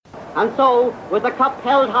And so, with the cup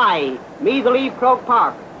held high, Meath leave Croke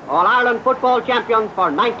Park, All-Ireland football champions for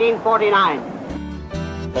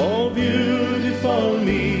 1949. Oh, beautiful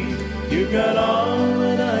Meath, you've got all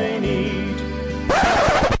that I need.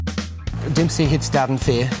 Dempsey hits Darren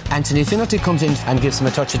Fay. Anthony Finnerty comes in and gives him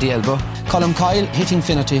a touch of the elbow. Colm Coyle hitting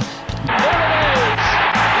Finnerty. They've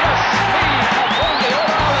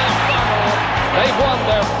won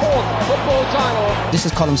their fourth football title. This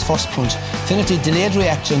is Colm's first punch. Finnerty delayed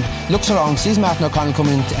reaction, looks around, sees Martin O'Connell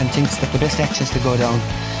coming in and thinks that the best action is to go down.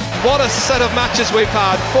 What a set of matches we've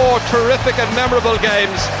had. 4 terrific and memorable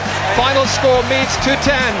games. Final score Meath 2-10,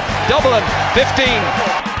 Dublin 15.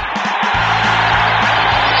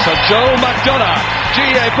 Sir Joe McDonough,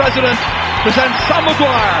 GA President, presents Sam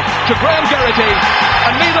Maguire to Graham Geraghty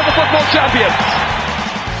and Meath are the football champions.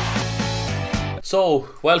 So,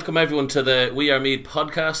 welcome everyone to the We Are Meath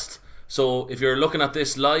podcast. So, if you're looking at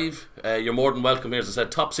this live, you're more than welcome here. As I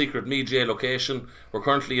said, top secret Meath GA location. We're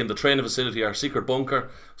currently in the training facility, our secret bunker,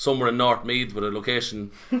 somewhere in North Meath, with a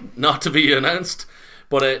location not to be announced.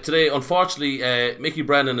 But today, unfortunately, Mickey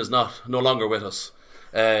Brennan is no longer with us.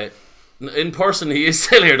 In person, he is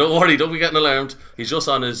still here. Don't worry, don't be getting alarmed. He's just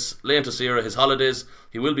on his Lane to Sierra, his holidays.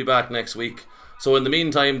 He will be back next week. So in the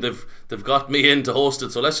meantime, they've got me in to host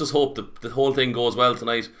it. So let's just hope that the whole thing goes well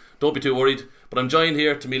tonight. Don't be too worried. But I'm joined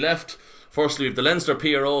here to my left. Firstly, we've the Leinster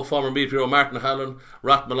PRO, former Meath PRO Martin Halloran,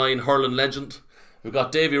 Rathmaline hurling legend. We've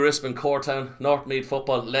got Davy Rispin, Cortown, North Meath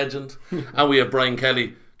football legend. And we have Brian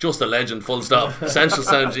Kelly, just a legend, full stop. Central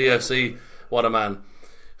Sound GFC, what a man.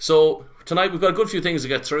 So tonight we've got a good few things to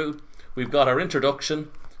get through. We've got our introduction.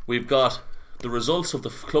 We've got the results of the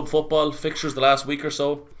club football fixtures the last week or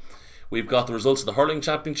so. We've got the results of the hurling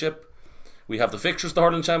championship. We have the fixtures of the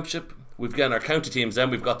hurling championship. We've got our county teams then.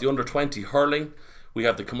 We've got the under 20 hurling. We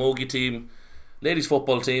have the camogie team, ladies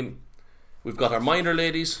football team. We've got our minor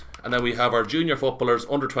ladies. And then we have our junior footballers,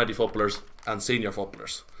 under 20 footballers and senior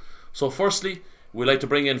footballers. So firstly, we'd like to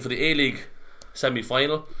bring in for the A-League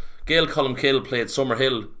semi-final. Gael Colmkill played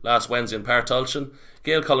Summerhill last Wednesday in Partolchin.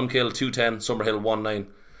 Gael Colmkill 2-10, Summerhill 1-9.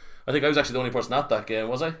 I think I was actually the only person at that game,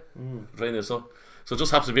 was I? So it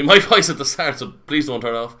just happens to be my voice at the start, so please don't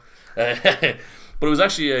turn off. But it was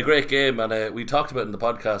actually a great game, and we talked about it in the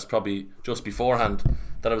podcast probably just beforehand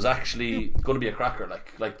that it was actually going to be a cracker.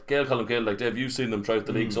 Like Gael Colmkill, like Dave, you've seen them throughout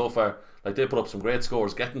the league so far. Like they put up some great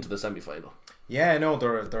scores getting to the semi-final. Yeah, no,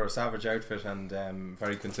 they're a savage outfit and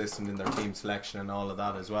very consistent in their team selection and all of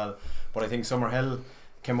that as well. But I think Summerhill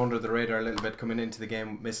came under the radar a little bit coming into the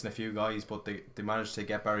game, missing a few guys, but they managed to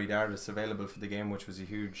get Barry Dardis available for the game, which was a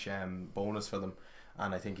huge bonus for them.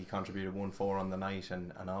 And I think he contributed 1-4 on the night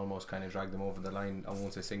and almost kind of dragged them over the line. I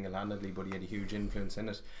won't say single-handedly, but he had a huge influence in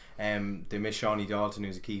it. They missed Shawnee Dalton,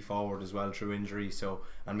 who's a key forward as well through injury.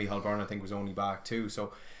 And Michael Byrne, I think, was only back too.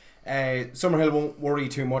 So Summerhill won't worry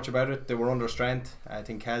too much about it. They were under strength. I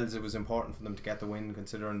think Kells, it was important for them to get the win,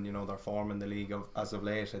 considering their form in the league as of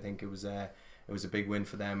late. I think it was a big win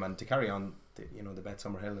for them, and to carry on, they bet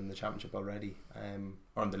Summerhill in the championship already,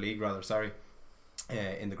 or in the league rather. Sorry.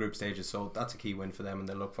 In the group stages, so that's a key win for them, and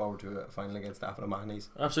they look forward to a final against Athol O'Mahony's.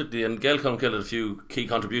 Absolutely, and Gael Colmkill had a few key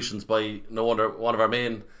contributions by no wonder one of our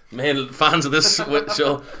main fans of this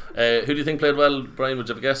show. Who do you think played well, Brian? Would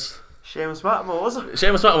you have a guess? Seamus Mattamo, was it?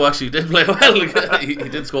 Seamus Mattamo actually did play well. he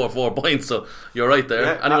did sure 4 points, so you're right there.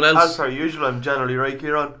 Yeah, anyone else? As per usual, I'm generally right,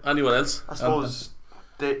 Kieran. Anyone else? I suppose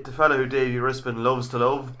the fellow who Davy Rispin loves to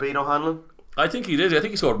love, Beano Hanlon. I think he did. I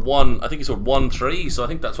think he scored 1-3, so I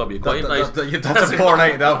think that's probably a quiet night. That's a poor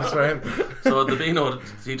night, that was for him. So the Beano,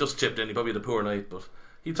 he just chipped in. He probably had a poor night, but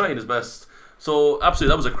he tried his best. So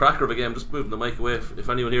absolutely, that was a cracker of a game. Just moving the mic away. If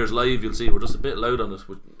anyone here is live, you'll see we're just a bit loud on it,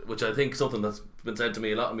 which I think is something that's been said to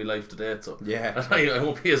me a lot in my life to date. So yeah, I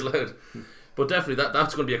won't be as loud. But definitely,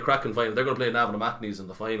 that's going to be a cracking final. They're going to play Navan O'Mahony's in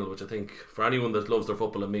the final, which I think for anyone that loves their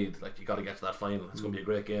football in Meath, like you got to get to that final. It's going to be a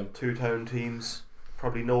great game. 2 town teams.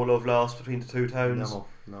 Probably no love lost between the 2 towns.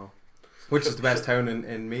 No. Which is the best town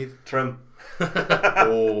in Meath? Trim.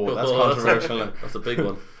 Oh, that's controversial. That's a big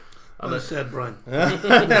one. Well said, Brian.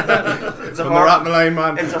 It's a Rathmaline,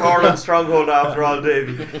 man. It's a Harlan stronghold after all,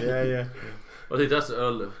 Davy. Yeah. I think that's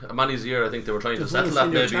Manny's year. I think they were trying to settle that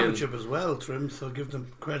maybe championship as well, Trim. So give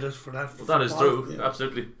them credit for that. Well, that is true,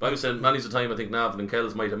 absolutely. But I was saying Manny's the time I think Navan and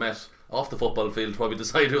Kells might have met off the football field to probably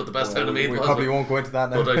decide who the best town of Meath was. We probably won't go into that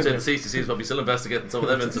now. But I'd say the CCC is probably still investigating some of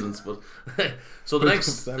them incidents. But so the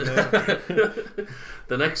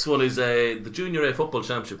next one is the Junior A Football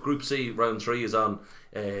Championship. Group C round 3 is on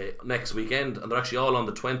next weekend, and they're actually all on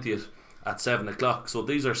the 20th at 7 o'clock. So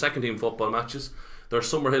these are second team football matches. There's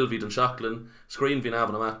Summerhill v Dunshaughlin, Screen v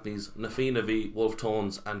Navan O'Mahony's, Nafina v Wolfe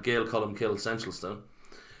Tones, and Gael Colmkill Centralstown.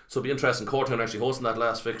 So it'll be interesting. Courtown actually hosting that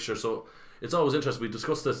last fixture, so it's always interesting. We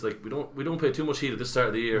discussed this, like we don't pay too much heed at this start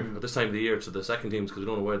of the year, at this time of the year, to the second teams because we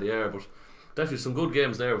don't know where they are, but definitely some good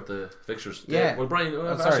games there with the fixtures. Yeah. Well, Brian,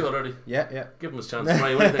 I've asked you already. Yeah. Give him his chance.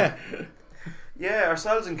 Brian, what do you think? Yeah,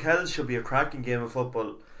 ourselves and Kells should be a cracking game of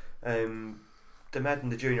football. They met in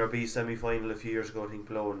the Junior B semi-final a few years ago, I think,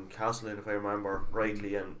 below in Castletown, if I remember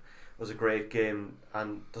rightly, and it was a great game.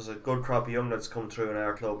 And there's a good crop of young lads come through in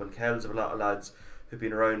our club, and Kells have a lot of lads who've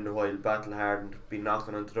been around a while, battle hard, and been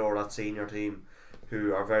knocking on the door of that senior team,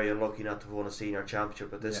 who are very unlucky not to have won a senior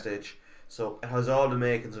championship at this stage. So it has all the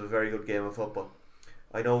makings of a very good game of football.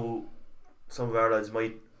 I know some of our lads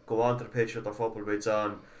might go onto the pitch with their football boots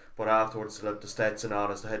on, but afterwards they'll have the Stetson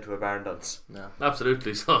on as they head to a barn dance. Yeah,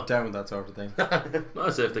 absolutely. So down with that sort of thing. No,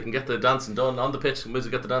 so if they can get the dancing done on the pitch, we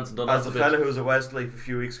get the dancing done. As on the the fella pitch. who was at Westlife a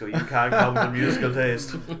few weeks ago, you can't come with musical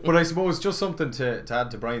taste. But I suppose just something to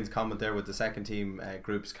add to Brian's comment there with the second team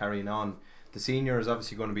groups carrying on. The senior is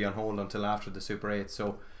obviously going to be on hold until after the Super 8,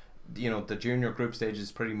 so the junior group stage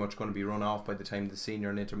is pretty much going to be run off by the time the senior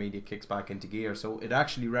and intermediate kicks back into gear. So it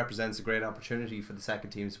actually represents a great opportunity for the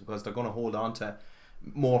second teams, because they're going to hold on to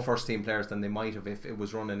more first team players than they might have if it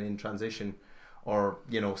was running in transition or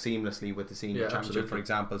seamlessly with the senior championship, absolutely. for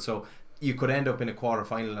example. So you could end up in a quarter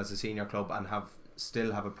final as a senior club and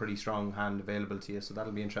still have a pretty strong hand available to you. So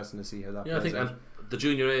that'll be interesting to see how that plays out. And the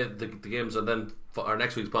junior A, the games, and then for our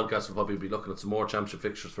next week's podcast we'll probably be looking at some more championship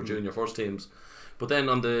fixtures for junior first teams. But then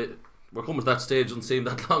we're coming to that stage, doesn't seem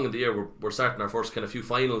that long in the year, we're starting our first kind of few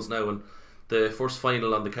finals now, and the first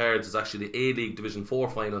final on the cards is actually the A-League Division 4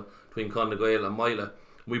 final between Connegael and Mila.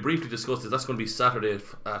 We briefly discussed this. That's going to be Saturday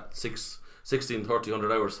at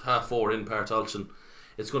 16:30 hours, 4:30 in Partalchin.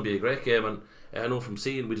 It's going to be a great game, and I know from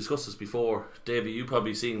seeing, we discussed this before, Davey, you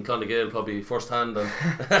probably seen Connegael probably first hand, and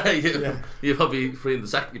you probably you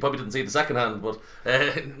probably didn't see the second hand, but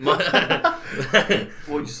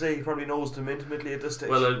would you say he probably knows them intimately at this stage?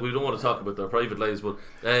 Well, we don't want to talk about their private lives, but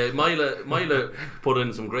Mila put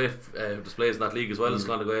in some great displays in that league as well as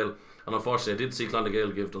Connegael, and unfortunately I did see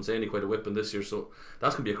Connegael give Dunsany quite a whipping this year, so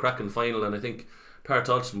that's going to be a cracking final, and I think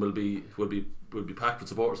Partalchin will be packed with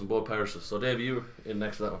supporters in both parishes. So Dave, you in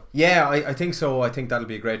next to that one? Yeah, I think so. I think that'll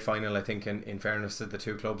be a great final. I think in fairness to the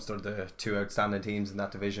two clubs, they're the two outstanding teams in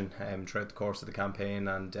that division throughout the course of the campaign,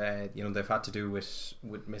 and they've had to do with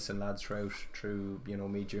missing lads through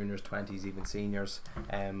Meath juniors, 20s, even seniors,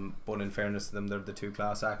 but in fairness to them, they're the two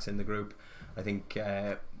class acts in the group. I think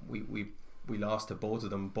we lost to both of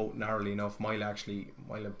them, both narrowly enough. Mila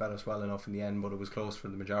bet us well enough in the end, but it was close for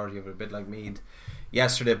the majority of it, a bit like Meath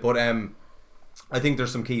yesterday. But I think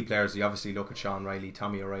there's some key players. You obviously look at Sean Riley,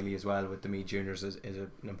 Tommy O'Reilly as well with the Meath juniors is an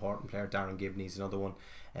important player. Darren Gibney's another one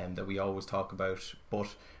that we always talk about.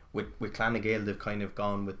 But with Clanagale, they've kind of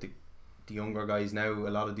gone with the younger guys now. A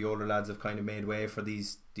lot of the older lads have kind of made way for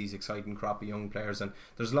these exciting crop of young players, and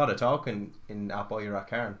there's a lot of talk in Apoy or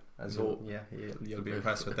Rathcarn, as you'll be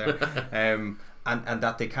impressed with there, and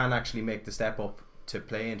that they can actually make the step up to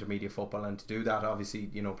play intermediate football, and to do that, obviously,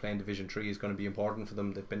 playing Division 3 is going to be important for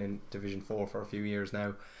them. They've been in Division 4 for a few years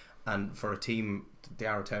now, and for a team, they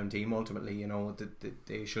are a town team ultimately,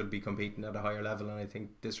 they should be competing at a higher level, and I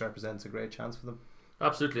think this represents a great chance for them.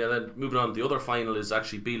 Absolutely. And then moving on, the other final is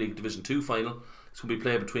actually B-League Division 2 final. It's going to be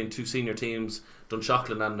played between two senior teams,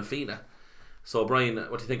 Dunshaughlin and Nafina. So Brian,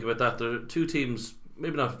 what do you think about that? There are two teams,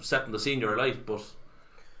 maybe not setting the senior alight, but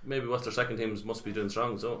maybe what their second teams must be doing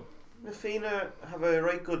strong. So Nafina have a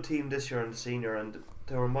right good team this year in the senior, and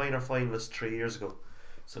they were minor finalists 3 years ago,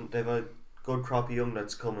 so they've a good crop of young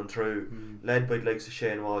lads coming through, led by the likes of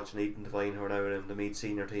Shane Walsh and Ethan Devine, who are now in the Meath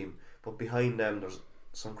senior team, but behind them there's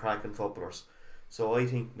some cracking footballers. So I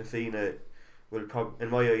think Nafina will in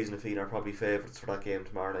my eyes, Nafina are probably favourites for that game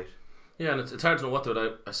tomorrow night. Yeah, and it's hard to know what to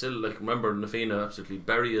do. I still remember Nafina absolutely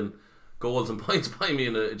burying goals and points by me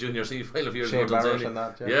in a junior C final a few years ago.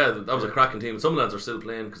 That was a cracking team. Some lads are still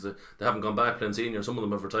playing because they haven't gone back playing senior. Some of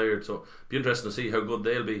them have retired, so it'll be interesting to see how good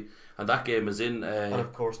they'll be. And that game is in and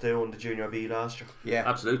of course they won the Junior B last year. Yeah,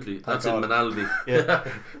 absolutely. That's in Manalvey. Yeah,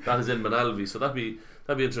 that is in Manalvey, so that'd be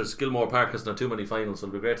interesting. Skillmore Park hasn't had too many finals, so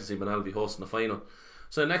it'll be great to see Manalvey hosting a final.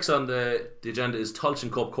 So next on the agenda is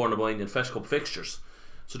Tailteann Cup, Cornaboyne and Fesh Cup fixtures.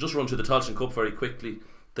 So just run through the Tailteann Cup very quickly.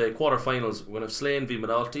 The quarter-finals, we're going to have Slane v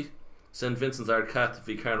Medalty, St Vincent's Ardcath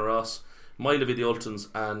v Carnaross, Mila v the Ultons,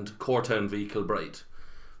 and Courtown v Kilbride.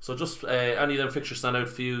 So just any of them fixtures stand out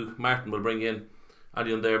for you. Martin will bring in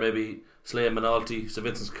any of them there, maybe Slane, Medalty, St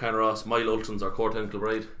Vincent's, Carnaross, Mila, Ultons, or Courtown,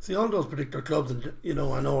 Kilbride. See, all those particular clubs, and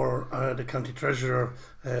I know the county treasurer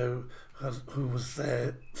who was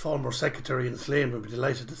former secretary in Slane, would be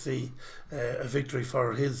delighted to see a victory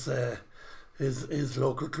for his his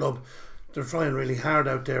local club. They're trying really hard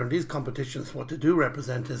out there, and these competitions, what they do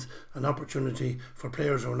represent is an opportunity for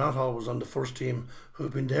players who are not always on the first team, who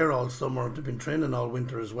have been there all summer, they've been training all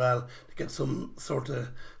winter as well, to get some sort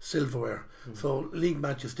of silverware. So league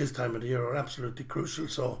matches this time of the year are absolutely crucial,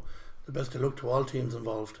 so the best of luck to all teams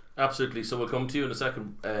involved. Absolutely. So we'll come to you in a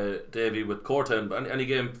second, Davy, with Cortown. Any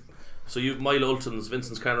game, so you've Mile Ultons,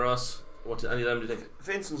 Vincent's, Carnaross. Any of them do you think?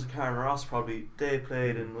 Vincent's and Carnaross probably, they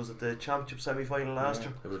played in, was it the championship semi-final last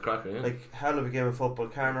year? It was a cracker, yeah. Like, hell of a game of football.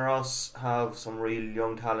 Carnaross have some real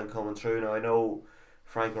young talent coming through. Now I know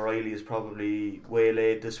Frank O'Reilly is probably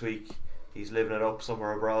waylaid this week. He's living it up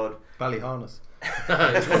somewhere abroad. Ballyhonus.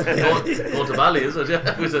 Going to Bally, is it?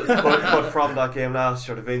 Yeah. but from that game last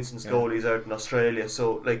year, the Vincent's goalie's out in Australia.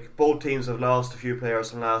 So like, both teams have lost a few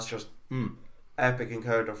players from last year's epic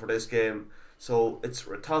encounter for this game. So it's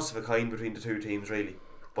a toss of a kind between the two teams, really.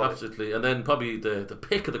 But absolutely. And then probably the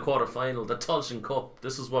pick of the quarter final, the Tailteann Cup.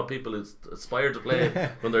 This is what people aspire to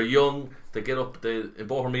play when they're young. They get up in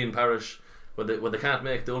Bohermeen Parish. When they can't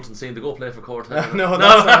make the Ultan scene, they go play for Cortown. No,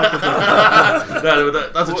 that's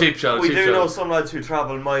not that's a cheap shot. We do know some lads who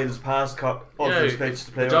travel miles past Ultan's pitch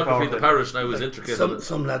to play. The geography of the parish now is intricate.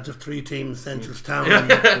 Some lads have 3 teams, Central's Town,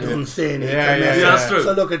 Dunsane. That's true.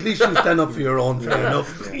 So look, at least you stand up for your own. Fair enough.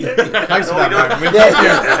 Thanks for that, Martin. In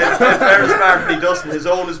fairness, Martin, he doesn't. His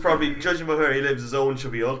own is probably, judging by where he lives, his own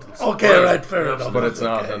should be Ultan's. Okay, right, fair enough. But it's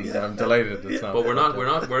not, and I'm delighted it's not. But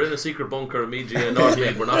we're in a secret bunker in Media and North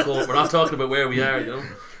League. We're not talking about where we are, you know.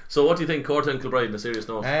 So what do you think, Cortown Kilbride, in a serious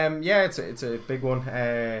note? Yeah, it's a big one.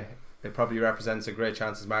 It probably represents a great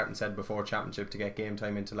chance, as Martin said before, championship, to get game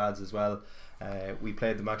time into lads as well. We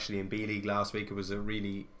played them actually in B League last week. It was a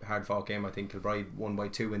really hard fought game. I think Kilbride won by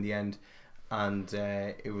 2 in the end, and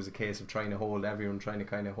it was a case of trying to hold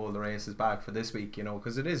the races back for this week, you know,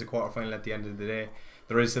 because it is a quarter final at the end of the day.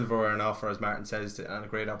 There is silverware on offer, as Martin says, and a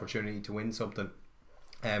great opportunity to win something.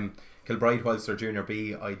 Kilbride, whilst they're Junior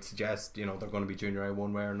B, I'd suggest, you know, they're going to be Junior A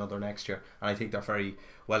one way or another next year, and I think they're very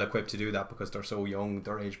well equipped to do that because they're so young.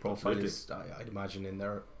 Their age profile is, I'd imagine, in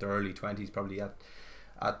their early 20s, probably at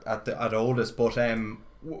oldest. But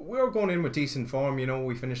we're going in with decent form. You know,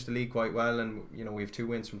 we finished the league quite well, and you know, we have 2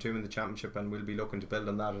 wins from 2 in the championship, and we'll be looking to build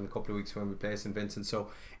on that in a couple of weeks when we play St Vincent. So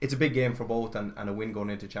it's a big game for both, and a win going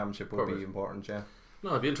into championship would be important. Yeah. No,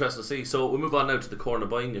 it'd be interesting to see. So we'll move on now to the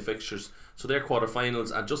Cornabynia fixtures. So they're quarter-finals,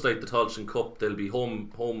 and just like the Tailteann Cup, they'll be home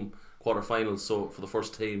quarter-finals, so for the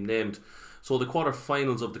first team named. So the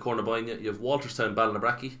quarter-finals of the Cornabynia, you have Walterstown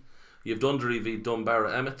Ballinabrackey, you have Dundee v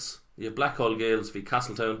Dunbarra Emmets, you have Blackhall Gales v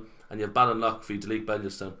Castletown, and you have Ballinlough v Deleek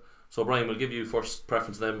Bellewstown. So Brian, we'll give you first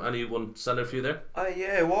preference to them. Anyone stand out for you there?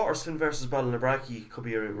 Yeah, Waterstown versus Ballinabrackey could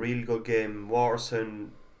be a real good game. Waterstown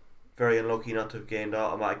very unlucky not to have gained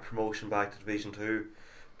automatic promotion back to Division 2.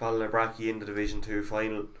 Ballinabrackey in the Division 2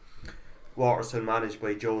 final. Waterstown managed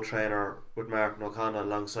by Joe Traynor with Martin O'Connell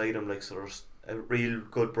alongside him, like, so there's a real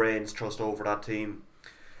good brains trust over that team.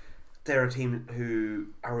 They're a team who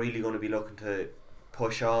are really going to be looking to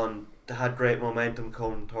push on. They had great momentum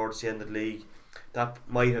coming towards the end of the league. That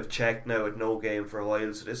might have checked now at no game for a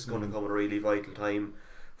while, so this is going to come at a really vital time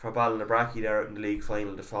for Ballinabrackey. They're out in the league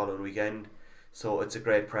final the following weekend, so it's a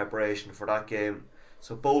great preparation for that game.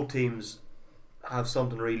 So both teams have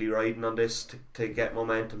something really riding on this to get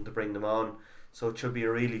momentum to bring them on, so it should be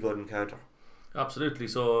a really good encounter. Absolutely.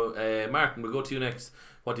 So Martin, we'll go to you next.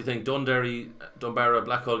 What do you think? Dundee, Dunbarra,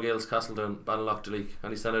 Blackhall Gales, Castletown, Ballinlough, Deleek.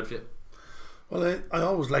 Any stand out for you? Well, I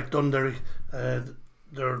always like Dundee.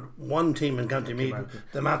 They're one team in County Meath.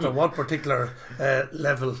 No matter what particular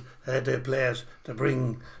level they play at, they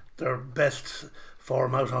bring their best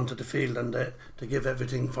form out onto the field, and they give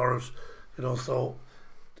everything for it, you know, so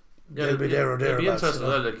they'll be there or there. It'll be interesting,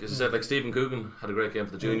 like as I said, like Stephen Coogan had a great game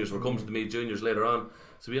for the juniors. We'll come to the Meath juniors later on,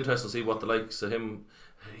 so it'll be interesting to see what the likes of him,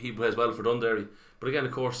 he plays well for Dundee. But again,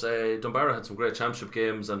 of course, Dunbarra had some great championship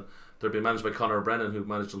games, and they're being managed by Conor Brennan, who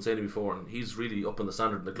managed Dunsany before, and he's really up in the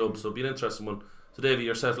standard in the club, so it'll be an interesting one. So Davey,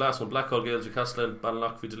 yourself, last one, Blackhall Gales v Castletown,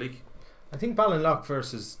 Ballinlough v Deleek. I think Ballinlough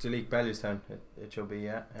versus Deleek Bellewstown, it should be,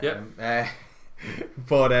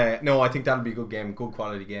 but no, I think that'll be a good game, good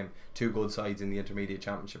quality game. 2 good sides in the intermediate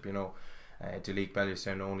championship, you know. Deleek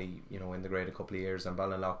Bellewstown only, you know, in the grade a couple of years, and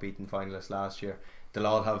Ballinlough beaten finalists last year. They'll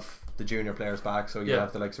all have the junior players back, so you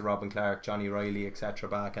have the likes of Robin Clark, Johnny Riley, etc.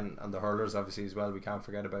 back, and the hurlers obviously as well. We can't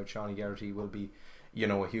forget about Shawnee Geraghty will be you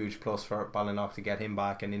know, a huge plus for Ballinlough to get him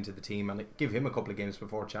back and into the team and give him a couple of games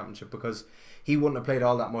before championship, because he wouldn't have played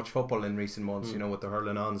all that much football in recent months, you know, with the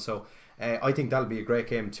hurling on. So I think that'll be a great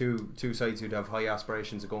game. Two sides who'd have high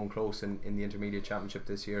aspirations of going close in the intermediate championship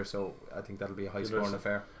this year, so I think that'll be a high scoring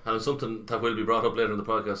affair. And it's something that will be brought up later in the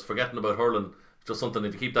podcast, forgetting about hurling. Just something,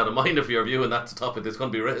 if you keep that in mind if you're viewing, that's a topic that's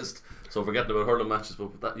going to be raised. So forgetting about hurling matches,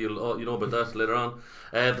 but that you know about that later on.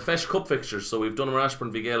 The Fesh Cup fixtures. So we've Donegal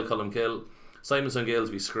Ashburn v Gale Columkill, Simons and Gales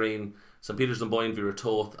v Screen, St Peter's Dunboyne v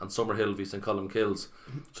Ratoath, and Summerhill v St Columkills.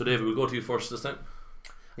 So David, we'll go to you first this time.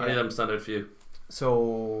 Any of them stand out for you?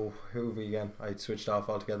 So who have we again? I switched off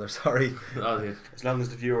altogether. Sorry. As long as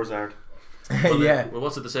the viewers aren't. Well, yeah. Well,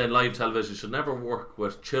 what's it to say in live television? You should never work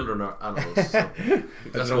with children or animals. So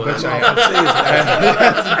let's go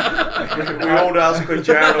We won't ask with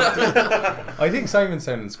Jarrell. I think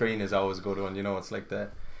Simonstown and Screen is always a good one. You know, it's like the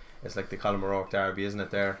Colin O'Rourke derby, isn't it?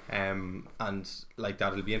 There, and like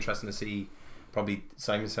that, it'll be interesting to see. Probably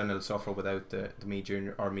Simonstown will suffer without the Meath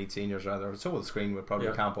Junior or Meath Seniors rather. So will Screen with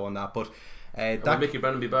probably Campo on that, but. Will Mickey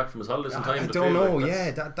Brennan be back from his holidays in time? I don't know.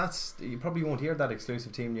 That's you probably won't hear that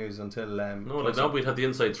exclusive team news until. No, like now we'd have the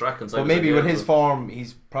inside track. But maybe with his form,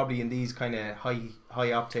 he's probably in these kind of high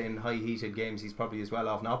octane, high heated games. He's probably as well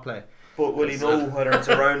off not play. But will he know whether it's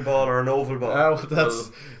a round ball or an oval ball? Oh,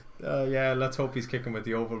 that's. Yeah, let's hope he's kicking with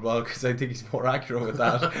the oval ball, because I think he's more accurate with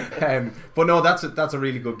that. But no, that's a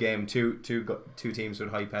really good game. Two teams with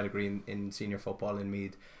high pedigree in senior football in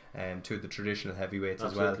Meath. To the traditional heavyweights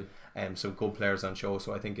Absolutely. As well. Some good players on show.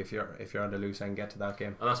 So I think if you're on the loose end, get to that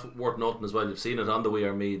game. And that's worth noting as well. You've seen it on the We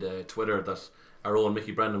Are Meath Twitter that our own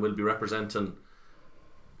Mickey Brennan will be representing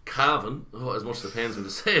Cavan. As much as it pains me to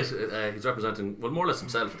say it, he's representing more or less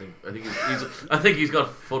himself. I think he's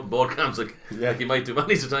got foot and ball camps like he might do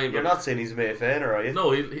many a time. You're not saying he's a May fan, are you?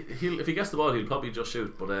 No, he'll if he gets the ball, he'll probably just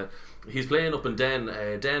shoot. But he's playing up in Den,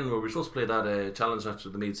 where we were supposed to play that challenge match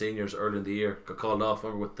with the Meath Seniors early in the year. Got called off,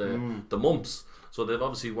 remember, with the mumps. So they've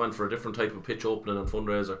obviously went for a different type of pitch opening and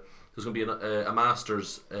fundraiser. There's going to be a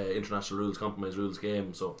Masters international rules, compromise rules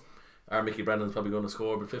game. So our Mickey Brennan's probably going to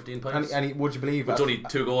score about 15 points. And would you believe it's only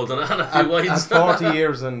 2 goals and a few wides. At 40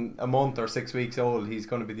 years and a month or 6 weeks old, he's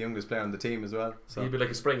going to be the youngest player on the team as well. So he'd be like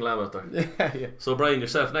a spring lamb out there. Yeah. So Brian,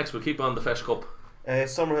 yourself next. We'll keep on the Fesh Cup.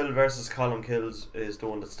 Summerhill versus Columkills is the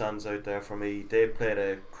one that stands out there for me. They played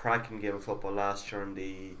a cracking game of football last year in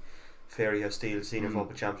the Fairyhouse Steel Senior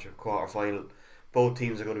Football Championship quarter final. Both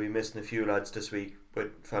teams are going to be missing a few lads this week,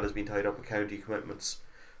 with fellas being tied up with county commitments.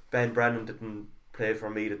 Ben Brennan didn't play for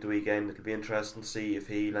Meath at the weekend. It'll be interesting to see if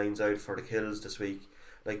he lines out for the Kills this week,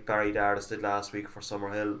 like Barry Dardis did last week for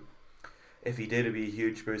Summerhill. If he did, it'd be a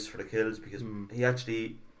huge boost for the Kills, because he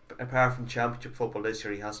actually, apart from championship football this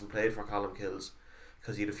year, he hasn't played for Columkills,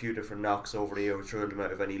 because he had a few different knocks over the year which ruled him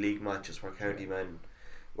out of any league matches where county men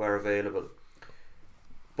were available.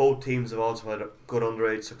 Both teams have also had good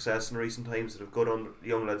underage success in recent times, that have good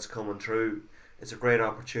young lads coming through. It's a great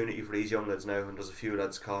opportunity for these young lads now, and there's a few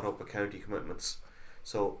lads caught up with county commitments.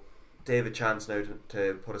 So they have a chance now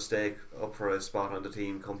to put a stake up for a spot on the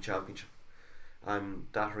team come championship, and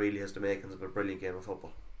that really has the makings of a brilliant game of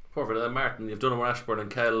football. Perfect. Martin, you've done Ashburn and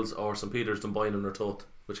Kells or St Peter's Dunboyne and Ratoath.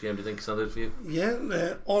 Which game do you think stands out for you?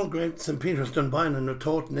 Yeah, all great. St Peter's Dunboyne and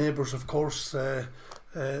Ratoath, neighbours, of course.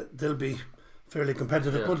 They'll be fairly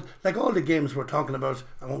competitive, but like all the games we're talking about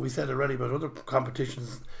and what we said already about other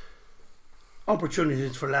competitions,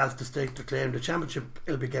 opportunities for lads to stake their claim. The championship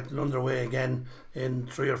will be getting underway again in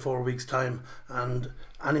 3 or 4 weeks' time, and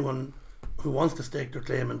anyone who wants to stake their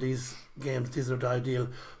claim in these games, these are the ideal.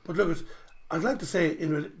 But look, I'd like to say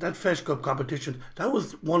in that Fesh Cup competition, that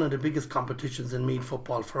was one of the biggest competitions in Meath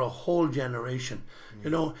football for a whole generation. You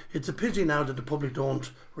know, it's a pity now that the public don't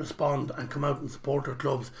respond and come out and support their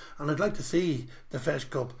clubs, and I'd like to see the Fesh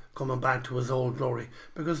Cup coming back to its old glory,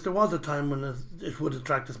 because there was a time when it would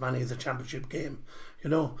attract as many as a championship game, you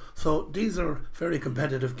know. So these are very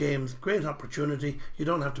competitive games, great opportunity. You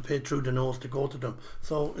don't have to pay through the nose to go to them,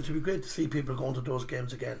 so it would be great to see people going to those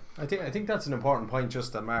games again. I think that's an important point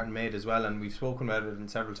just that Martin made as well, and we've spoken about it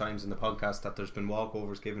several times in the podcast, that there's been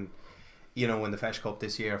walkovers given, you know, in the Fesh Cup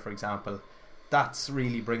this year, for example. That's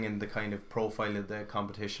really bringing the kind of profile of the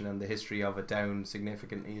competition and the history of it down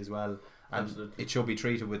significantly as well. And Absolutely. It should be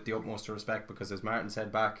treated with the utmost respect, because as Martin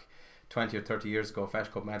said back 20 or 30 years ago, Fesh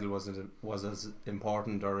Cup medal was as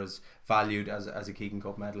important or as valued as a Keegan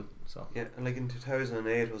Cup medal. So yeah, and like in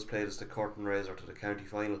 2008 it was played as the curtain raiser to the county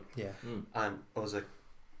final. Yeah. And it was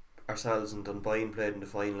ourselves and Dunboyne played in the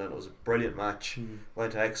final, and it was a brilliant match.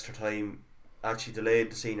 Went to extra time, actually delayed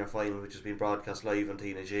the senior final, which has been broadcast live on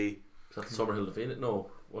Tina G. Is that the Summerhill Phoenix?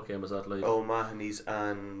 No, what game was that live? Oh, Mahoney's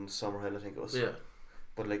and Summerhill, I think it was. Yeah.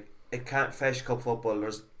 but like it can't Feis Cup football.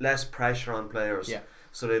 There's less pressure on players,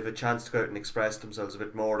 so they have a chance to go out and express themselves a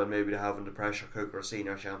bit more than maybe they have in the pressure cooker or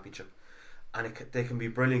senior championship, and they can be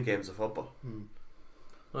brilliant games of football.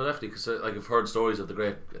 Well, definitely, because like I've heard stories of the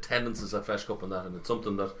great attendances at Feis Cup and that, and it's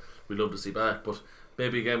something that we love to see back. But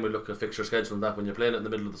maybe again we look at fixture schedule and that, when you're playing it in the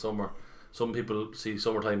middle of the summer, some people see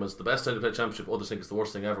summertime as the best time to play championship, others think it's the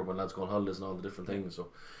worst thing ever when lads go on holidays and all the different things. So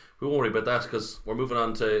we won't worry about that, because we're moving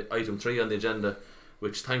on to item 3 on the agenda,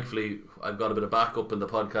 which thankfully I've got a bit of backup in the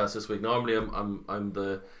podcast this week. Normally I'm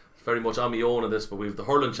the very much on my own in this, but we've the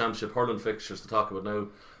hurling championship, hurling fixtures to talk about now.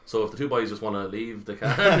 So if the two boys just want to leave, they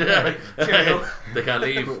can. They can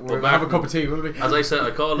leave. We'll have a cup of tea, will we? As I said, I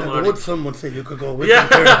called them. Would someone say you could go with them?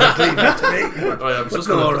 Just leave it to me. I was just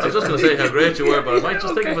going to say how great you were, but I might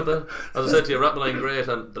just think about the. As I said to you, Rathmaline great,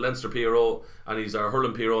 and the Leinster PRO, and he's our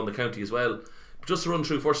hurling PRO in the county as well. But just to run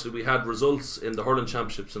through, firstly, we had results in the hurling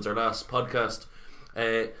championship since our last podcast.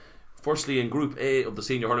 Firstly, in Group A of the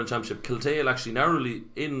Senior Hurling Championship, Kiltale actually narrowly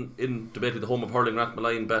in debated the home of hurling.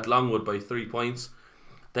 Rathmaline bet Longwood by 3 points.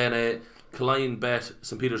 Then Killeen bet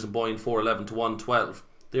St Peter's and Boyne 4-11 to 1-12.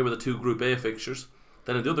 They were the 2 Group A fixtures.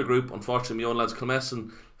 Then in the other group, unfortunately, my own lads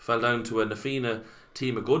Kilmessan fell down to a Nafina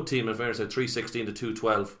team, a good team in fairness, at 3-16 to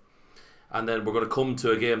 2-12. And then we're going to come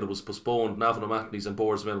to a game that was postponed, Navan O'Mahony's and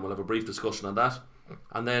Boarsmill. We'll have a brief discussion on that.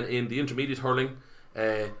 And then in the intermediate hurling,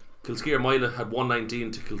 Kilskeer Mila had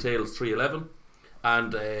 119 to Kiltale's 3-11,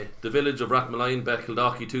 and the village of Rathmaline bet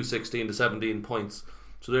Kildaki 216 to 17 points.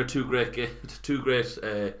 So they're two great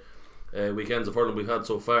weekends of hurling we've had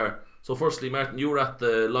so far. So firstly, Martin, you were at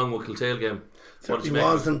the Longwood Kiltale game. Certainly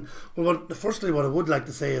was, and firstly, what I would like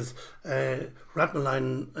to say is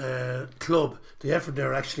Rathmaline club, the effort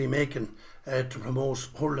they're actually making to promote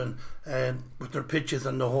hurling with their pitches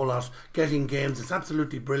and the whole lot, getting games, it's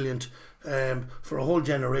absolutely brilliant. For a whole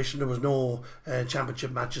generation there was no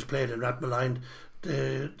championship matches played in Rathmaline.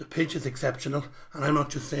 The pitch is exceptional, and I'm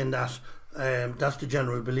not just saying that, that's the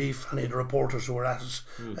general belief. And the reporters who were at it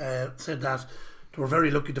said that they were very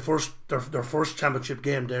lucky. Their first championship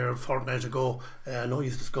game there a fortnight ago, I know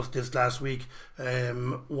you've discussed this last week,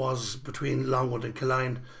 was between Longwood and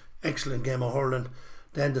Killeen. Excellent game of hurling.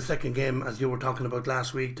 Then the second game, as you were talking about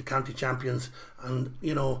last week, the county champions, and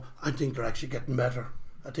I think they're actually getting better.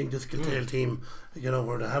 I think this Kiltale team,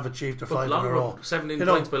 where they have achieved their 5 in a row. 17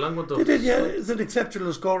 points by Longwood though. They did, yeah. It's an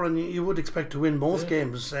exceptional score, and you would expect to win most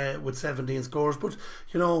games with 17 scores. But,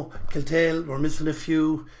 Kiltale, we're missing a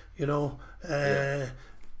few, they're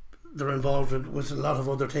involved with a lot of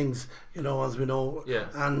other things, as we know. Yeah.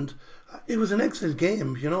 And it was an excellent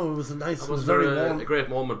game, it was a nice, it was very warm. A great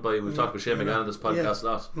moment we've talked with Shane McGann on this podcast a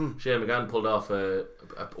lot. Shane McGann pulled off a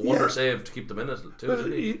wonder save to keep them in it too.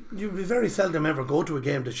 But you very seldom ever go to a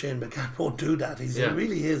game that Shane McGann won't do that. He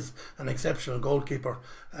really is an exceptional goalkeeper.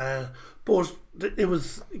 But it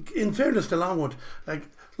was, in fairness to Longwood,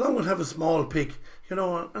 Longwood have a small pick,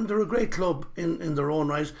 and they're a great club in their own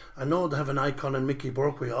right. I know they have an icon in Mickey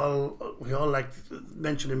Burke. We all like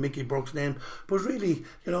mentioning Mickey Burke's name, but really,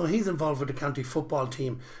 he's involved with the county football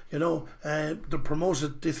team. They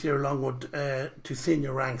promoted this year Longwood to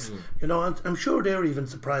senior ranks. And I'm sure they're even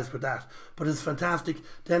surprised with that. But it's fantastic.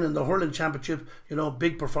 Then in the hurling championship,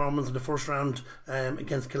 big performance in the first round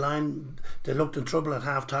against Killeen. They looked in trouble at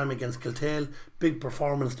half time against Kiltale. Big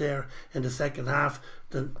performance there in the second half.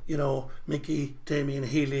 Then Mickey, Damien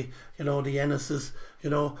Healy, the Ennises,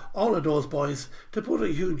 all of those boys, they put a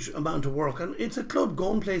huge amount of work, and it's a club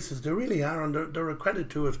going places. They really are, and they're a credit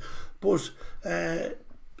to it. But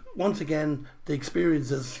once again, the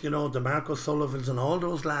experiences, the Marco Sullivans and all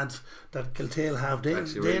those lads that Kiltale have,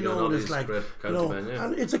 they know what it's like.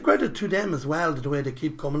 And it's a credit to them as well, the way they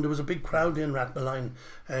keep coming. There was a big crowd in Rathmaline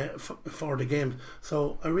for the game,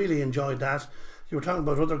 so I really enjoyed that. You were talking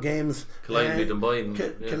about other games. Killeen v Dunboyne.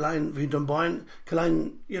 Killeen v Dunboyne.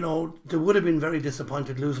 Killeen, they would have been very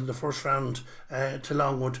disappointed losing the first round to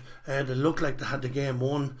Longwood. They looked like they had the game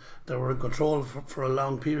won. They were in control for a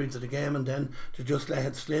long periods of the game, and then they just let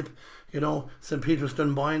it slip. St Peter's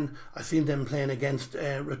Dunboyne, I seen them playing against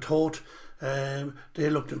Ratoath. They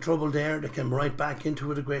looked in trouble there. They came right back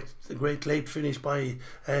into it. A great late finish by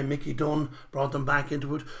Mickey Dunn brought them back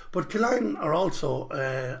into it. But Killeen are also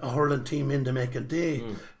a hurling team in the making.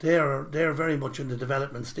 They're very much in the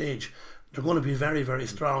development stage. they're going to be very, very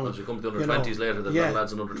strong. As we come to the under 20s later, there's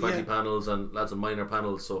lads in under 20 panels and lads in minor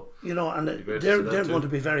panels. So and they're going to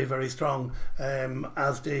be very, very strong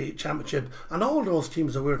as the championship. And all those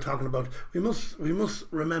teams that we're talking about, we must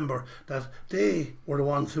remember that they were the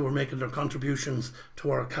ones who were making their contributions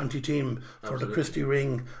to our county team for the Christy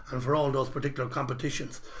Ring and for all those particular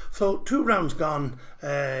competitions. So 2 rounds gone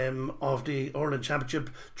of the Ireland Championship.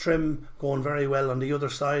 Trim going very well on the other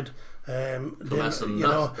side. Not going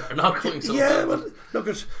so well. But look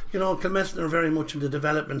at Kilmeston are very much in the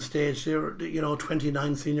development stage. They're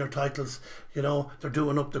 29 senior titles. They're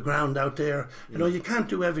doing up the ground out there. You can't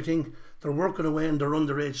do everything. They're working away in their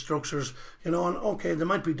underage structures. And okay, they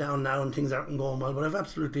might be down now and things aren't going well, but I've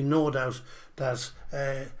absolutely no doubt that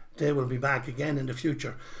they will be back again in the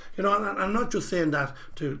future. And I'm not just saying that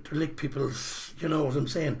to lick people's, what I'm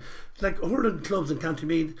saying. Like hurling clubs in County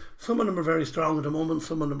Meath, some of them are very strong at the moment,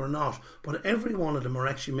 some of them are not. But every one of them are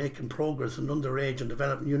actually making progress in underage and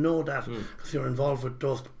development. You know that because you're involved with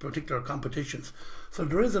those particular competitions. So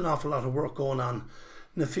there is an awful lot of work going on.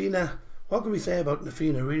 Nafina, what can we say about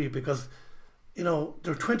Nafina really? Because,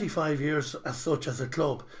 they're 25 years as such as a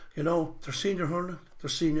club. They're senior hurling, they're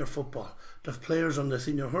senior football. They've players on the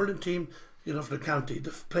senior hurling team, for the county. The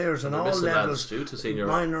players on all levels,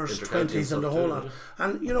 minors, 20s and the whole lot.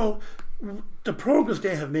 And, the progress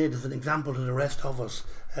they have made is an example to the rest of us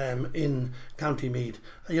in County Meath.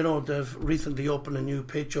 They've recently opened a new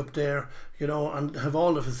pitch up there, and have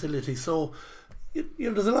all the facilities. So,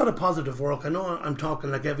 there's a lot of positive work. I know I'm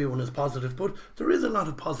talking like everyone is positive, but there is a lot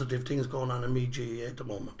of positive things going on in Meath GAA at the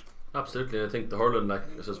moment. Absolutely, I think the hurling, like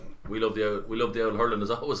it says, we love the old hurling. Is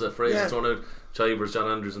always a phrase that's thrown out. Chivers, John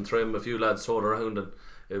Andrews, and Trim, a few lads thrown around, and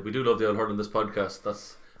we do love the old hurling. This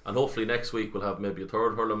podcast, and hopefully next week we'll have maybe a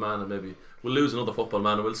third hurling man, and maybe we'll lose another football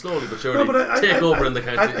man, and we'll slowly but surely take over in the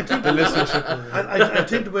county. I think the listenership. I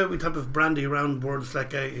think the way we type of brandy around words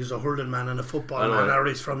like he's a hurling man and a football man, or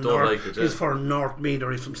he's from North, he's from North Meath,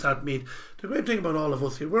 or he's from South Meath. The great thing about all of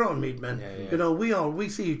us here, we're all Meath men. We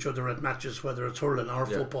see each other at matches, whether it's hurling or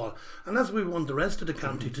football, and that's what we want the rest of the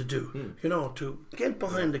county to do. To get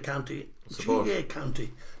behind the county, GAA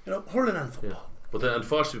county, hurling and football. Yeah. But then,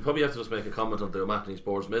 unfortunately, we probably have to just make a comment on the O'Mahony's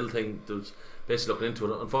Boards Mill thing. There was basically looking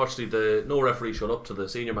into it. Unfortunately, no referee showed up to the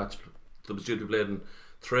senior match that was due to be played in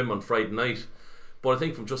Trim on Friday night. But I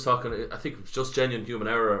think from just talking, I think it was just genuine human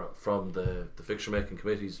error from the fixture making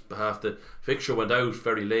committee's behalf. The fixture went out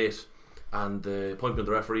very late, and the appointment of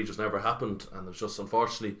the referee just never happened. And it was just,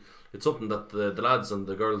 unfortunately, it's something that the lads and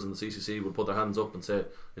the girls in the CCC will put their hands up and say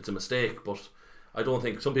it's a mistake. But I don't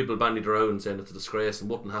think, some people bandied around saying it's a disgrace and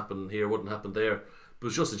wouldn't happen here, wouldn't happen there. But it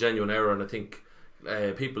was just a genuine error, and I think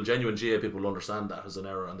genuine GA people will understand that as an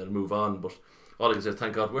error and they'll move on. But all I can say is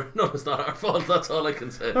thank God it's not our fault. That's all I can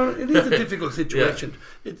say. No, it is a difficult situation.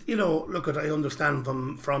 Look, I understand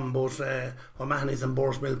from both O'Mahony's and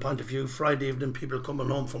Borsmill point of view. Friday evening, people coming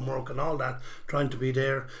home from work and all that, trying to be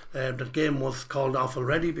there. That game was called off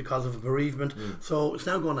already because of a bereavement, so it's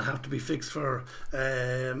now going to have to be fixed for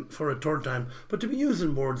a third time. But to be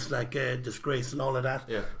using words like disgrace and all of that,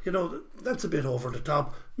 that's a bit over the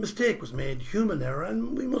top. Mistake was made, human error,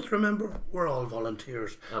 and we must remember we're all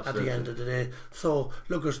volunteers. Absolutely. At the end of the day. So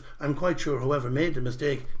look, I'm quite sure whoever made the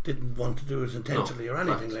mistake didn't want to do it intentionally or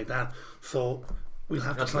anything like that. So we'll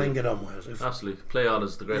have to try and get on with it. Absolutely, play on,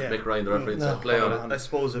 as the great Mick Ryan, the referee, said. Play on. I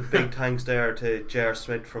suppose a big thanks there to Ger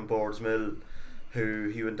Smith from Boardsmill, who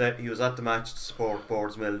he was at the match to support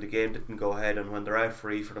Boardsmill. The game didn't go ahead, and when the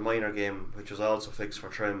referee for the minor game, which was also fixed for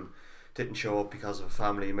Trim, didn't show up because of a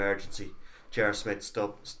family emergency, Ger Smith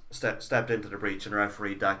stepped into the breach and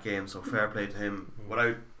refereed that game. So fair play to him.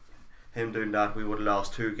 Without him doing that, we would have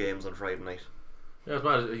lost 2 games on Friday night. Yeah, it's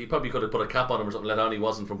mad. He probably could have put a cap on him or something, let on he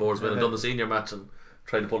wasn't from Boardsmill and done the senior match and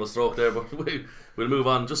tried to pull a stroke there. But we'll move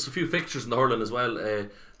on. Just a few fixtures in the hurling as well.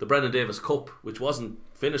 The Brendan Davis Cup, which wasn't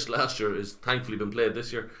finished last year, is thankfully been played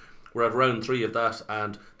this year. We're at round 3 of that,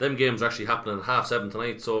 and them games are actually happening at 7:30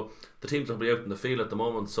 tonight. So the teams will be out in the field at the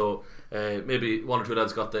moment. So maybe 1 or 2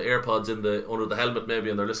 lads got the AirPods under the helmet maybe,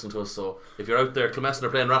 and they're listening to us. So if you're out there, Clemesson are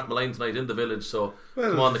playing Rathmaline tonight in the village. So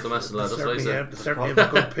come on, the Clemesson lads. That's what I say. They certainly have a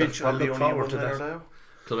good pitch. I look forward to that.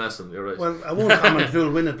 Clemesson, you're right. Well, I won't comment who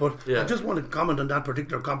will win it, but I just want to comment on that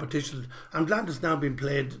particular competition. I'm glad it's now been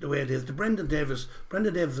played the way it is. The Brendan Davis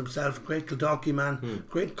himself, great Kildalkey man,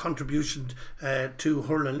 great contribution to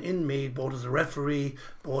hurling in Meath, both as a referee,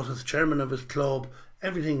 both as chairman of his club.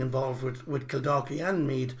 everything involved with Kildalkey and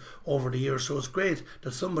Meath over the years. So it's great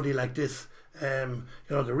that somebody like this,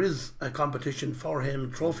 there is a competition for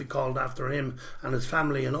him, trophy called after him and his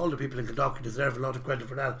family, and all the people in Kildalkey deserve a lot of credit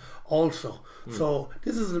for that also. So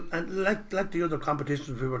this is like the other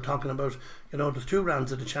competitions we were talking about. There's 2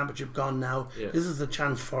 rounds of the championship gone now. This is a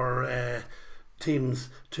chance for teams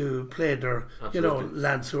to play their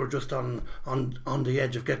lads who are just on the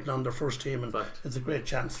edge of getting on their first team, and it's a great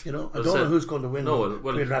chance. I don't know who's going to win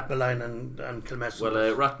between Rathmolline and Kilmessan.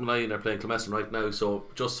 Well, Rathmolline are playing Kilmessan right now, so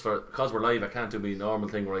just because we're live, I can't do my normal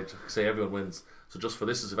thing where I say everyone wins. So just for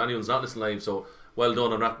this, if anyone's not listening live, so well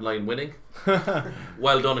done on Rathmolline winning.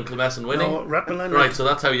 Well done on Kilmessan winning. No, Rathmolline. Right, so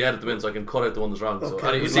that's how you edit them in, so I can cut out the ones wrong. Okay.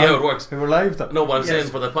 So you see how it works. We were live though. No, but I'm saying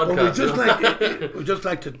for the podcast. Well, we just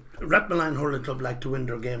like to Rathmolline Hurling Club like to win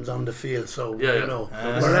their games on the field. So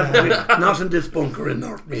wherever not in this bunker in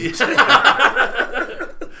Northmead.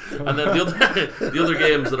 And then the other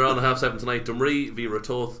games that are on the 7:30 tonight: Dumree v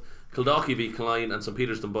Ratoath, Kildalkey v Killeen, and St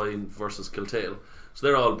Peter's Dunboyne versus Kiltale. So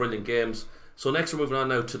they're all brilliant games. So next we're moving on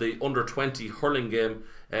now to the under-20 hurling game.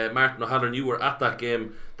 Martin O'Halloran, you were at that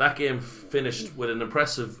game. That game finished with an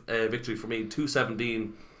impressive victory for Meath,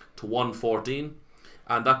 217 to 114,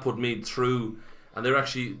 and that put Meath through. And they're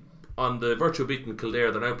actually on the virtual beaten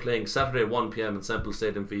Kildare. They're now playing Saturday 1 p.m. in Semple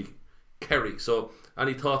Stadium v Kerry. So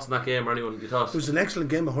any thoughts on that game, or anyone you thought? It was an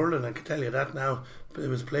excellent game of hurling, I can tell you that now. It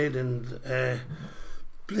was played in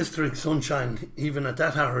blistering sunshine, even at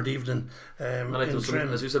that hard evening.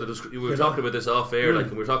 As you said, we were talking about this off air, and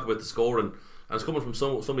we were talking about the scoring, and it's coming from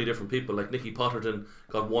so many different people. Like Nicky Potterton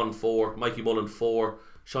got 1-4, Mikey Mullen 4,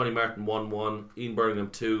 Shawnee Martin 1-1, Ian Birmingham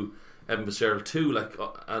 2, Evan Fitzgerald 2,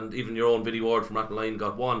 and even your own Vinnie Ward from Rathmolline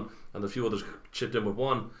got 1, and a few others chipped in with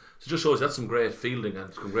 1. So it just shows that's some great fielding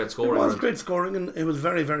and some great scoring. It was great scoring, and it was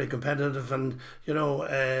very, very competitive. And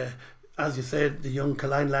as you said, the young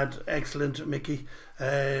Killeen lad, excellent, Mickey.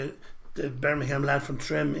 The Birmingham lad from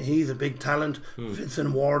Trim, he's a big talent.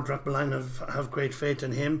 Vincent Ward, Rathmolline have great faith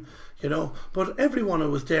in him, But everyone who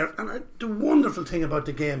was there, and the wonderful thing about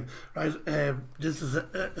the game, right? This is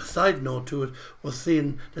a side note to it, was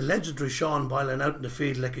seeing the legendary Sean Boylan out in the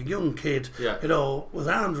field like a young kid, with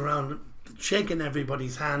arms around, shaking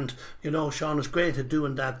everybody's hand. Sean was great at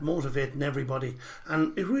doing that, motivating everybody,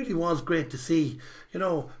 and it really was great to see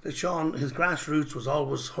that Sean, his grassroots was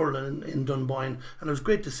always hurling in Dunboyne, and it was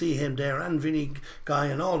great to see him there, and Vinnie Guy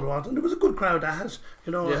and all that, and there was a good crowd at it.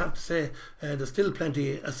 I have to say there's still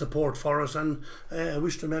plenty of support for us, and I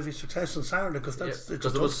wish them every success on Saturday, because it's a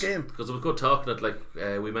tough game. Because it was good talking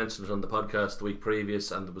it, we mentioned it on the podcast the week previous,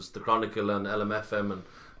 and there was the Chronicle and LMFM and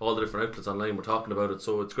all the different outlets online were talking about it.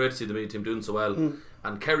 So it's great to see the Meath team doing so well.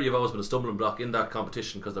 And Kerry have always been a stumbling block in that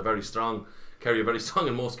competition because they're very strong. Kerry are very strong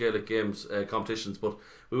in most Gaelic games competitions, but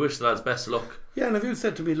we wish the lads best of luck. Yeah, and if you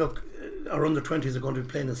said to me, look, our under-20s are going to be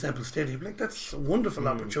playing in Semple Stadium, that's a wonderful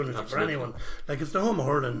opportunity for anyone. It's the home of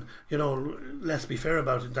hurling, let's be fair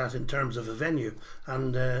about it, that in terms of a venue,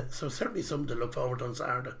 and so certainly something to look forward to on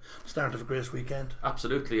Saturday, start of a great weekend.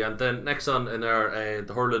 Absolutely. And then next on in our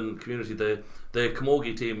the hurling community, the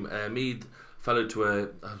Camogie team, Meath fell out to as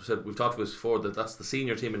I said, we've talked about this before, that's the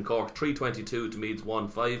senior team in Cork, 322 to Meath's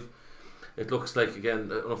 1-5. It looks like, again,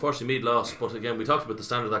 unfortunately Meath lost, but again, we talked about the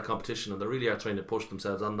standard of that competition, and they really are trying to push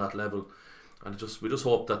themselves on that level, and we just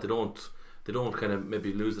hope that they don't kind of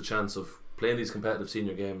maybe lose the chance of playing these competitive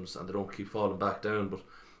senior games, and they don't keep falling back down. But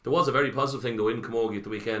there was a very positive thing though in Camogie at the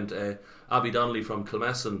weekend. Abby Donnelly from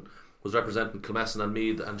Kilmessan was representing Kilmessan and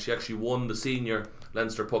Meath, and she actually won the senior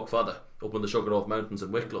Leinster Puck Fada up in the Sugarloaf Mountains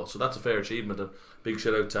in Wicklow, so that's a fair achievement, and big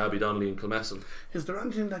shout out to Abby Donnelly and Kilmessan. Is there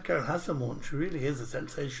anything that girl hasn't won? She really is a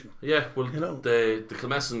sensation. Yeah, well, the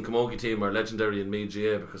Kilmessan Camogie team are legendary in Meath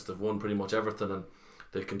GA because they've won pretty much everything, and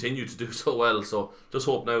they continue to do so well. So just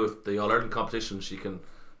hope now if the All-Ireland competition she can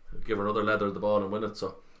give her another leather of the ball and win it.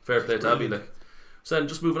 So fair play to Abby. So then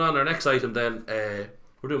just moving on, our next item then,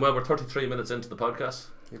 we're doing well, we're 33 minutes into the podcast.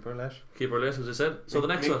 Keep her late, as I said. So the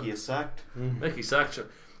next one, Mickey is sacked. Mickey sacked.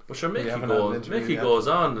 But sure, Mickey goes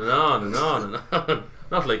on and on and on and on.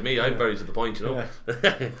 Not like me, I'm very to the point,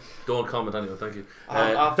 Don't comment anyway, thank you.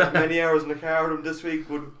 After many hours in the car with him this week,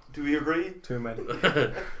 do we agree? Too many.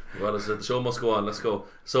 Well, as I said, the show must go on, let's go.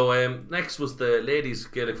 So next was the ladies'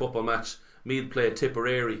 Gaelic football match. Meath played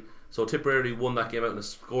Tipperary. So Tipperary won that game out in a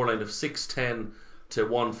scoreline of 6-10 to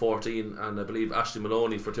 114, and I believe Ashley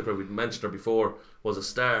Maloney for Tipperary, we mentioned her before, was a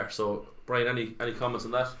star. So Brian, any comments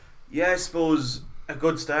on that? Yeah, I suppose a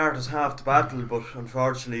good start is half the battle, but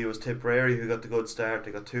unfortunately it was Tipperary who got the good start.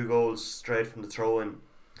 They got 2 goals straight from the throw-in,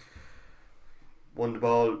 won the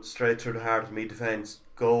ball straight through the heart of Meath defence.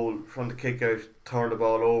 goal from the kick out, turned the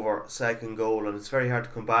ball over, second goal, and it's very hard to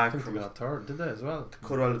come back from a third, did they as well?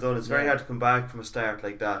 Could well have done. It's very hard to come back from a start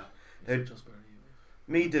like that. Now,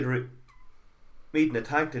 Meath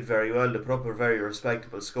attacked it very well. They put up a very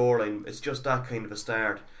respectable scoreline. It's just that kind of a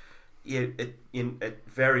start. It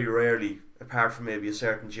very rarely, apart from maybe a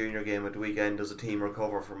certain junior game at the weekend, does a team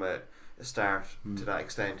recover from a start to that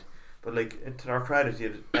extent. But like, to our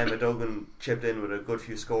credit, Emma Duggan chipped in with a good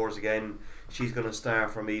few scores again. She's going to start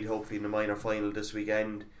for Meath hopefully in the minor final this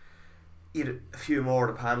weekend. A few more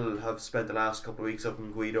of the panel have spent the last couple of weeks up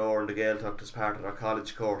in Guido and the Gaeltacht as part of their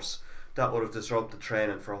college course. That would have disrupted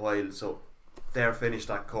training for a while, so they're finished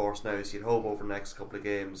that course now, so you'd hope over the next couple of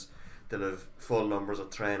games they'll have full numbers of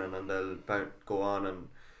training and they'll go on, and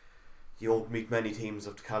you won't meet many teams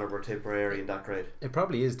of the calibre of Tipperary in that grade. It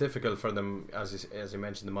probably is difficult for them, as you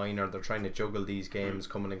mentioned, the minor. They're trying to juggle these games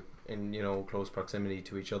coming in close proximity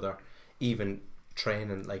to each other, even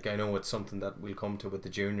training. Like, I know it's something that we'll come to with the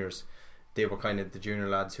juniors. They were kind of, the junior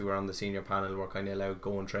lads who were on the senior panel were kind of allowed to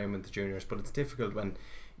go and train with the juniors, but it's difficult when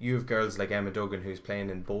you have girls like Emma Duggan who's playing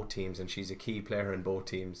in both teams, and she's a key player in both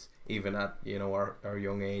teams, even at our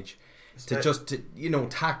young age.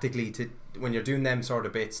 Tactically, when you're doing them sort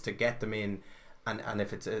of bits to get them in, and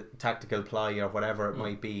if it's a tactical ply or whatever it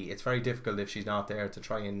might be, it's very difficult if she's not there to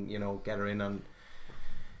try and get her in on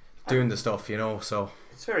doing the stuff. So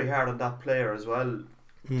it's very hard on that player as well.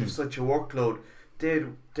 There's such a workload. They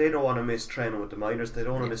don't want to miss training with the minors. They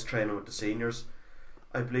don't want to miss training with the seniors.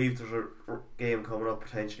 I believe there's a game coming up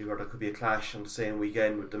potentially where there could be a clash on the same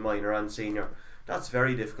weekend with the minor and senior. That's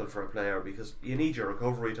very difficult for a player because you need your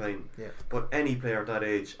recovery time. Yeah. But any player at that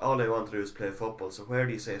age, all they want to do is play football. So where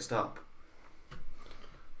do you say stop?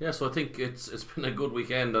 Yeah, so I think it's been a good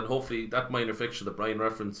weekend, and hopefully that minor fixture that Brian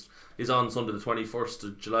referenced is on Sunday the 21st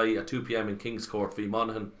of July at 2 p.m. in King's Court v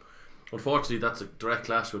Monaghan. Unfortunately, that's a direct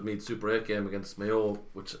clash with Meath's Super 8 game against Mayo,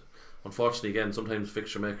 which unfortunately, again, sometimes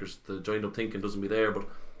fixture makers, the joined up thinking doesn't be there, but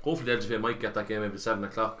hopefully the LGFA might get that game maybe 7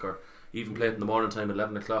 o'clock or even play it in the morning time at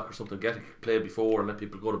 11 o'clock or something, get it played before and let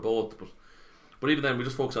people go to both. But even then, we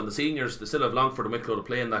just focus on the seniors. They still have Longford and Wicklow to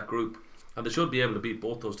play in that group, and they should be able to beat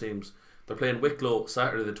both those teams. They're playing Wicklow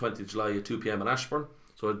Saturday the 20th of July at 2 p.m. in Ashburn,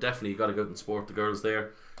 so definitely you got to go out and support the girls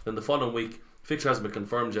there. Then the following week, fixture hasn't been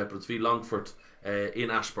confirmed yet, but it's v Longford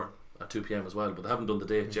in Ashburn at 2 p.m. as well, but they haven't done the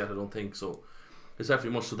date yet, I don't think, so it's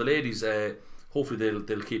definitely much. So the ladies, hopefully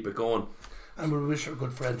they'll keep it going. And we'll wish our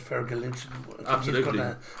good friend Fergal Lynch. Absolutely. He's going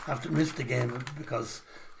to have to miss the game because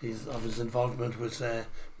of his involvement with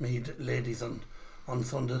Meath ladies on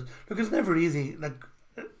Sunday. Look, it's never easy. Like,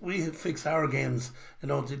 we fix our games.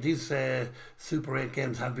 These Super 8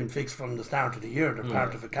 games have been fixed from the start of the year. They're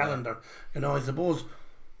part of a calendar. I suppose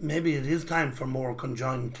maybe it is time for more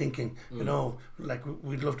conjoined thinking. Like,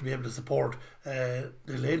 we'd love to be able to support the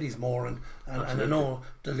ladies more, and I know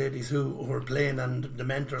the ladies who are playing and the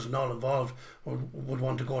mentors and all involved would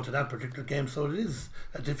want to go to that particular game. So it is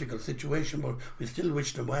a difficult situation, but we still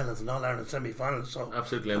wish them well as an All-Ireland semi-final. So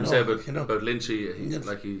absolutely, I'm saying about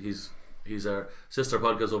Lynchy, he's our sister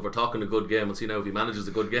podcast over talking a good game. We'll see now if he manages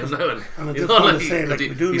a good game now. And I just want to say,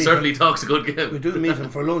 he certainly talks a good game. We do meet him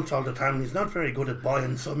for lunch all the time, and he's not very good at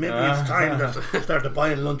buying, so maybe it's time to start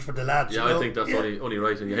buying lunch for the lads. Yeah, I think that's only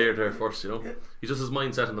right, and you hear it there first. He's just his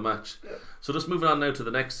mindset in the match. Yeah. So just moving on now to the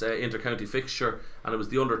next inter-county fixture, and it was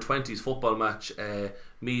the under-20s football match,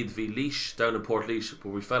 Meath v Laois down in Portlaoise,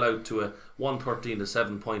 where we fell out to a 113 to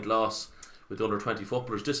 7 point loss with the under-20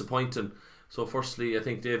 footballers. Disappointing. So firstly, I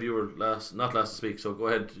think Dave, you were not last to speak, so go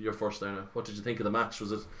ahead, you're first there now. What did you think of the match?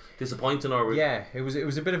 Was it disappointing or? Yeah, it was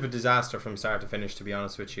a bit of a disaster from start to finish, to be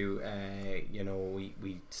honest with you.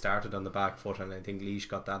 We started on the back foot, and I think Laois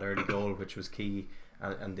got that early goal, which was key,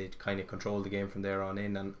 and they kind of controlled the game from there on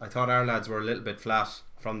in. And I thought our lads were a little bit flat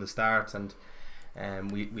from the start,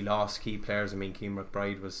 and we lost key players. I mean, Keane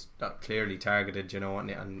McBride was clearly targeted,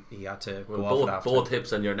 and he had to go off after. Both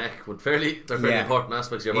hips and your neck would fairly important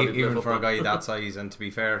aspects of your body. Even for a guy that size, and to be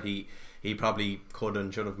fair, he probably could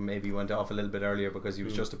and should have maybe went off a little bit earlier because he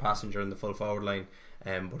was just a passenger in the full forward line.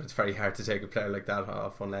 But it's very hard to take a player like that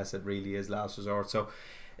off unless it really is last resort. So,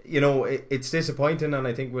 it's disappointing, and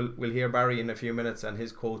I think we'll hear Barry in a few minutes and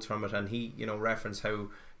his quotes from it, and he referenced how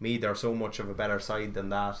Meath are so much of a better side than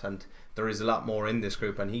that, and there is a lot more in this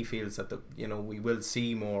group, and he feels that we will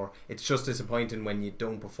see more. It's just disappointing when you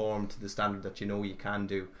don't perform to the standard that you can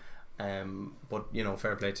do. But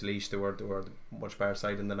fair play to Laois, they were much better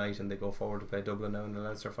side in the night, and they go forward to play Dublin now in the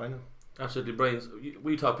Leinster final. Absolutely, Brian.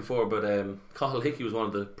 We talked before about Cathal Hickey was one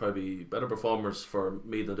of the probably better performers for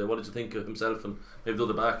Meath that day. What did you think of himself and maybe the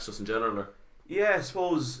other backs just in general? Yeah, I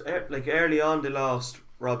suppose like early on they lost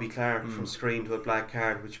Robbie Clark from screen to a black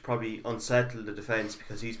card, which probably unsettled the defence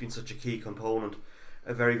because he's been such a key component.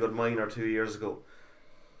 A very good minor 2 years ago,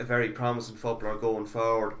 a very promising footballer going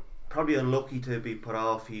forward. Probably unlucky to be put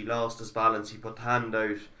off. He lost his balance. He put the hand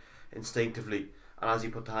out instinctively, and as he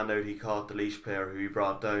put the hand out, he caught the Laois player who he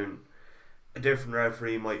brought down. A different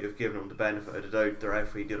referee might have given him the benefit of the doubt. The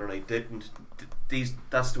referee the other night didn't.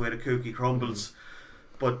 That's the way the cookie crumbles.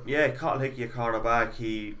 But yeah, Cathal Hickey, a cornerback,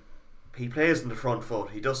 he plays in the front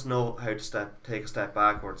foot. He doesn't know how to take a step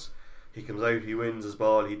backwards. He comes out, he wins his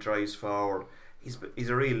ball, he drives forward. He's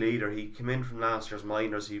a real leader. He came in from last year's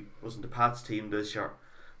minors. He was in the Pats team this year,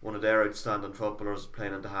 one of their outstanding footballers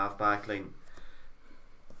playing in the half back line.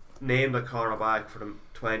 Named a cornerback for the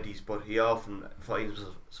 20s, but he often finds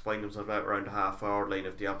himself out around the half forward line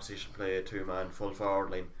if the opposition play a 2-man full forward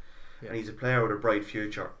line. And he's a player with a bright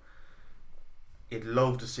future. You'd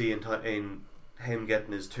love to see in him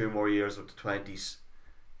getting his 2 more years with the 20s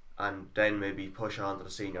and then maybe push on to the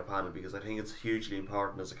senior panel, because I think it's hugely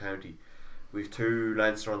important as a county. We've 2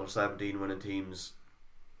 Leinster under 17 winning teams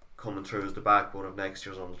coming through as the backbone of next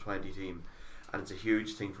year's under 20 team, and it's a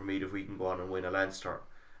huge thing for me if we can go on and win a Leinster,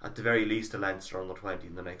 at the very least a Leinster under 20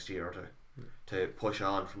 in the next year or two, to push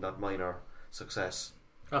on from that minor success.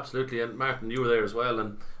 Absolutely. And Martin, you were there as well,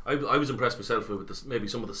 and I was impressed myself with this, maybe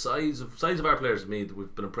some of the size of our players.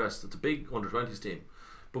 We've been impressed. It's a big under 20s team,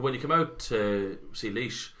 but when you come out to see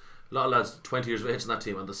Laois, a lot of lads 20 years of age in that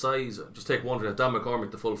team, and the size, just take one for Dan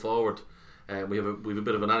McCormick, the full forward. We have a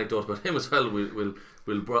bit of an anecdote about him as well. We'll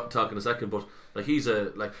talk in a second, but like he's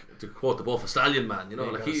to quote the Buff, a stallion man.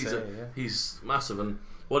 He's massive. And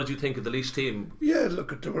what did you think of the Laois team? Yeah,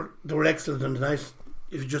 look, they were excellent on the night.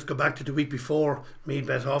 If you just go back to the week before, Meath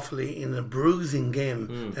bet Offaly in a bruising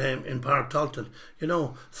game in Park Talton,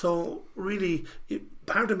 so really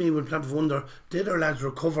part of me would have to wonder, did our lads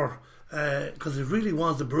recover? Because it really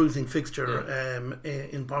was a bruising fixture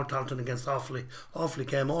in Park Talton against Offaly. Offaly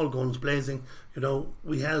came all guns blazing.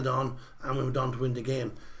 We held on and we went on to win the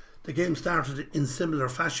game. The game started in similar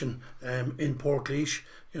fashion in Portlaoise.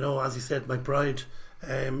 As you said, McBride,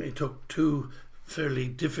 it took 2 fairly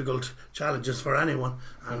difficult challenges for anyone,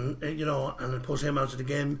 and it put him out of the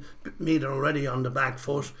game. Meath are already on the back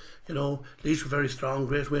foot. Laois were very strong,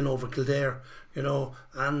 great win over Kildare.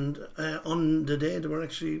 And on the day they were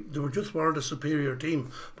just the superior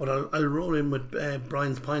team. But I'll roll in with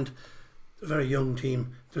Brian's point. A very young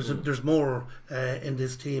team. There's more in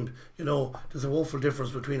this team. There's a woeful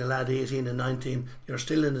difference between a lad 18 and 19. You're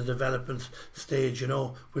still in the development stage.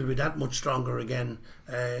 We'll be that much stronger again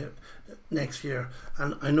next year.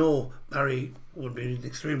 And I know Barry would be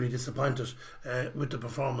extremely disappointed with the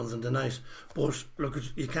performance in the night, but look,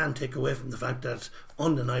 you can't take away from the fact that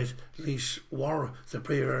on the night Laois were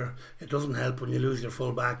superior. It doesn't help when you lose your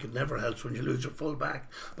full back. It never helps when you lose your full back,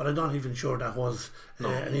 but I'm not even sure that was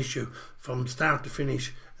an issue from start to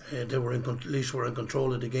finish. Laois were in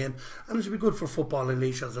control of the game, and it should be good for football in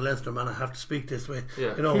Laois. As a Leinster man, I have to speak this way.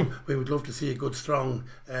 We would love to see a good, strong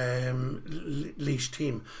Laois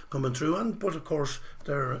team coming through, but of course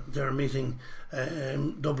they're meeting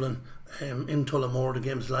Dublin in Tullamore. The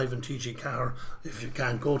game's live in TG Carr. If you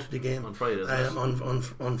can't go to the game on Friday,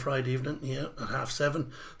 on Friday evening, at 7:30.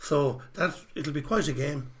 So it'll be quite a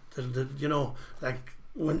game.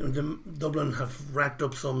 When Dublin have racked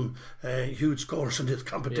up some huge scores in this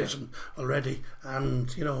competition already,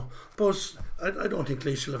 and but I don't think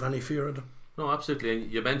Laois will have any fear of them. No, absolutely.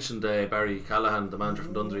 And you mentioned Barry Callahan, the manager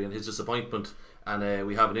from Dundee, and his disappointment, and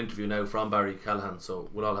we have an interview now from Barry Callahan, so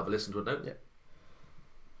we'll all have a listen to it now.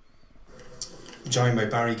 Joined by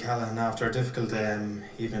Barry Callahan after a difficult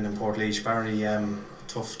evening in Portlaoise. Barry,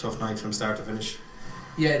 tough night from start to finish.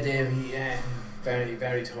 Yeah, Davey, very,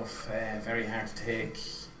 very tough, very hard to take.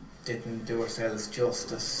 Didn't do ourselves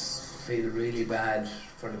justice. Feel really bad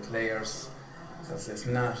for the players because it's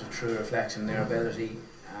not a true reflection of their ability,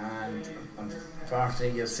 and unfortunately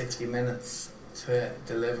you have 60 minutes to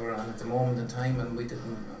deliver on at the moment in time, and we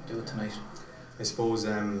didn't do it tonight. I suppose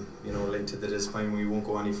linked to the disappointment, we won't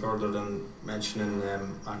go any further than mentioning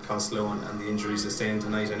Matt Costello and the injuries sustained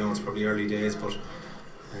tonight. I know it's probably early days, but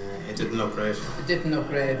it didn't look great. It didn't look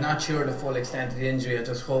great. Not sure the full extent of the injury. I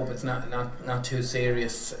just hope it's not too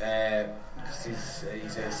serious. Because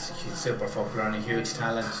he's a super footballer and a huge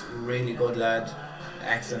talent. Really good lad,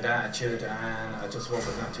 excellent attitude, and I just hope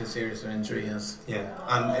it's not too serious an injury. Yeah,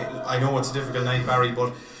 and I know it's a difficult night, Barry,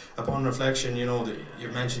 but upon reflection, you know,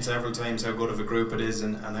 you've mentioned several times how good of a group it is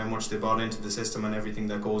and how much they bought into the system and everything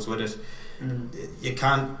that goes with it. You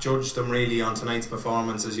can't judge them really on tonight's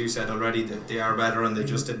performance. As you said already, that they are better and they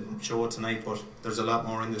just didn't show it tonight, but there's a lot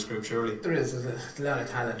more in this group, surely. There's a lot of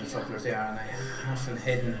talented footballers there, and I haven't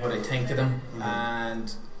hidden what I think of them,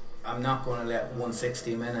 and I'm not going to let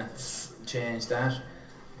 160 minutes change that.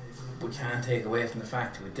 We can't take away from the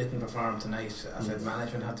fact we didn't perform tonight. As said,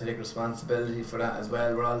 management have to take responsibility for that as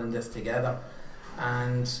well. We're all in this together,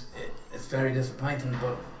 and it's very disappointing,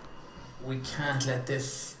 but we can't let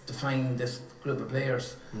this define this group of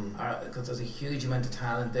players, because there's a huge amount of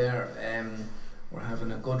talent there. We're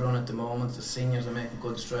having a good run at the moment. The seniors are making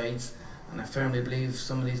good strides, and I firmly believe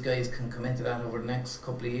some of these guys can come into that over the next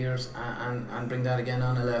couple of years and bring that again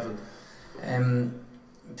on a level.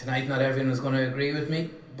 Tonight not everyone is going to agree with me,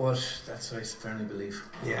 but that's what I firmly believe.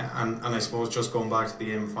 Yeah, and I suppose just going back to the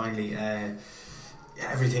game finally,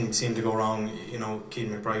 everything seemed to go wrong. You know,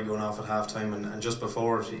 Keane McBride going off at half time, and just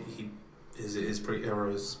before he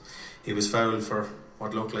was fouled for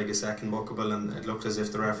what looked like a second bookable, and it looked as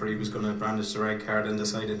if the referee was going to brandish the red card and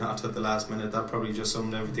decided not to at the last minute. That probably just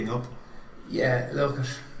summed everything up. Yeah, look,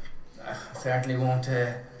 I certainly won't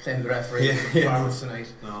blame the referee for the performance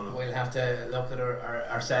tonight. No. We'll have to look at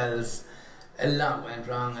ourselves. A lot went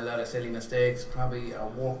wrong, a lot of silly mistakes. Probably our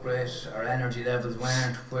work rate, our energy levels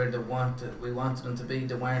weren't where we wanted them to be.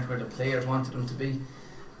 They weren't where the players wanted them to be.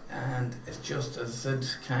 And it's just, as I said,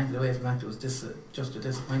 can't get away from that. It was just a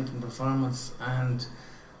disappointing performance, and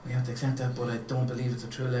we have to accept that, but I don't believe it's a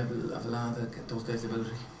true level of a lot of those guys'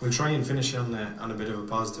 ability. We'll try and finish on a bit of a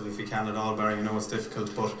positive if we can at all, Barry. I know it's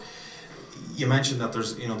difficult, but you mentioned that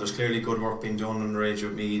there's clearly good work being done underage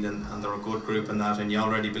with Meath, and they're a good group in that, and you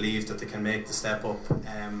already believe that they can make the step up.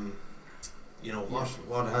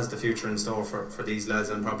 What has the future in store for these lads,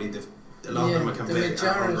 and probably a lot of them can play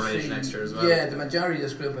underage next year as well. Yeah, the majority of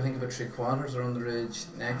this group, I think about 3/4 are underage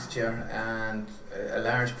next year, and a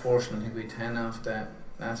large portion, I think we 10 off that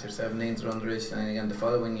last year, 17s are underage, and again the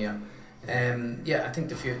following year. I think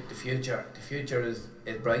the future is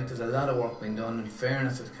bright. There's a lot of work being done. In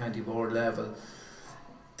fairness, at the county board level,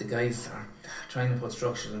 the guys are trying to put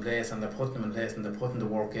structures in place, and they're putting them in place, and they're putting the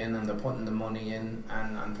work in, and they're putting the money in,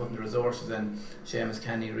 and putting the resources in. Seamus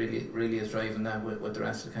Kenny really is driving that with the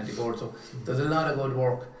rest of the county board. So there's a lot of good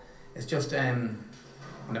work. It's just on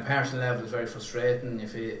a personal level, it's very frustrating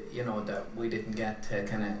if that we didn't get to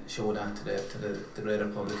kind of show that to the greater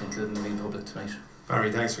public, including the main public tonight.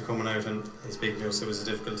 Barry, thanks for coming out and speaking to us. It was a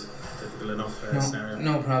difficult enough scenario.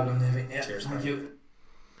 No problem, David. Yeah, cheers, thank you.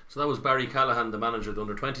 So that was Barry Callahan, the manager of the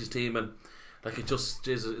under-20s team, and like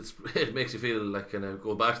it makes you feel like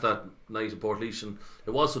go back to that night at Portlaoise, and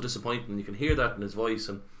it was so disappointing. You can hear that in his voice,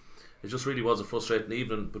 and it just really was a frustrating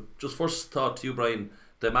evening. But just first thought to you, Brian,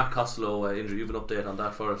 the Matt Costello injury. You've an update on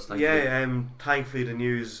that for us? Thankfully. Thankfully the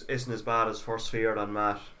news isn't as bad as first feared on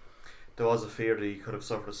Matt. There was a fear that he could have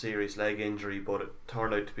suffered a serious leg injury, but it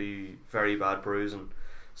turned out to be very bad bruising.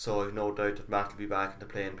 So I've no doubt that Matt will be back in the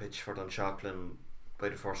playing pitch for Dunshaughlin by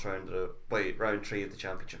the first round round 3 of the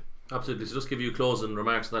championship. Absolutely. So just give you closing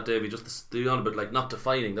remarks on that, Davey. Just to do on a bit like not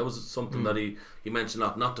defining. That was something that he mentioned,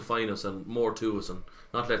 not define us and more to us, and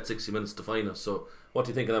not let 60 minutes define us. So what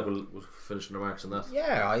do you think of that? We'll finish the remarks on that.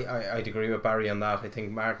 Yeah, I'd agree with Barry on that. I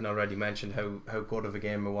think Martin already mentioned how good of a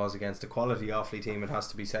game it was against a quality Offaly team. It has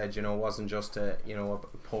to be said. It wasn't just a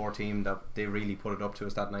poor team. That they really put it up to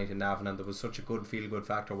us that night in Navan, and there was such a good feel-good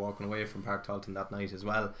factor walking away from Park Talton that night as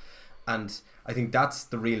well. And I think that's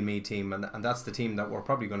the real Meath team, and that's the team that we're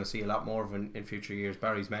probably going to see a lot more of in future years.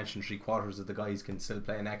 Barry's mentioned 3/4 of the guys can still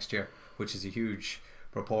play next year, which is a huge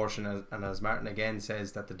proportion, and as Martin again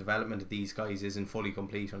says, that the development of these guys isn't fully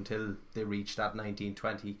complete until they reach that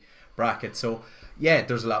 19-20 bracket. So yeah,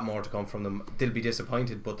 there's a lot more to come from them. They'll be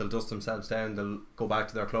disappointed, but they'll dust themselves down, they'll go back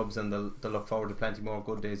to their clubs, and they'll look forward to plenty more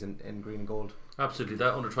good days in green and gold. Absolutely.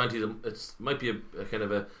 That under 20s, it might be a kind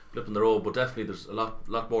of a blip in the road, but definitely there's a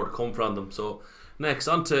lot more to come from them. So next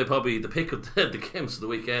on to probably the pick of the games of the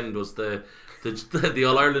weekend was the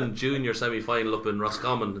All-Ireland Junior semi-final up in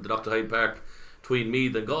Roscommon at the Dr. Hyde Park between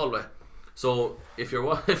Meath and Galway. So if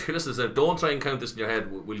you're listening, don't try and count this in your head.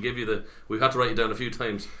 We've had to write it down a few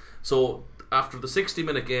times. So after the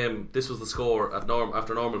 60-minute game, this was the score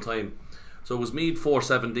after normal time. So it was Meath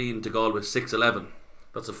 4-17 to Galway 6-11.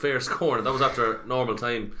 That's a fair score, and that was after normal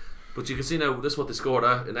time. But you can see now this is what they scored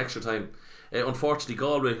at in extra time. Unfortunately,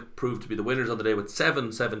 Galway proved to be the winners on the day with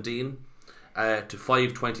 7-17 to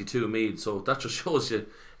 5-22 Meath. So that just shows you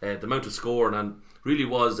the amount of scoring, and really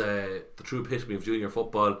was the true epitome of junior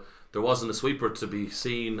football. There wasn't a sweeper to be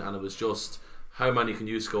seen, and it was just how many can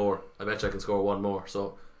you score? I bet you I can score one more.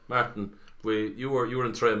 So Martin, you were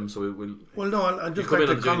in Trim, so we'll. Well, no, I just like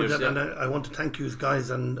to comment that, and I want to thank you guys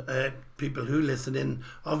and people who listen in.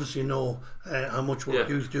 Obviously, know how much work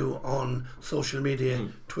you do on social media,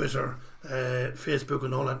 Twitter, Facebook,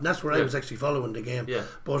 and all that. And that's where I was actually following the game. Yeah.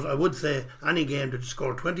 But I would say any game that you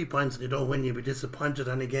score 20 points and you don't win, you'll be disappointed.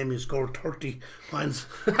 Any game you score 30 points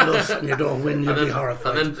plus and you don't win, you'll be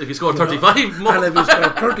horrified. And then if you score 35 more, and if you score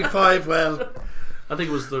 35, well. I think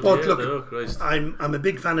it was 38. But look, I'm a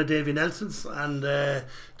big fan of Davy Nelson's, and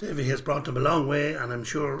Davy has brought him a long way, and I'm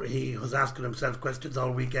sure he was asking himself questions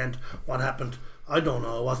all weekend. What happened? I don't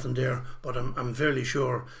know. I wasn't there, but I'm fairly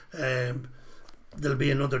sure there'll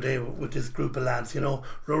be another day with this group of lads. You know,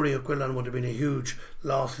 Rory O'Quillan would have been a huge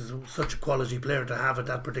loss. He's such a quality player to have at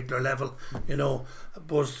that particular level. You know,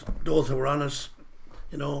 but those who were on it,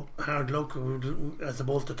 you know, hard luck. As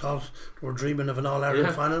opposed to thought we're dreaming of an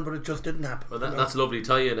All-Ireland final, but it just didn't happen. Well, that's a lovely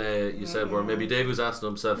tie-in. You said where maybe Davy was asking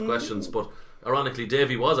himself questions, but ironically,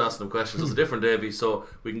 Davy was asking him questions. It's a different Davy, so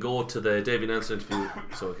we can go to the Davy Nelson interview.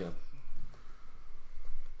 So again,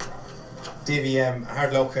 Davy,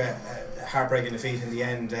 hard luck, heartbreaking defeat in the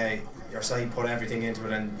end. Your side put everything into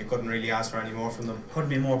it, and you couldn't really ask for any more from them. Couldn't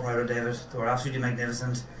be more proud of David. They were absolutely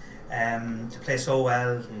magnificent. To play so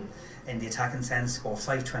well. In the attacking sense, score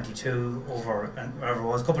 5-22 over whatever it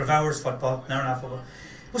was, a couple of hours football, an hour and a half football.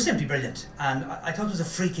 It was simply brilliant, and I thought there was a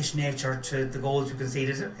freakish nature to the goals we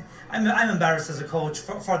conceded. I'm embarrassed as a coach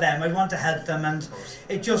for them. I want to help them, and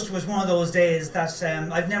it just was one of those days that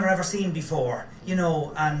I've never ever seen before, you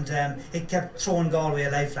know, and it kept throwing Galway a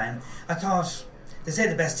lifeline. I thought, they say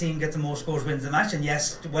the best team gets the most scores wins the match, and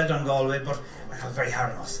yes, well done Galway, but I thought very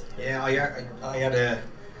hard on us. Yeah, I had a...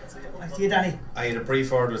 See you, Danny. I had a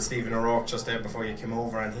brief word with Stephen O'Rourke just there before you came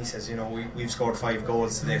over, and he says, you know, we've scored 5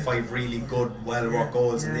 goals today, 5 really good, well-worked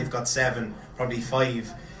goals, and they've got 7, probably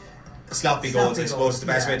 5 sloppy goals, I suppose, is the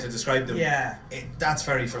best way to describe them. Yeah. That's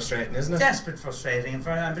very frustrating, isn't it? Desperate frustrating, and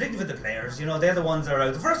particularly for the players. You know, they're the ones that are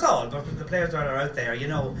out. First of all, but the players that are out there, you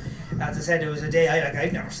know, as I said, it was a day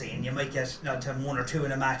I've never seen. You might get to 1 or 2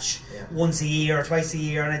 in a match once a year or twice a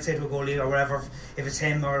year, and I'd say to a goalie or whatever, if it's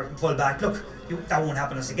him or full back, look, that won't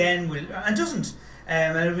happen to us again. And it doesn't.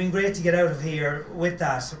 And it would have been great to get out of here with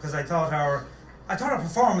that, because I thought our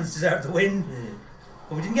performance deserved the win,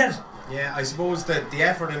 but we didn't get it. Yeah, I suppose that the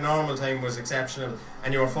effort in normal time was exceptional,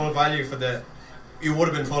 and you were full value for the. You would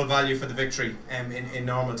have been full value for the victory in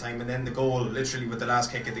normal time, and then the goal, literally with the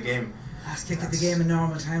last kick of the game. Last kick of the game in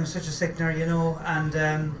normal time was such a sickener, you know,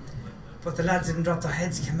 and but the lads didn't drop their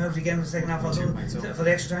heads, came out again for the second half. For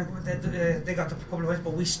the extra time, they got the couple of points,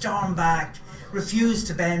 but we stormed back, refused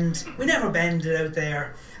to bend. We never bended out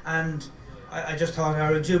there, and I just thought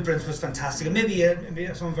our exuberance was fantastic, and maybe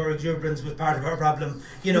some of our exuberance was part of our problem,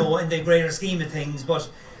 you know, in the greater scheme of things. But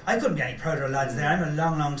I couldn't be any prouder of lads there. I'm a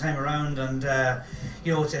long time around, and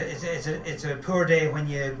you know, it's a poor day when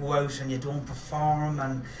you go out and you don't perform,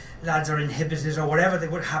 and lads are inhibited or whatever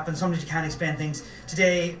that would happen. Sometimes you can't explain things.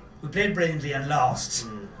 Today we played brilliantly and lost,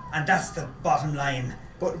 and that's the bottom line.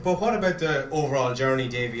 But what about the overall journey,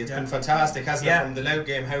 Davy? It's been fantastic, hasn't it? From the Louth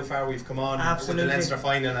game, how far we've come on with the Leinster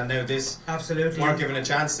final, and now this. Absolutely. Weren't given a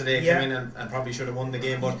chance today, came in and probably should have won the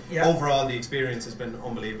game, but overall the experience has been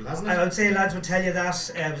unbelievable, hasn't it? I would say lads would tell you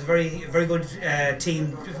that. It was a very, very good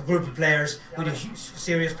team, group of players. We had a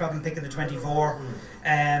serious problem picking the 24. We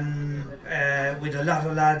had a lot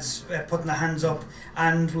of lads putting their hands up,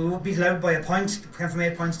 and we beat Louth by a point, came from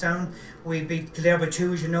 8 points down. We beat Kildare by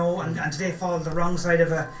 2, as you know, and today fall the wrong side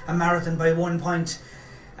of a marathon by 1 point.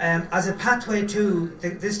 As a pathway to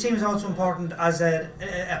this team is also important as a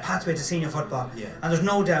pathway to senior football, and there's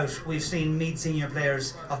no doubt we've seen Meath senior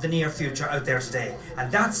players of the near future out there today,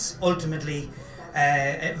 and that's ultimately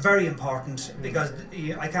very important, because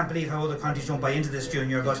I can't believe how other countries don't buy into this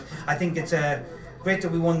junior, but I think it's great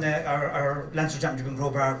that we won our Leinster Championship in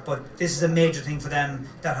Croke Park, but this is a major thing for them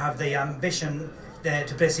that have the ambition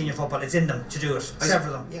to play senior football. It's in them to do it.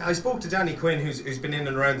 Several of them. Yeah, I spoke to Danny Quinn, who's been in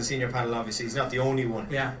and around the senior panel. Obviously, he's not the only one.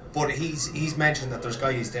 Yeah. But he's mentioned that there's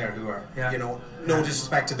guys there who are, you know, no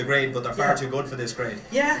disrespect to the but they're far too good for this grade.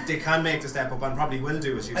 Yeah. They can make the step up and probably will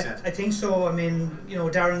do, as you said. I think so. I mean, you know,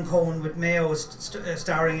 Darren Cohen with Mayo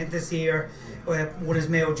starring it this year, won his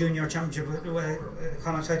Mayo Junior Championship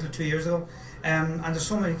Connacht title 2 years ago. And there's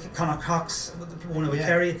so many, Conor Cox, one with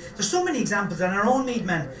Kerry. There's so many examples, and our own Meath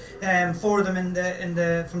men, 4 of them in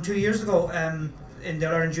the from 2 years ago in the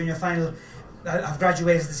Ireland Junior final, have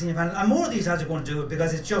graduated to the senior panel, and more of these lads are going to do it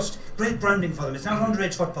because it's just great grounding for them. It's not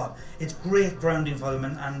underage football; it's great grounding for them,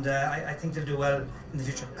 and I think they'll do well in the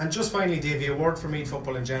future. And just finally, Davy, a word for Meath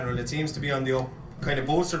football in general. It seems to be on the up. kind of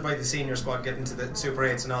bolstered by the senior squad getting to the Super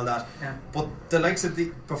 8s and all that. Yeah. But the likes of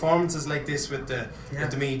the performances like this with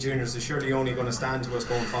the Meath juniors is surely only going to stand to us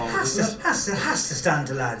going forward. Has to stand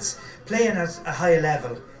to lads playing at a high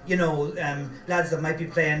level. You know, lads that might be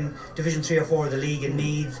playing Division 3 or 4 of the league in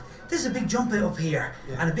Meath. This is a big jump up here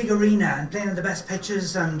and a big arena and playing on the best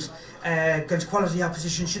pitches and against quality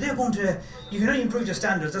opposition. So they're going to. You can only improve your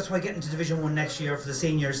standards. That's why getting to Division 1 next year for the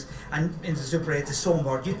seniors and into the Super 8 is so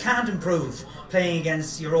important. You can't improve playing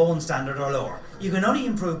against your own standard or lower. You can only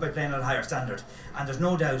improve by playing at a higher standard. And there's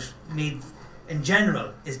no doubt Meath in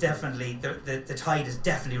general is definitely the tide is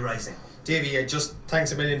definitely rising. Davey, just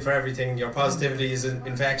thanks a million for everything. Your positivity is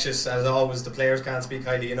infectious as always. The players can't speak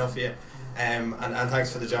highly enough of you. And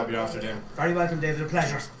thanks for the job you're after doing. Very welcome, David. A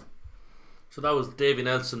pleasure. So that was Davey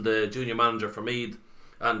Nelson, the junior manager for Meath.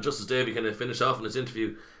 And just as Davey kind of finished off in his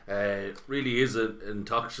interview, really is an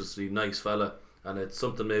intoxiciously nice fella. And it's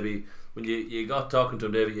something maybe when you got talking to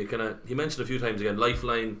him, Davey, he mentioned a few times again,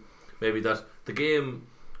 lifeline, maybe that the game,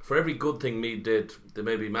 for every good thing Meath did, they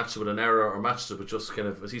maybe matched it with an error or matched it with just kind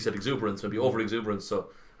of, as he said, exuberance, maybe over exuberance. So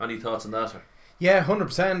any thoughts on that? Yeah,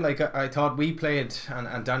 100%. Like I thought we played,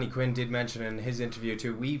 and Danny Quinn did mention in his interview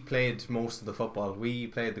too, we played most of the football. We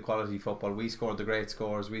played the quality football. We scored the great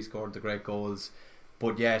scores. We scored the great goals.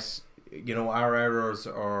 But yes, you know, our errors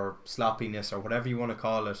or sloppiness or whatever you want to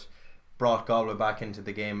call it brought Galway back into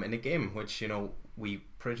the game, in a game which, you know, we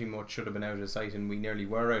pretty much should have been out of sight, and we nearly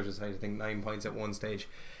were out of sight. I think 9 points at one stage.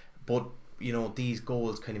 But, you know, these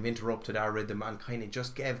goals kind of interrupted our rhythm and kind of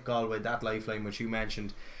just gave Galway that lifeline which you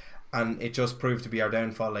mentioned. And it just proved to be our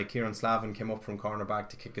downfall. Like Kieran Slavin came up from cornerback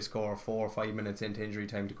to kick a score 4 or 5 minutes into injury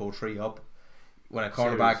time to go 3 up. When a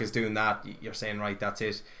cornerback is doing that, you're saying, right, that's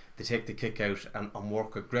it. They take the kick out and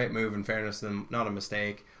work a great move, in fairness to them, not a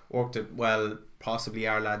mistake. Worked it well. Possibly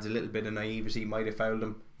our lads, a little bit of naivety might have fouled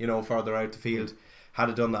them, you know, further out the field. Had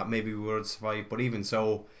it done that, maybe we would have survived. But even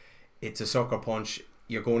so, it's a sucker punch.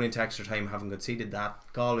 You're going into extra time having conceded that.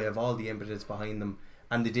 Galway have all the impetus behind them,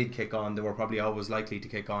 and they did kick on. They were probably always likely to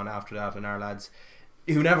kick on after that, and our lads,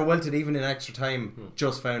 who never wilted even in extra time,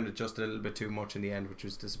 just found it just a little bit too much in the end, which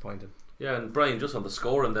was disappointing. Yeah, and Brian, just on the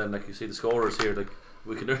scoring then, like you see the scorers here, like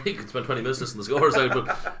we could spend 20 minutes listening to the scores out,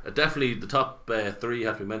 but definitely the top 3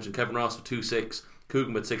 have to be mentioned. Kevin Ross with 2-6,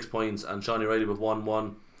 Coogan with 6 points, and Shawnee Riley with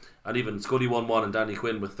 1-1, and even Scully 1-1 and Danny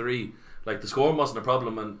Quinn with 3. Like the scoring wasn't a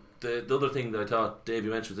problem, and the other thing that I thought Dave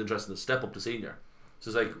you mentioned was interesting is step up to senior. So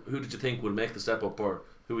it's like, who did you think would make the step up, or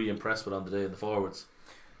who were you impressed with on the day in the forwards?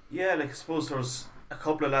 Yeah, like I suppose there was a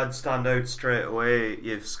couple of lads stand out straight away.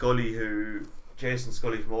 You have Scully, Jason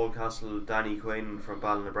Scully from Oldcastle, Danny Quinn from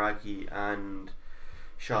Ballinabrackey, and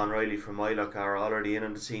Sean Riley from Milock are already in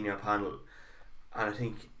on the senior panel, and I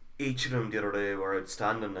think each of them the other day were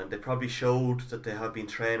outstanding, and they probably showed that they have been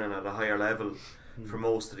training at a higher level for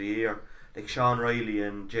most of the year. Like Sean Riley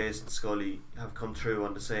and Jason Scully have come through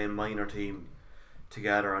on the same minor team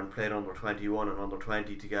together and played under 21 and under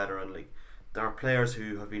 20 together, and like there are players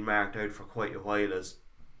who have been marked out for quite a while as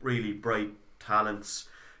really bright talents,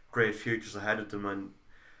 great futures ahead of them, and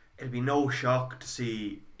it'd be no shock to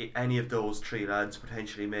see any of those 3 lads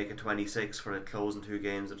potentially make a 26 for the closing 2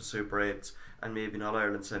 games of the Super 8s and maybe an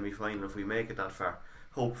All-Ireland semi-final if we make it that far.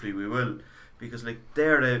 Hopefully we will, because like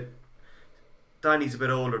Danny's a bit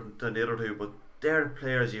older than the other 2, but they're the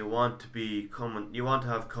players you want to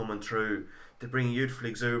have coming through. They bring youthful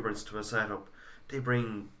exuberance to a setup. They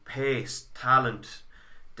bring pace, talent.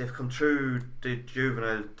 They've come through the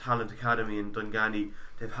Juvenile Talent Academy in Dunganny.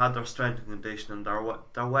 They've had their strength and conditioning.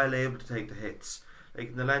 They're well able to take the hits. Like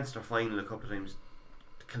in the Leinster final a couple of times,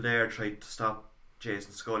 Kildare tried to stop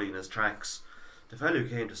Jason Scully in his tracks. The fellow who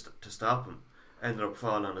came to stop him ended up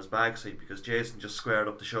falling on his backside because Jason just squared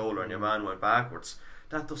up the shoulder and your man went backwards.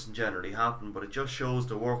 That doesn't generally happen, but it just shows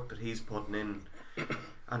the work that he's putting in.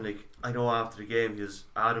 And like, I know after the game he was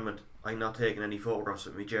adamant, I'm not taking any photographs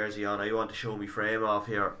with my jersey on. I want to show me frame off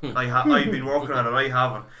here. I've been working on it. I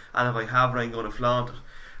haven't, and if I haven't, I'm going to flaunt it.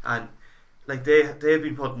 And like they've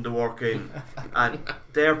been putting the work in, and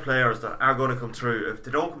they're players that are going to come through. If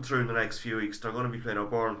they don't come through in the next few weeks, they're going to be playing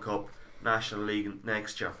O'Byrne Cup, National League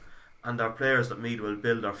next year, and they're players that Meath will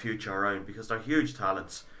build their future around because they're huge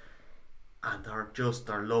talents, and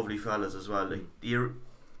they're lovely fellas as well. Like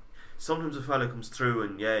sometimes a fella comes through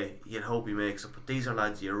and you'll hope he makes it, but these are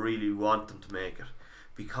lads you really want them to make it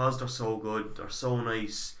because they're so good, they're so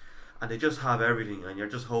nice, and they just have everything, and you're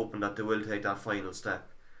just hoping that they will take that final step.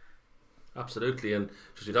 Absolutely, and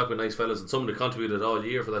just we talk about nice fellas and someone who contributed all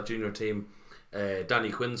year for that junior team. Danny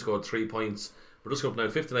Quinn scored 3 points. We're just coming up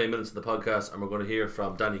now 59 minutes of the podcast, and we're going to hear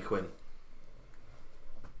from Danny Quinn.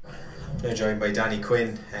 Now joined by Danny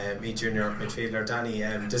Quinn, Meath Junior midfielder. Danny,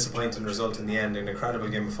 disappointing result in the end, an incredible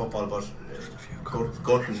game of football, but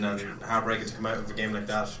gutting and heartbreaking to come out of a game like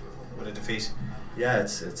that with a defeat. Yeah,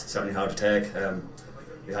 it's certainly hard to take.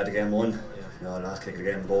 We had the game won, last kick of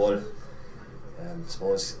the game goal. I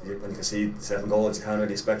suppose when you can see 7 goals, you can't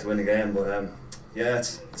really expect to win the game, but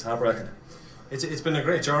it's heartbreaking. It's been a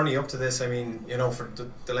great journey up to this. I mean, for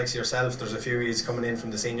the likes of yourself, there's a few of you coming in from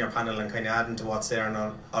the senior panel and kind of adding to what's there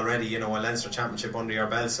and already, a Leinster Championship under your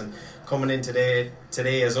belts, and coming in today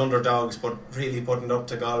as underdogs, but really putting it up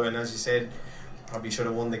to Galway, and as you said, probably should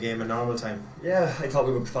have won the game in normal time. Yeah, I thought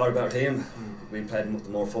we were far a better team. We played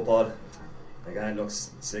more football. Again, look,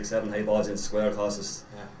 6-7 high balls into square caused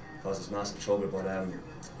us massive trouble, but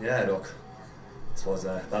look, I suppose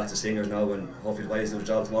back to seniors now, and hopefully the boys do the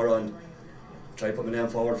job tomorrow and try to put my name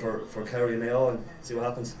forward for Kerry and Mayo and see what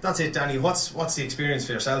happens. That's it, Danny. What's the experience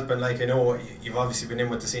for yourself been like? I know you've obviously been in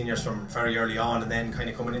with the seniors from very early on, and then kind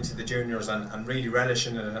of coming into the juniors and really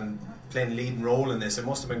relishing it and playing a leading role in this. It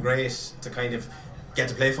must have been great to kind of get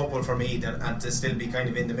to play football for Meath and to still be kind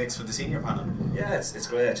of in the mix for the senior panel. Yeah, it's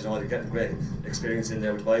great. You're getting great experience in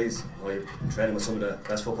there with the boys. You're training with some of the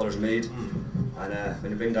best footballers in Meath, and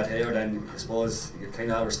when you bring that here, then I suppose you kind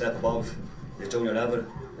of have a step above the junior level,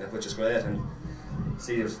 which is great. And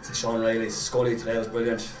see Sean Riley, Scully today was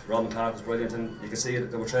brilliant, Robin Clark was brilliant, and you can see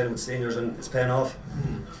that we're training with seniors and it's paying off.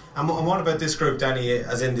 And what about this group, Danny,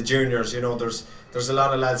 as in the juniors? There's a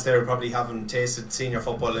lot of lads there who probably haven't tasted senior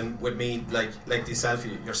football, and with me, like yourself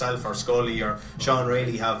or Scully or Sean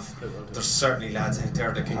Riley have. There's certainly lads out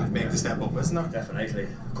there that can make the step up, isn't there? Definitely,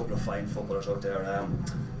 a couple of fine footballers out there. I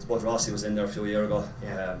suppose Rossi was in there a few years ago,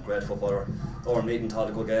 great footballer. Oran Meaton had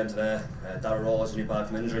a good game today. Darragh Rose, when he back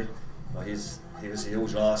from injury, he was a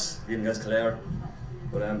huge loss, even against Clare.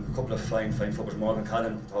 But a couple of fine footballers. Morgan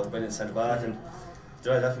Cannon, was a brilliant centre back, and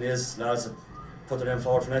there definitely is lads that put their name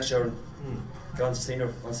forward for next year and go on to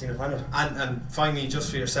senior panel. And finally, just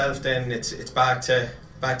for yourself, then it's back to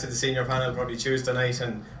the senior panel probably Tuesday night,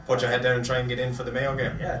 and put your head down and try and get in for the Mayo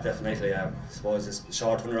game. Yeah, definitely. I suppose it's a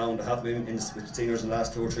short turnaround. I have been in with seniors in the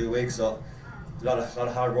last 2 or 3 weeks, so a lot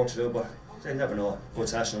of hard work to do. But you never know. Good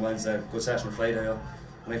session on Wednesday, good session on Friday.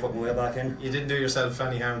 Might put my way back in. You didn't do yourself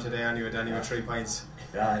any harm today, anyway, Danny, with 3 points.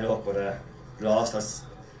 Yeah, I know, but lost.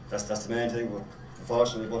 That's the main thing. But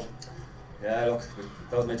unfortunately, but yeah, look,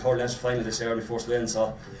 that was my 3rd Leinster final this year, my first win, so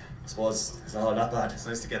I suppose it's not all that bad. It's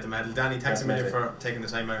nice to get the medal. Danny, thanks a million for taking the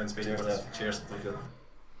time out and speaking with us. Cheers. Thank you.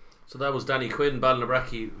 So that was Danny Quinn,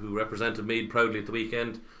 Ballinabrackey, who represented Meath proudly at the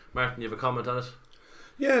weekend. Martin, you have a comment on it?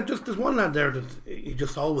 Yeah, just there's one lad there that he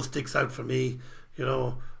just always sticks out for me.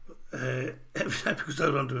 Every time he goes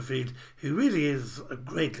out onto a field, he really is a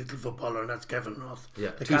great little footballer, and that's Kevin Ross.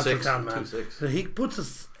 Yeah, the Castletown man. 2-6. So he puts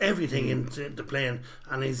us everything into playing,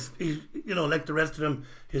 and he's like the rest of them,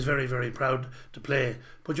 he's very, very proud to play.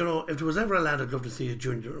 But if there was ever a lad I'd love to see a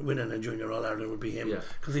junior winning a junior All Ireland, it would be him,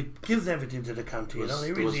 because he gives everything to the county.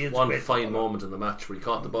 He really there was one fine moment in the match where he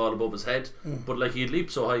caught the ball above his head, but he'd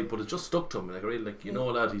leaped so high, but it just stuck to him.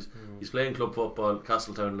 Lad, he's playing club football,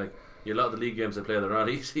 Castletown, a lot of the league games they play, they're not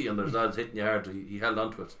easy, and there's lads hitting you hard. He held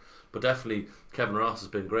on to it, but definitely Kevin Ross has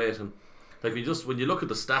been great. And when you look at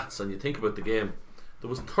the stats and you think about the game, there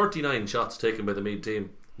was 39 shots taken by the Meath team.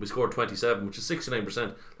 We scored 27, which is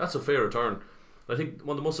 69%. That's a fair return. I think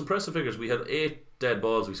one of the most impressive figures, we had 8 dead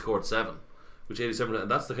balls, we scored 7, which 87%, and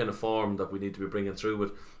that's the kind of form that we need to be bringing through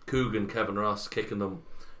with Coogan, Kevin Ross kicking them.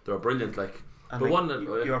 They're brilliant.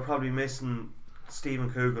 You're probably missing. Stephen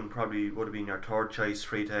Coogan probably would have been your 3rd choice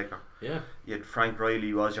free taker. Yeah. You had Frank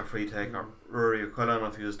Riley was your free taker. Rory O'Quillan,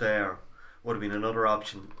 if he was there, would have been another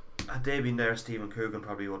option. Had they been there, Stephen Coogan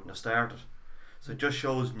probably wouldn't have started. So it just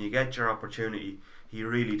shows when you get your opportunity, he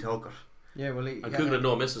really took it. Yeah, well, Coogan had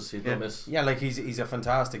no misses. He'd no miss. Yeah, he's a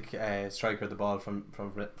fantastic striker of the ball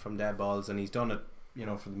from dead balls, and he's done it,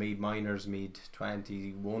 for the Meath minors, Meath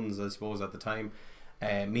 21s, I suppose at the time.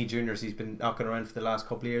 Meath juniors, he's been knocking around for the last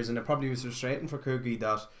couple of years, and it probably was frustrating for Coogie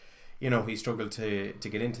that he struggled to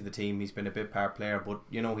get into the team. He's been a bit part player, but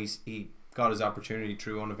he got his opportunity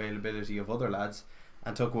through unavailability of other lads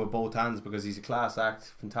and took it with both hands, because he's a class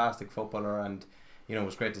act, fantastic footballer, and it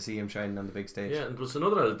was great to see him shining on the big stage. Yeah, and there was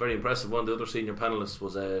another very impressive one. The other senior panelist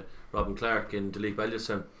was Robin Clark in Deleep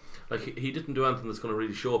Elliottstown. He didn't do anything that's going to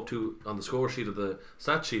really show up on the score sheet of the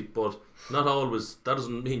stat sheet, but not always. That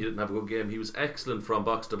doesn't mean you didn't have a good game. He was excellent from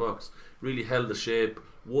box to box, really held the shape,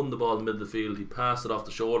 won the ball in the middle of the field, he passed it off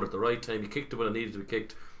the shoulder at the right time, he kicked it when it needed to be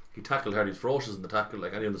kicked, he tackled hard, he's ferocious in the tackle,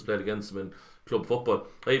 like anyone that's played against him in club football.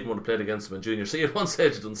 I even would have played against him in junior C at one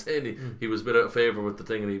stage. He was a bit out of favour with the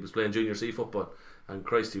thing, and he was playing junior C football, and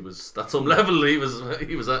Christ, he was at some level. He was at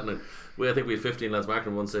it. I think we had 15 lads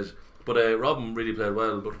marking at one stage, but Robin really played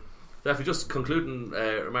well. But definitely, just concluding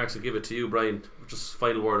remarks, I'll give it to you, Brian. Just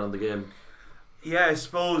final word on the game. Yeah, I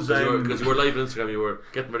suppose because you were live on Instagram, you were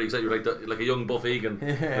getting very excited. You were like a young Buff Egan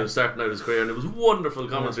who was starting out his career, and it was wonderful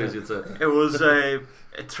commentary, as you'd say. It was a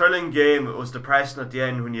thrilling game. It was depressing at the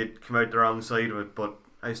end when you came out the wrong side of it. But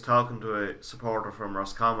I was talking to a supporter from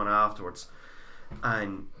Roscommon afterwards,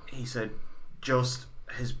 and he said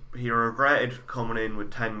he regretted coming in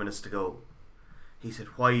with 10 minutes to go. He said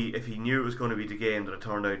why, if he knew it was going to be the game that it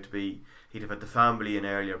turned out to be, he'd have had the family in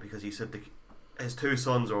earlier, because he said his 2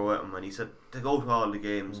 sons were with him, and he said they go to all the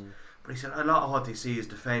games, but he said a lot of what they see is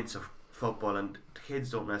defensive football, and the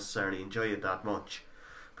kids don't necessarily enjoy it that much.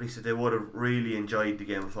 But he said they would have really enjoyed the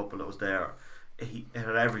game of football that was there. It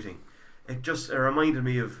had everything. It reminded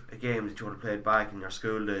me of a game that you would have played back in your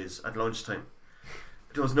school days at lunchtime.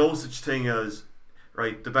 There was no such thing as,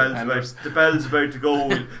 right, the bell's about to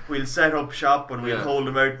go, we'll set up shop and we'll hold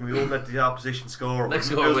them out and we won't let the opposition score. Next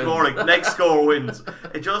score wins.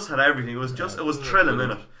 It just had everything. It was thrilling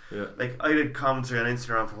in it. Yeah. Like, I did commentary on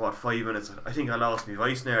Instagram for 5 minutes. I think I lost my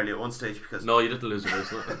voice nearly at one stage because... No, you didn't lose your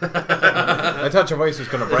voice. I thought your voice was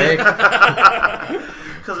going to break.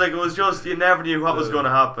 Because like, it was just, you never knew what was going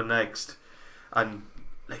to happen next. And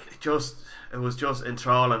like, it was just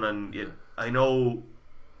enthralling. And I know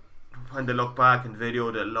when they look back in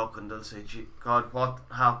video, they'll look and they'll say, God, what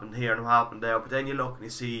happened here and what happened there? But then you look and you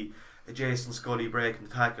see a Jason Scully breaking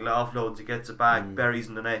the tackle, offloads, he gets it back, buries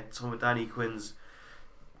in the net. Some of Danny Quinn's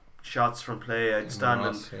shots from play,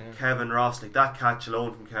 outstanding. Kevin Ross, like that catch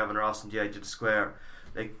alone from Kevin Ross on the edge of the square.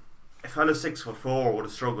 Like, a fella 6'4" would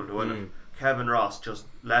have struggled to win it. Kevin Ross just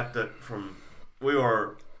left it from. We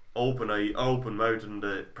were open mouth in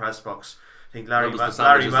the press box. I think Larry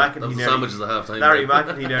McEnany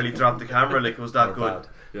nearly dropped the camera, like it was that good.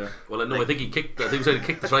 Yeah. Well, I think he kicked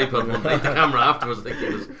the tripod underneath the camera afterwards. I think he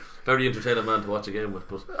was a very entertaining man to watch a game with.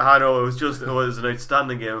 But no, it was an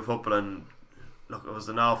outstanding game of football, and look, it was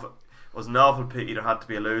an awful pity there had to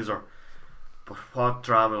be a loser. But what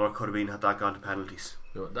drama there could have been had that gone to penalties.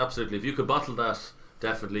 No, absolutely. If you could bottle that,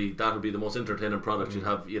 definitely that would be the most entertaining product.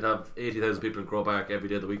 You'd have 80,000 people in Croke Park every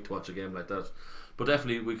day of the week to watch a game like that. But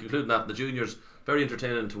definitely, we conclude that the juniors, very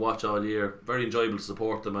entertaining to watch all year, very enjoyable to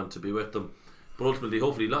support them and to be with them. But ultimately,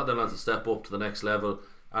 hopefully, a lot of them lads will step up to the next level,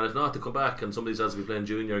 and if not, to come back and some of these lads will be playing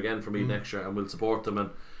junior again for me next year, and we'll support them.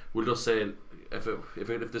 And we'll just say,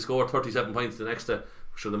 if they score 37 points the next day,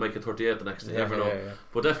 sure, they might get 38 the next day. Never know. Yeah.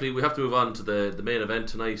 But definitely, we have to move on to the main event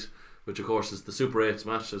tonight, which of course is the Super 8s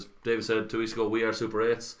match. As David said 2 weeks ago, we are Super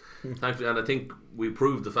 8s. Thankfully, and I think we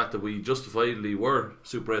proved the fact that we justifiably were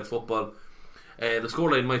Super 8 football. The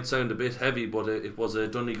scoreline might sound a bit heavy, but it was a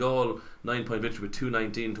Donegal 9-point victory with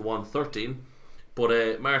 219 to 113.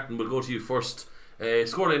 But Martin, we'll go to you first.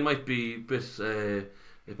 Scoreline might be a bit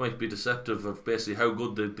it might be deceptive of basically how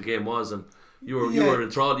good the game was, and you were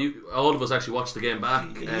enthralled. All of us actually watched the game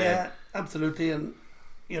back. Yeah, absolutely. And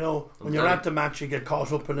when you're at the match, you get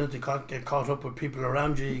caught up in it. You get caught up with people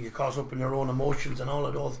around you. You get caught up in your own emotions and all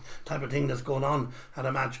of those type of thing that's going on at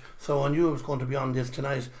a match. So I knew I was going to be on this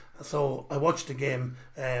tonight. So I watched the game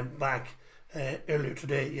back earlier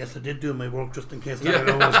today. Yes, I did do my work just in case.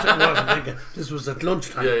 I wasn't thinking this was at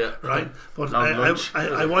lunchtime, right? But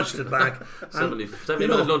I watched it back. 70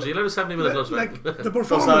 minute lunch. You let us 70 minute lunch. Like the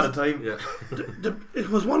performance, it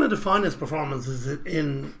was one of the finest performances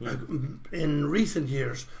in recent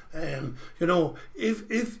years. If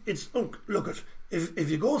it's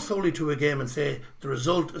if you go solely to a game and say the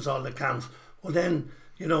result is all that counts, well then,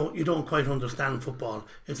 you don't quite understand football.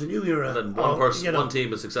 It's a new era. And then one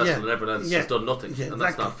team is successful and everyone else has done nothing, and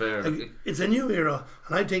that's not fair. It's a new era,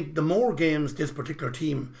 and I think the more games this particular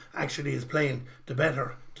team actually is playing, the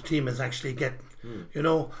better the team is actually getting.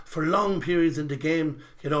 For long periods in the game,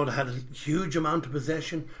 they had a huge amount of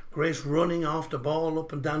possession, great running off the ball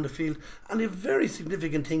up and down the field, and the very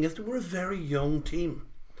significant thing is they were a very young team.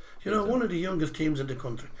 One of the youngest teams in the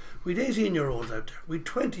country. We'd 18-year-olds out there. We'd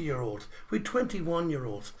 20-year-olds. We'd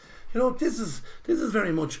 21-year-olds. This is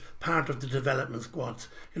very much part of the development squads.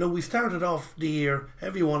 We started off the year,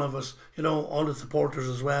 every one of us, all the supporters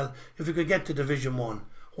as well. If we could get to Division 1,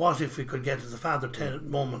 what if we could get, as a father tenant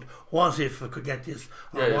moment, what if we could get this,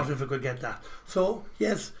 or what if we could get that? So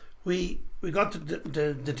yes, we got to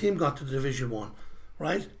the team got to Division 1.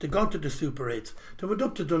 Right, they got to the Super 8s. They went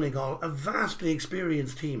up to Donegal, a vastly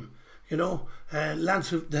experienced team.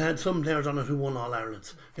 Lads they had some players on it who won All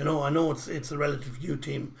Irelands. I know it's a relative new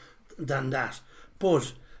team than that,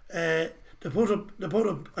 but they put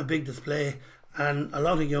up a big display, and a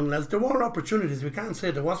lot of young lads. There were opportunities. We can't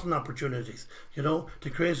say there wasn't opportunities. They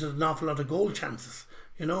created an awful lot of goal chances.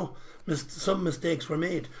 Some mistakes were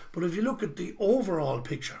made. But if you look at the overall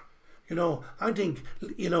picture, I think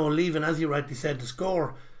leaving, as you rightly said, the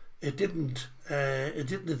score, it didn't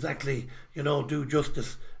exactly do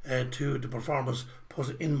justice to the performance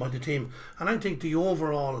put in by the team. And I think the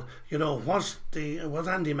overall, what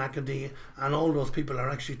Andy McAdee and all those people are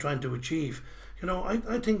actually trying to achieve, I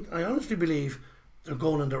honestly believe they're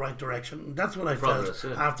going in the right direction. That's what I felt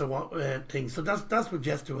after what things. So that's what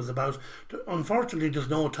Jester was about. Unfortunately, there's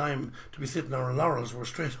no time to be sitting on our laurels. We're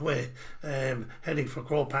straight away heading for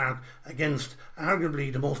Croke Park against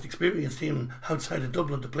arguably the most experienced team outside of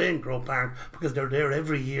Dublin to play in Croke Park, because they're there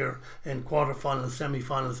every year in quarter-finals,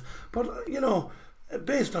 semi-finals. But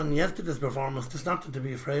based on yesterday's performance, there's nothing to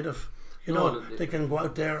be afraid of. They can go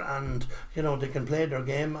out there and they can play their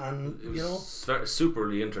game, and it was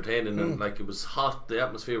superly entertaining, and it was hot. The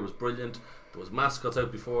atmosphere was brilliant. There was mascots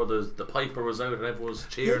out before. The piper was out, and everyone was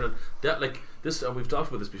cheering. And that, this, and we've talked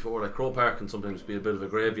about this before. Croke Park can sometimes be a bit of a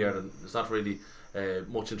graveyard, and it's not really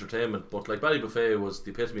much entertainment. But Ballybuffet was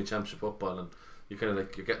the epitome of championship football, and you kind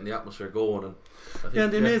of you're getting the atmosphere going. And I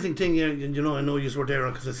think, the amazing thing, I know you were there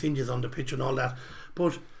because I've seen you on the pitch and all that,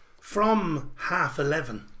 but from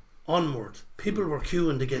 11:30 onwards, people were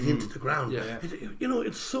queuing to get into the ground.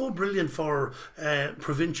 It's so brilliant for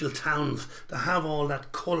provincial towns to have all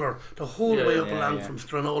that colour the whole way up along from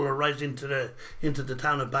Stranola right into the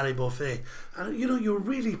town of Ballybuffet, and you're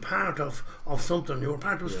really part of something. You were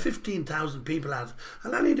part of 15,000 people at it,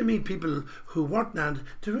 and I need to meet people who weren't at it.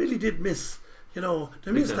 They really did miss. They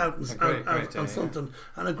missed out on something,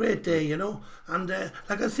 and a great day, and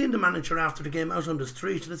I've seen the manager after the game out on the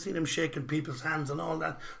street, and I've seen him shaking people's hands and all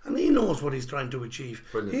that, and he knows what he's trying to achieve.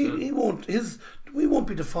 We won't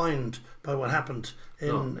be defined by what happened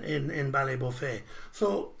in Ballybuffet.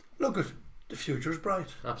 So look, at the future's bright.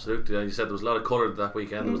 Absolutely. And you said there was a lot of colour that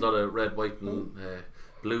weekend. There was a lot of red, white and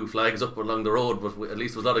blue flags up along the road, but at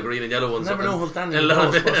least there was a lot of green and yellow ones. Never know what's standing in a lot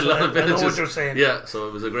of villages. I know what you're saying. Yeah, so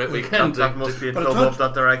it was a great weekend. That must be a club up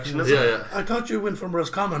that direction, isn't it? I thought you went from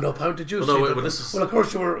Roscommon up. How did you see that? Well, of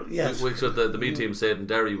course you were. Yes. The Meath team stayed in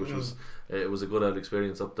Derry, which was it was a good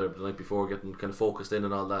experience up there the night before, getting kind of focused in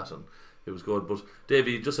and all that, and it was good. But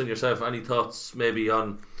Davey, just on yourself, any thoughts maybe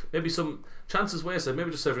on some chances wasted?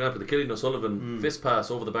 Maybe just say, for example, the Killian O'Sullivan fist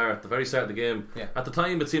pass over the bar at the very start of the game. At the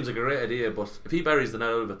time it seems like a great idea, but if he buries the net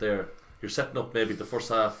out of it there, you're setting up maybe the first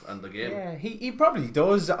half and the game. Yeah, he probably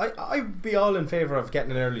does. I'd be all in favour of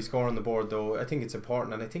getting an early score on the board, though. I think it's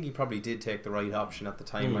important, and I think he probably did take the right option at the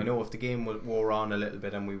time. I know if the game wore on a little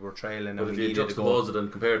bit and we were trailing, but and if we you needed to go, juxtapose it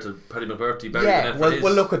and compared to Paddy McBurty,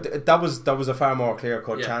 well, look, that was a far more clear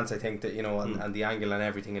cut chance, I think, that and the angle and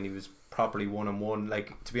everything, and he was properly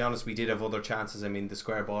 1-on-1. To be honest, we did have other chances. I mean, the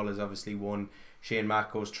square ball is obviously one. Shane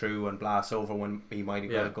Mack goes through and blasts over when he might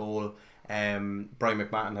have got a goal. Brian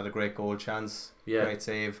McMahon had a great goal chance, great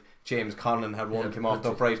save. James Conlon had one, came off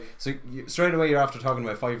the upright. So straight away you're after talking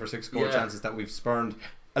about 5 or 6 goal chances that we've spurned,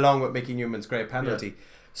 along with Mickey Newman's great penalty.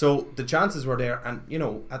 So the chances were there, and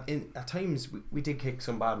at times we did kick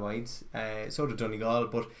some bad wides, so did Donegal,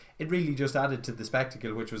 but it really just added to the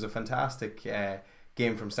spectacle, which was a fantastic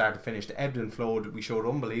game from start to finish. The ebbed and flowed. We showed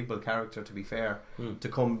unbelievable character, to be fair, to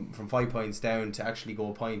come from 5 points down to actually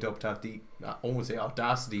go a point up, to have the, I won't say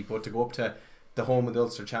audacity, but to go up to the home of the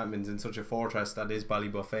Ulster champions in such a fortress that is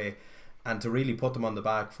Ballybuffet, and to really put them on the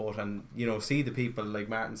back foot, and see the people, like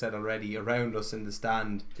Martin said already, around us in the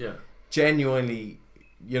stand, genuinely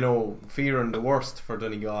fearing the worst for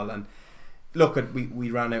Donegal. And look, we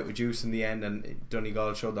ran out of juice in the end, and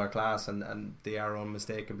Donegal showed their class, and they are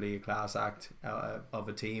unmistakably a class act of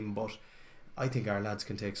a team. But I think our lads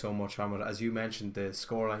can take so much from it. As you mentioned, the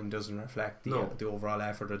scoreline doesn't reflect the overall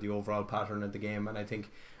effort or the overall pattern of the game, and I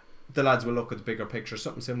think the lads will look at the bigger picture,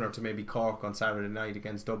 something similar to maybe Cork on Saturday night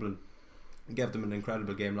against Dublin. Gave them an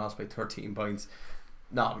incredible game, lost by 13 points.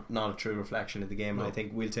 Not a true reflection of the game, and I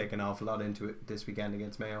think we'll take an awful lot into it this weekend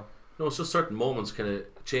against Mayo. No, it's just certain moments kind of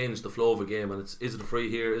change the flow of a game, and is it a free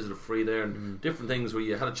here, is it a free there, and different things where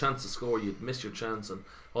you had a chance to score, you'd miss your chance, and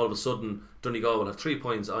all of a sudden Donegal will have 3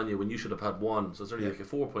 points on you when you should have had 1, so it's only like a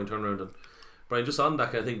 4-point turnaround. And Brian, just on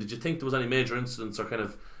that kind of thing, did you think there was any major incidents or kind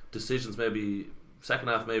of decisions, maybe second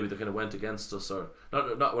half maybe that kind of went against us, or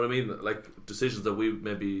not what I mean, like decisions that we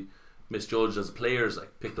maybe misjudged as players,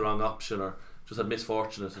 like picked the wrong option or just had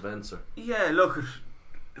misfortunate events? Or look,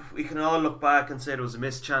 we can all look back and say there was a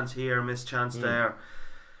missed chance here, a missed chance there.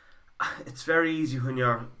 It's very easy when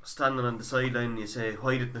you're standing on the sideline and you say,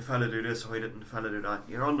 why didn't the fella do this, why didn't the fella do that?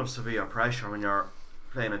 You're under severe pressure when you're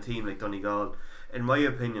playing a team like Donegal. In my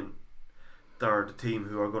opinion, they're the team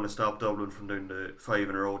who are going to stop Dublin from doing the 5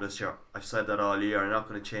 in a row this year. I've said that all year. I'm not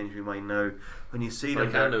going to change my mind now. When you see them,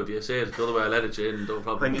 I can't know if you say it the other way. I let it in. No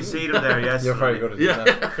problem. When you see them there yesterday, you're very good at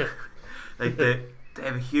that. Like they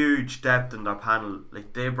have a huge depth in their panel.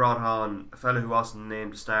 Like they brought on a fellow who wasn't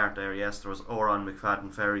named to start there yesterday was Oran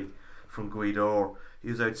McFadden Ferry from Guido. He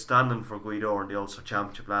was outstanding for Guido in the Ulster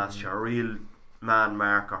Championship last year. A real man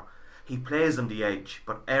marker. He plays on the edge,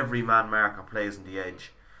 but every man marker plays on the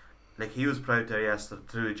edge. Like he was put out there yesterday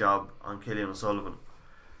to do a job on Killian O'Sullivan.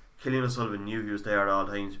 Killian O'Sullivan knew he was there at all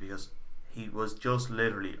times because he was just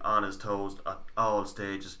literally on his toes at all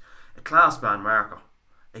stages. A class man marker.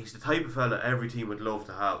 He's the type of fella every team would love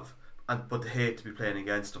to have, but they hate to be playing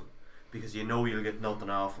against him because you know you'll get nothing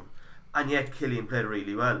off him. And yet Killian played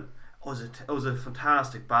really well. It was a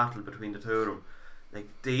fantastic battle between the two of them. Like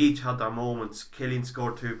they each had their moments. Killian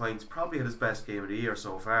scored 2 points, probably had his best game of the year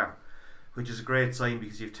so far, which is a great sign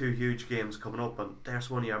because you have 2 huge games coming up and there's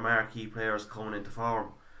one of your marquee players coming into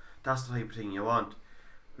form. That's the type of thing you want.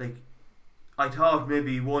 Like I thought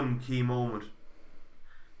maybe one key moment,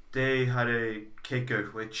 they had a kick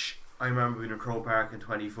out which I remember being in Croke Park in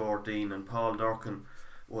 2014 and Paul Durkin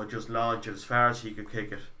would just launch it as far as he could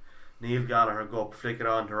kick it. Neil Gallagher go up, flick it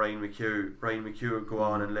on to Ryan McHugh. Ryan McHugh would go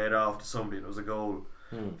on and lay it off to somebody and it was a goal.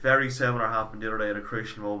 Very similar happened the other day at a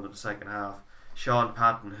crucial moment in the second half. Sean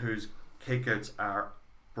Patton, whose kickouts are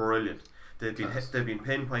brilliant. They've been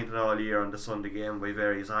pinpointed all year on the Sunday game by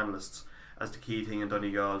various analysts as the key thing in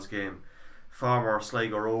Donegal's game. Former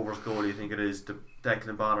Sligo Rovers goalie, I think it is,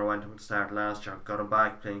 Declan Bonner went him at the start last year, got him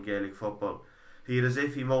back playing Gaelic football. He had his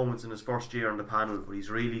iffy moments in his first year on the panel, but he's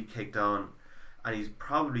really kicked on and he's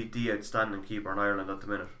probably the outstanding keeper in Ireland at the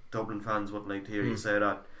minute. Dublin fans wouldn't like to hear you say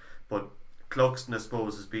that, but Cluxton I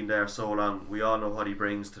suppose has been there so long. We all know what he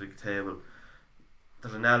brings to the table.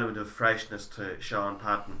 There's an element of freshness to Sean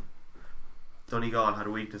Patton. Donegal had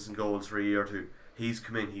a weakness in goals for a year or two. He's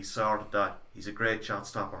come in, he's sorted that. He's a great shot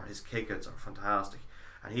stopper. His kickouts are fantastic,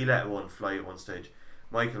 and he let one fly at one stage.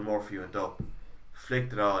 Michael Murphy went up,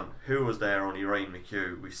 flicked it on. Who was there? Only Ryan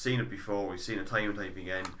McHugh. We've seen it before. We've seen it time and time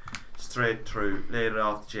again. Straight through, laid it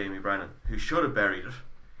off to Jamie Brennan, who should have buried it,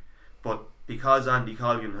 but because Andy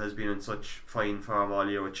Colgan has been in such fine form all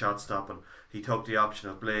year with shot stopping, he took the option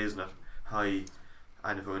of blazing it high,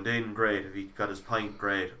 and if it went in, great. If he got his point,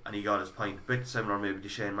 great. And he got his point. A bit similar maybe to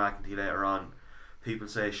Shane McEntee later on. People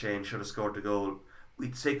say Shane should have scored the goal.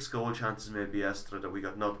 We'd 6 goal chances maybe yesterday that we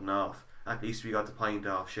got nothing off. At least we got the point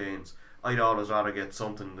off Shane's. I'd always rather get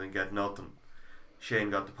something than get nothing. Shane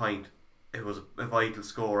got the point. It was a vital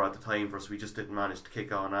score at the time for us. We just didn't manage to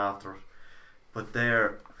kick on after it. But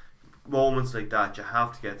there, moments like that, you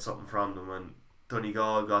have to get something from them. And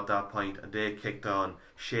Donegal got that point and they kicked on.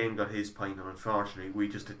 Shane got his point, and unfortunately we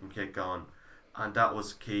just didn't kick on. And that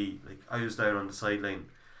was key. Like I was down on the sideline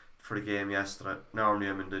for the game yesterday. Normally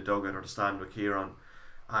I'm in the dugout or the stand with Kieran,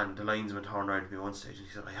 and the linesman turned around to me one stage and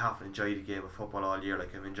he said, I haven't enjoyed a game of football all year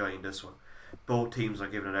like I'm enjoying this one. Both teams are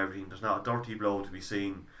giving it everything. There's not a dirty blow to be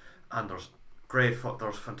seen, and there's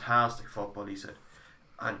there's fantastic football, he said,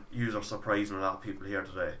 and yous are surprising a lot of people here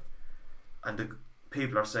today. And the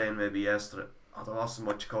people are saying maybe yesterday, oh, there wasn't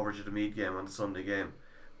much coverage of the Meath game and the Sunday game.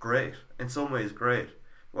 Great, in some ways great.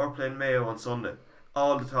 We're playing Mayo on Sunday.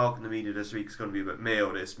 All the talk in the media this week is going to be about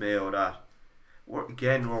Mayo this, Mayo that. We're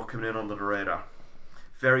coming in under the radar.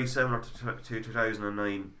 Very similar to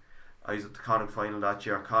 2009. I was at the Connacht final that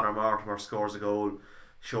year. Conor Mortimer scores a goal,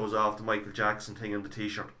 shows off the Michael Jackson thing on the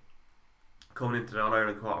t-shirt. Coming into the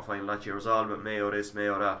All-Ireland quarter final that year was all about Mayo this,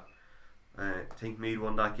 Mayo that. I think Meath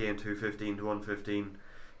won that game 2-15 to 1-15.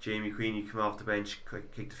 Jamie Queenie came off the bench,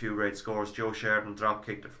 kicked a few great scores. Joe Sheridan drop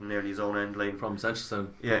kicked it from nearly his own end line. From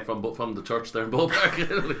Centrestown, yeah, from the church there in Bow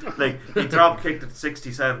Park. Like he drop kicked it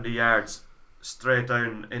 60-70 yards straight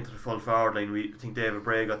down into the full forward line. I think David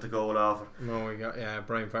Bray got the goal off it. No, we got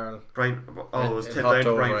Brian Farrell. It was tipped down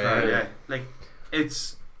to Brian Farrell. Yeah, like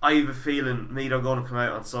I have a feeling Meath are going to come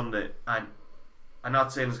out on Sunday, and I'm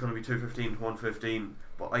not saying it's going to be 2-15 to 1-15,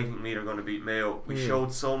 but I think Meath are going to beat Mayo. We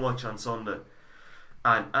showed so much on Sunday.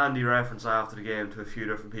 And Andy referenced after the game to a few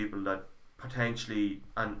different people that potentially,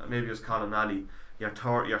 and maybe it was Colin Alley,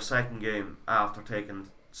 your second game after taking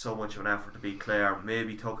so much of an effort to beat Clare,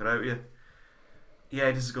 maybe took it out of you. Yeah,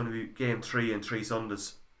 this is going to be game 3 in 3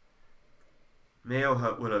 Sundays. Mayo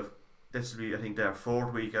this will be, I think, their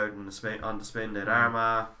 4th week out on the spin. They had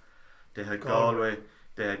Armagh, they had Galway,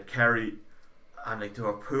 they had Kerry, and they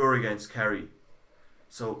were poor against Kerry.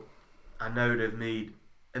 So, and now they've made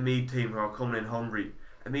a Meath team who are coming in hungry,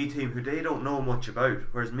 a Meath team who they don't know much about,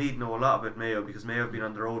 whereas Meath know a lot about Mayo because Mayo have been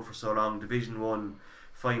on the road for so long. Division 1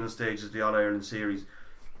 final stages of the All-Ireland series.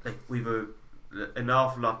 Like we've a an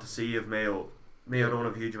awful lot to see of Mayo. Mayo don't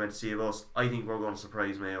have a huge amount to see of us. I think we're going to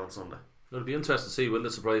surprise Mayo on Sunday. It'll be interesting to see, will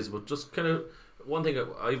it surprise? But just kind of one thing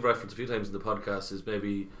I've referenced a few times in the podcast is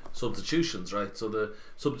maybe substitutions, right? So the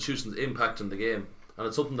substitutions impacting the game, and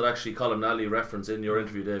it's something that actually Colin Nally referenced in your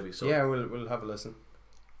interview, Davey. So yeah, we'll have a listen.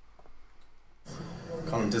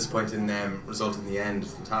 Colin, disappointing result in the end.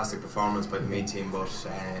 Fantastic performance by the Meath team, but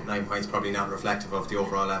 9 points probably not reflective of the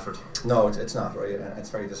overall effort. No, it's not, right? It's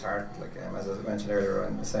very disheartening. Like as I mentioned earlier,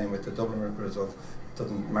 and the same with the Dublin result.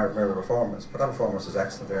 Doesn't mirror performance, but that performance was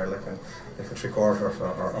excellent there. Like for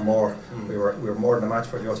 3/4 or more, we were more than a match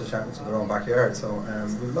for the Ulster champions in their own backyard. So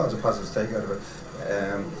we have lots of positives to take out of it.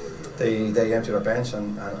 They emptied our bench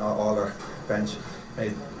and all our bench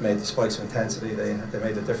made the spikes of intensity. They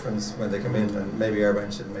made a difference when they came in, and maybe our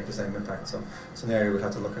bench didn't make the same impact. So it's an area we'd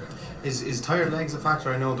have to look at. Is tired legs a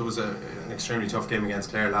factor? I know there was an extremely tough game against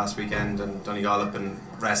Clare last weekend, and Donegal have been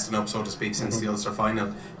resting up, so to speak, since the Ulster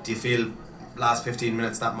final. Do you feel last 15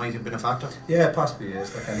 minutes that might have been a factor? Yeah, possibly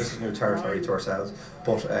is. Like, and this is new territory to ourselves,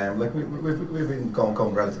 but like we've been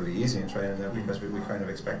going relatively easy in training now because we kind of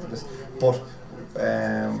expected this. But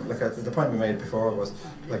like the point we made before was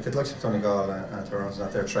like the likes of Donegal and Tyrone's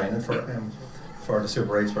not there training for the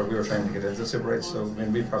Super 8s where we were trying to get into the Super 8s. So I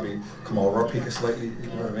mean, we've probably come over our peak slightly, you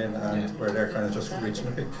know what I mean, and where they're kind of just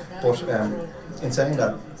reaching the peak. But in saying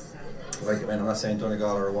that, like, I mean, I'm not saying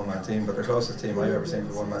Donegal are a one-man team, but the closest team I've ever seen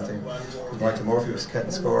to a one-man team was Michael Murphy was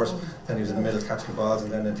getting scores, then he was in the middle catching balls,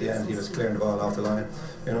 and then at the end he was clearing the ball off the line.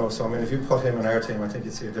 You know, so I mean, if you put him in our team, I think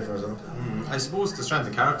you'd see a different result. I suppose the strength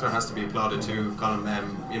of character has to be applauded too, Colin.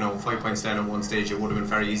 5 points down at one stage, it would have been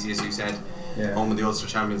very easy, as you said, home with the Ulster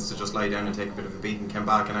champions, to just lie down and take a bit of a beating. Came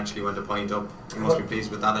back and actually went a point up. You must be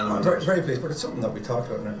pleased with that element. Very, very pleased, but it's something that we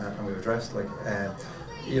talked about and we've addressed. Like,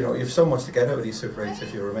 you know, you've so much to get out of these Super 8s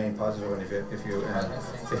if you remain positive and if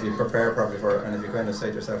you prepare properly for it, and if you kind of say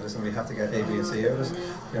to yourself, listen, we have to get A, B and C out of this,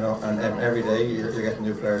 you know, and every day you're getting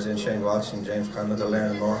new players in, Shane Walsh and James Conlon, they're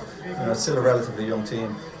learning more. You know, it's still a relatively young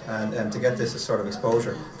team, and to get this as sort of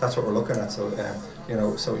exposure, that's what we're looking at. So you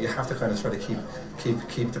know, so you have to kind of try to keep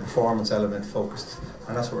the performance element focused,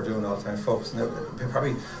 and that's what we're doing all the time, focused. Now,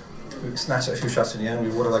 we snatched a few shots in the end.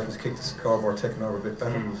 We would have liked to kick the scoreboard ticking over a bit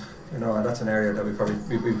better. You know, and that's an area that we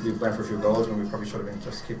went for a few goals, and we probably should have been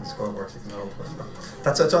just keeping the scoreboard ticking over. But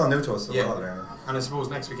that's all new to us. And I suppose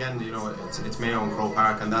next weekend, you know, it's Mayo and Croke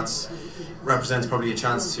Park, and that's represents probably a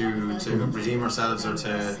chance to redeem ourselves, or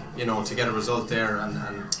to get a result there and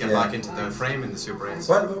get back into the frame in the Super 8s.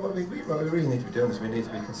 Well, what we really need to be doing is we need to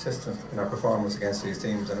be consistent in our performance against these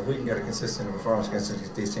teams, and if we can get a consistent performance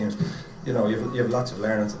against these teams, you know, you have lots of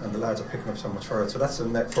learning, and the lads are picking up so much for it. So that's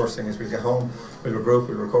the first thing, is we'll get home, we'll regroup,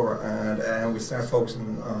 we'll recover, and we start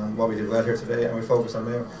focusing on what we did well here today, and we focus on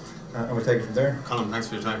Mayo, and we'll take it from there. Colin, thanks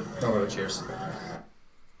for your time. No worry. Cheers.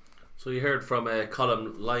 So you heard from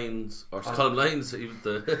Colin Lyons, he was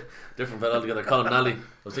the different fella altogether, Colin Nally. I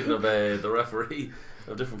was thinking of the referee,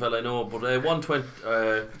 a different fella I know, but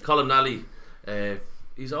 120, Colin Nally,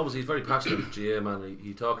 he's very passionate GA man.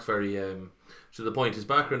 He talks very to the point. His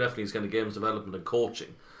background definitely is kind of games development and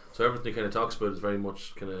coaching, so everything he kind of talks about is very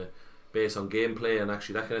much kind of based on gameplay and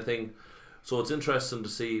actually that kind of thing. So it's interesting to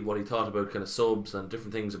see what he thought about kind of subs and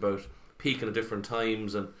different things about peaking at different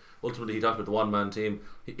times, and ultimately he talked about the one-man team.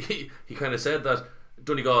 He kind of said that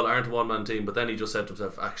Donegal aren't a one-man team, but then he just said to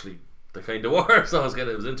himself, actually they kind of were. So it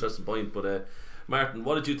was an interesting point. But Martin,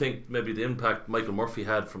 what did you think maybe the impact Michael Murphy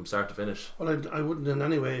had from start to finish? Well, I wouldn't in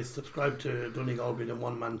any way subscribe to Donegal being a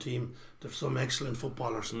one-man team. There's some excellent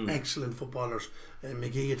footballers,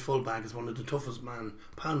 McGee at fullback is one of the toughest man,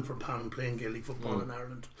 pound for pound, playing Gaelic football in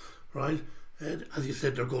Ireland, right? As you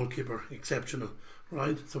said, their goalkeeper, exceptional,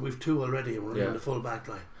 right? So we've two already, and we're in the full back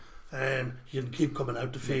line. You can keep coming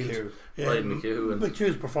out the field.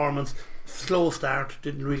 McHugh's performance, slow start,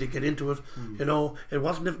 didn't really get into it. You know, it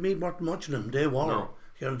wasn't if Meath weren't watching him, they were. No.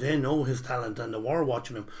 You know, they know his talent and they were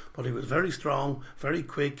watching him, but he was very strong, very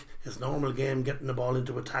quick. His normal game, getting the ball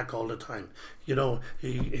into attack all the time. You know,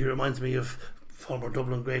 he reminds me of former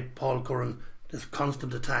Dublin great Paul Curran. This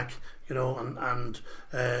constant attack, you know, and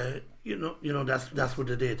you know that's what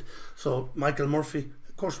they did. So Michael Murphy,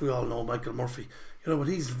 of course, we all know Michael Murphy. You know, but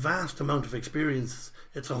he's vast amount of experience.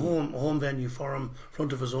 It's a home venue for him,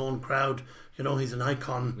 front of his own crowd. You know, he's an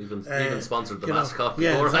icon. Even sponsored the mascot.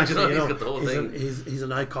 Yeah, exactly. He's got the whole thing. He's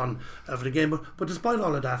an icon for the game. But despite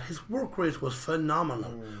all of that, his work rate was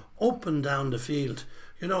phenomenal, up and down the field.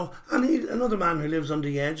 You know, and another man who lives on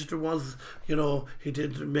the edge. There was, you know, he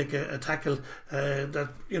did make a tackle that,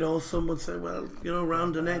 you know, some would say, well, you know,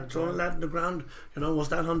 round the neck, throwing that in the ground. You know, was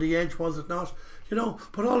that on the edge? Was it not? You know,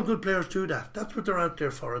 but all good players do that. That's what they're out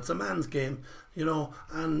there for. It's a man's game,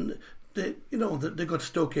 and they got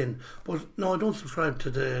stuck in. But no, I don't subscribe to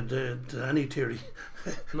the any theory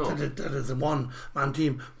No. that is a one-man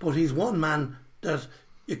team. But he's one man that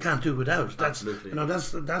you can't do without. That's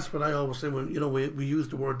Absolutely. That's what I always say when we use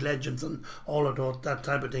the word legends and all of that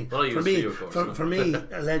type of thing. Well, For me,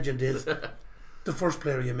 a legend is the first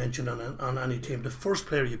player you mention on any team, the first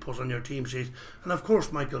player you put on your team sheet, and of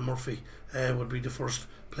course Michael Murphy would be the first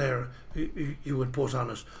player you would put on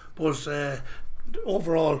it. But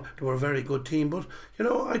overall, they were a very good team. But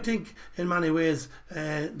I think in many ways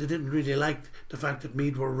they didn't really like the fact that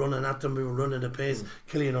Meath were running at them. We were running at pace.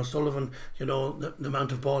 Killian O'Sullivan, the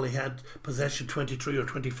amount of ball he had, possession 23 or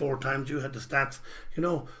 24 times. You had the stats,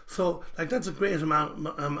 So that's a great amount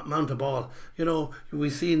of ball. We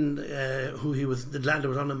seen who he was. The lad that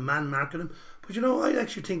was on him, man marking him. But I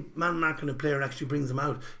actually think man marking a player actually brings him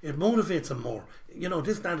out. It motivates him more.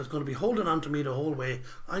 This lad is going to be holding on to me the whole way.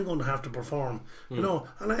 I'm going to have to perform. And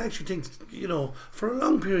I actually think, for a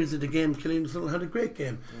long periods of the game, Killian O'Sullivan had a great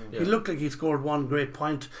game. Yeah. He looked like he scored one great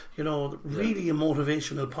point. Really a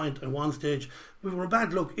motivational point at one stage. We were a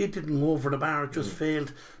bad luck. It didn't go over the bar. It just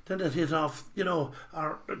failed. Then it hit off.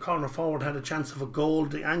 Our corner forward had a chance of a goal.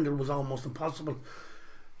 The angle was almost impossible.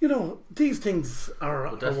 These things are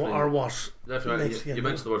what definitely. makes You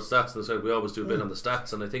mentioned the word stats, and we always do a bit on the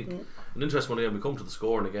stats, and I think an interesting one. We come to the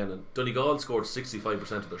scoring again, and Donegal scored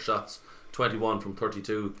 65% of their shots, 21 from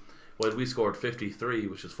 32, while we scored 53,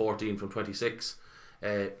 which is 14 from 26.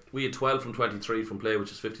 We had 12 from 23 from play,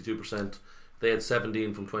 which is 52%. They had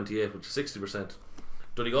 17 from 28, which is 60%.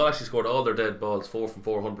 Donegal actually scored all their dead balls, 4 from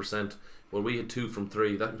 4, 100%, while we had 2 from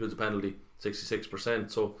 3. That includes a penalty, 66%.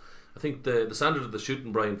 So I think the standard of the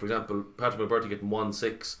shooting, Brian, for example, Patrick McBurty getting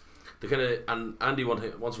 1-6, and Andy once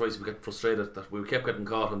or twice we get frustrated that we kept getting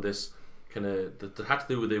caught on this that had to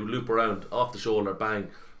do with they would loop around off the shoulder, bang.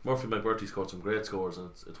 Murphy McBurty scored some great scores,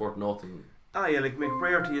 and it's worth nothing.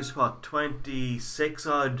 McBurty is 26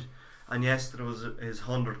 odd, and yesterday was his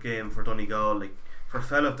 100th game for Donegal. For a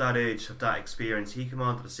fella of that age, of that experience, he came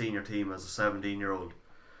onto the senior team as a 17-year-old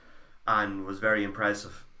and was very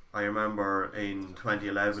impressive. I remember in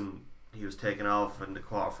 2011 he was taken off in the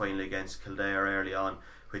quarter-final against Kildare early on,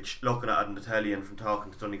 which, looking at it on the telly and from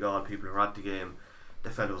talking to Donegal people who were at the game, they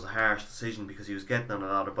felt it was a harsh decision because he was getting on a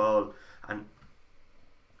lot of ball, and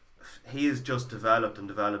he has just developed and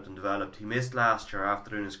developed and developed. He missed last year after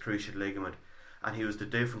doing his cruciate ligament, and he was the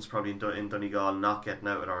difference probably in Donegal not getting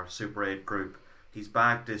out of our Super 8 group. He's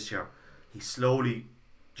back this year. He slowly,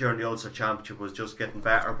 during the Ulster Championship, was just getting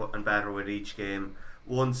better and better with each game.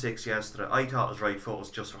 1-6 yesterday. I thought his right foot was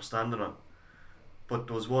just for standing on, but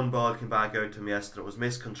there was one ball came back out to him yesterday. It was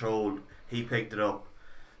miscontrolled. He picked it up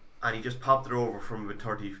and he just popped it over from about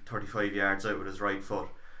 30-35 yards out with his right foot,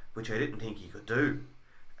 which I didn't think he could do.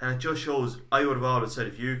 And it just shows, I would have always said,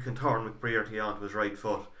 if you can turn McBrearty onto his right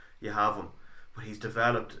foot, you have him. But he's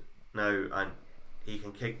developed now and he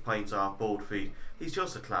can kick points off both feet. He's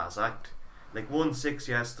just a class act. 1-6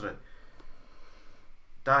 yesterday,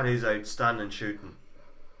 that is outstanding shooting.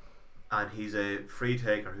 And he's a free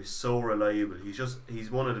taker who's so reliable.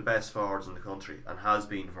 He's one of the best forwards in the country and has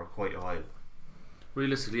been for quite a while.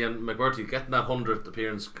 Realistically, and McBurty getting that 100th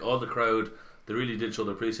appearance, all the crowd, they really did show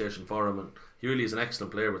their appreciation for him, and he really is an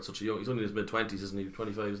excellent player with such a young. He's only in his mid-20s, isn't he?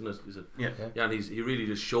 25, isn't it? Yeah, and he really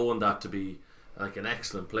just shown that to be an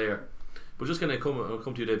excellent player. But just going to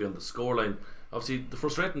come to you, Davey, on the scoreline. Obviously, the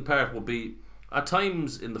frustrating part will be at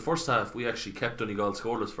times in the first half we actually kept Donegal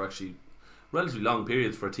scoreless for actually relatively long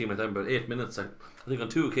periods for a team like them, about 8 minutes. I think on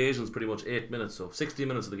 2 occasions pretty much 8 minutes, so 60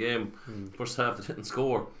 minutes of the game. First half they didn't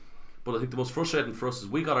score, but I think the most frustrating for us is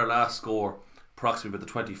we got our last score approximately about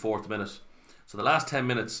the 24th minute. So the last 10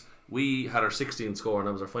 minutes we had our 16th score, and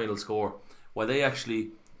that was our final score, while they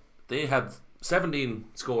had 17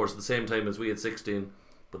 scores at the same time as we had 16,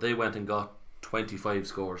 but they went and got 25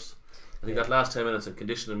 scores. I think that last 10 minutes and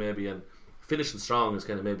conditioning maybe and finishing strong is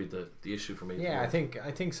kind of maybe the issue for me. Yeah, I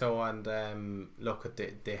think so. And look,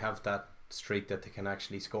 they have that streak that they can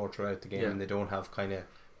actually score throughout the game, and they don't have kind of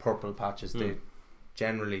purple patches. They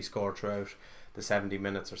generally score throughout the 70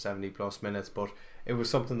 minutes or 70 plus minutes. But it was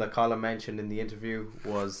something that Colin mentioned in the interview,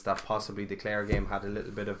 was that possibly the Clare game had a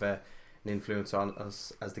little bit of an influence on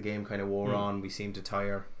us as the game kind of wore on. We seemed to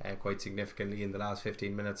tire quite significantly in the last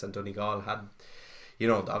 15 minutes, and Donegal had,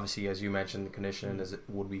 obviously, as you mentioned, the conditioning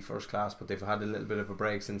would be first class, but they've had a little bit of a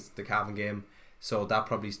break since the Cavan game, so that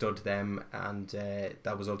probably stood to them, and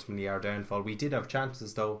that was ultimately our downfall. We did have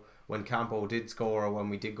chances though when Campo did score, or when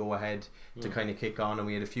we did go ahead to kind of kick on, and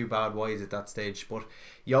we had a few bad wides at that stage, but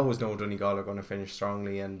you always know Donegal are going to finish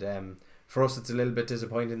strongly, and for us it's a little bit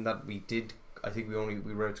disappointing that we did I think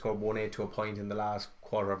we were scored 1-8 to a point in the last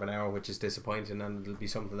quarter of an hour, which is disappointing, and it'll be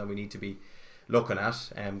something that we need to be looking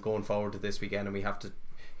at going forward to this weekend. And we have to,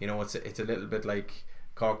 it's a little bit like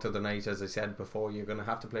Cork the other night, as I said before. You're going to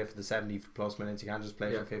have to play for the 70 plus minutes. You can't just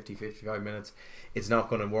play for 50-55 minutes. It's not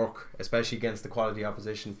going to work, especially against the quality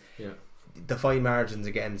opposition. The fine margins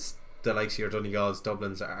against the likes of your Donegals,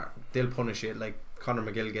 Dublins, they'll punish you. Like Conor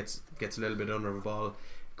McGill gets a little bit under the ball.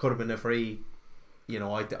 Could have been a free.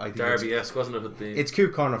 I think Derby-esque, wasn't it? It's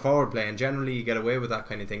cute corner forward play, and generally you get away with that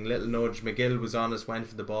kind of thing. Little nudge. McGill was honest, went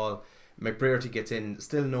for the ball. McBrearty gets in,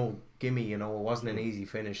 still no gimme. It wasn't an easy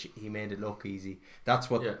finish. He made it look easy. That's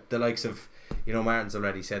what the likes of, Martin's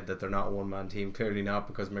already said that they're not a one-man team. Clearly not,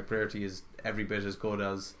 because McBrearty is every bit as good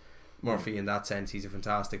as Murphy in that sense. He's a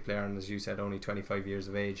fantastic player, and as you said, only 25 years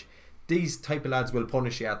of age. These type of lads will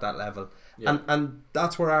punish you at that level, and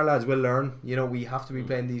that's where our lads will learn. We have to be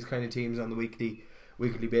playing these kind of teams on the weekly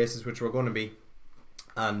basis, which we're going to be,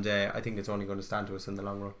 and I think it's only going to stand to us in the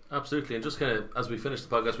long run. Absolutely. And just kind of as we finish the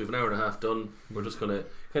podcast, we've an hour and a half done. We're just going to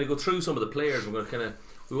kind of go through some of the players. We want to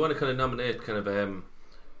kind of nominate we're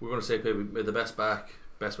going to say maybe the best back,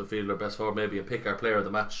 best midfielder, best forward, maybe, and pick our player of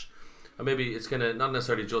the match. And maybe it's kind of not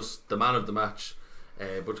necessarily just the man of the match,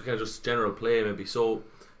 but kind of just general play maybe. So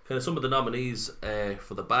kind of some of the nominees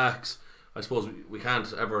for the backs. I suppose we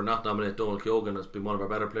can't ever not nominate Donal Keogan as being one of our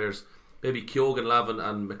better players. Maybe Keogan, Lavin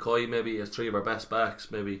and McCoy maybe as three of our best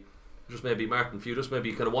backs. Maybe Martin Few. Just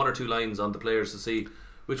maybe kind of one or two lines on the players to see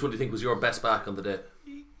which one do you think was your best back on the day.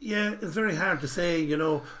 Yeah, it's very hard to say.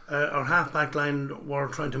 Our half back line were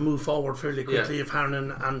trying to move forward fairly quickly if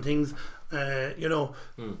Harnan and things.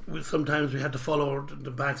 Sometimes we had to follow,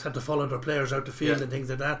 the backs had to follow their players out the field and things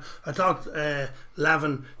like that. I thought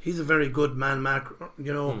Lavin, he's a very good man mark,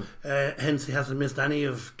 hence he hasn't missed any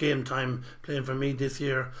of game time playing for me this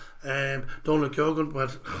year. Donal Keogan,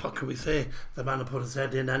 but what can we say? The man will put his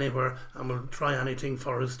head in anywhere and will try anything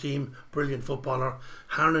for his team. Brilliant footballer.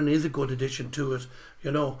 Harnan is a good addition to it,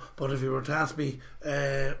 but if you were to ask me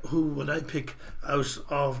who would I pick out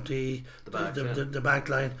of the back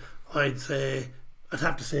line, I'd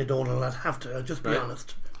have to say Donal. I'd just be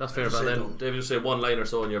honest. That's fair. But then David, just say one line or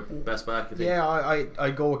so on your best back. You think? Yeah,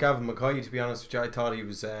 I go with Gavin McCoy, to be honest with you. I thought he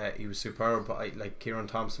was superb. But Kieran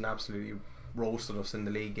Thompson absolutely roasted us in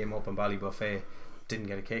the league game up in Ballybuffet. Didn't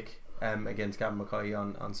get a kick against Gavin McCoy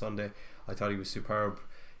on Sunday. I thought he was superb.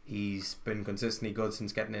 He's been consistently good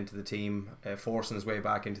since getting into the team, forcing his way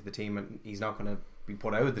back into the team, and he's not going to be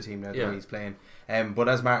put out of the team now when he's playing. But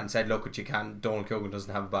as Martin said, look what you can. Donal Keogan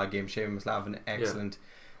doesn't have a bad game. Seamus Lavin, excellent.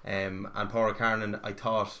 And Pádraig Harnan, I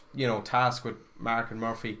thought, task with Mark and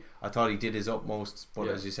Murphy, I thought he did his utmost, but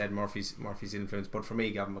as you said, Murphy's influence. But for me,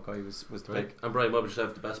 Gavin McCoy was the pick. And Brian, what would you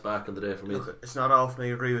have the best back of the day for me? Look, it's not often I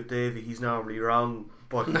agree with Davey. He's normally wrong,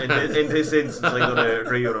 but in this instance, I'm going to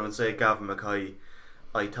agree with him and say Gavin McCoy.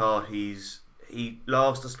 I thought he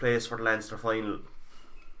lost his place for the Leinster final,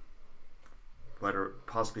 whether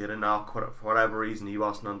possibly had a knock, for whatever reason he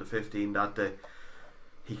wasn't on the 15 that day.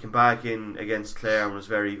 He came back in against Clare and was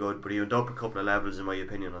very good, but he went up a couple of levels in my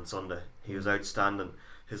opinion on Sunday. He was outstanding.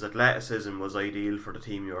 His athleticism was ideal for the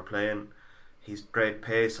team you were playing. He's great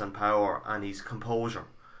pace and power, and his composure.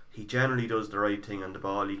 He generally does the right thing on the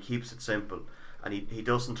ball. He keeps it simple, and he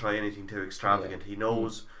doesn't try anything too extravagant. He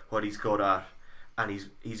knows what he's good at, and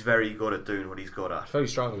he's very good at doing what he's good at. Very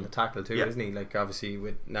strong in the tackle too, isn't he? Like, obviously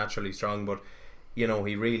with naturally strong, but he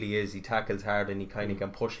really is. He tackles hard, and he kind of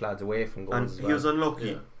can push lads away from goals. And as well. He was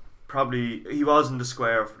unlucky. Probably he was in the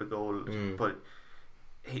square for the goal, but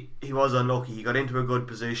he was unlucky. He got into a good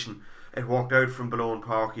position. It worked out from Balone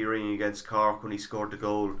Park ring against Cork when he scored the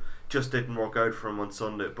goal. Just didn't work out for him on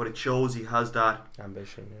Sunday, but it shows he has that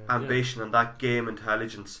ambition and that game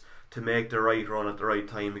intelligence to make the right run at the right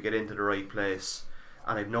time, to get into the right place.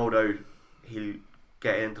 And I've no doubt he'll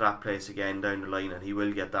get into that place again down the line, and he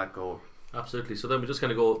will get that goal. Absolutely. So then we just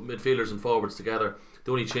kind of go midfielders and forwards together.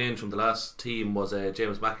 The only change from the last team was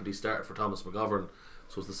James McEntee started for Thomas McGovern,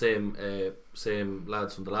 so it's the same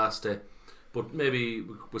lads from the last day. But maybe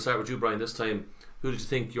we'll start with you, Brian, this time. Who did you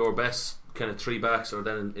think your best kind of three backs, or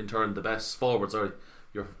then in turn the best forward,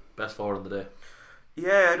 your best forward on the day?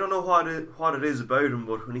 Yeah, I don't know what it is about him,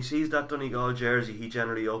 but when he sees that Donegal jersey, he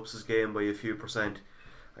generally ups his game by a few %.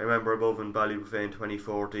 I remember above in Ballybuffet in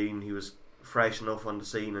 2014, he was fresh enough on the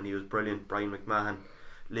scene and he was brilliant. Brian McMahon,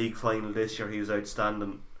 league final this year, he was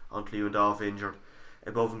outstanding until he went off injured.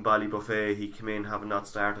 Above in Ballybuffet, he came in having not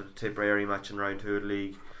started a Tipperary match in round 2 of the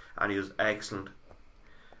league, and he was excellent.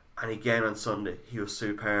 And again on Sunday, he was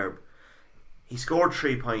superb. He scored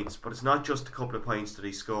 3 points, but it's not just a couple of points that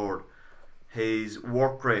he scored. his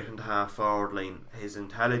work rate in the half forward line, his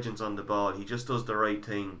intelligence on the ball, he just does the right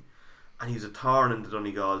thing, and he's a thorn in the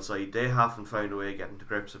Donegal side. They haven't found a way of getting to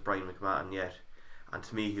grips with Brian McMahon yet, and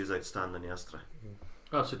to me he was outstanding yesterday.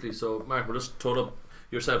 Absolutely. So Mark, we're just told up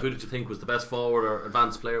yourself, who did you think was the best forward or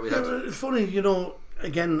advanced player we had? It's funny,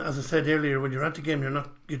 again, as I said earlier, when you're at the game,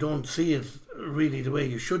 you don't see it really the way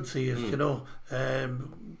you should see it.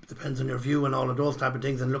 Depends on your view and all of those type of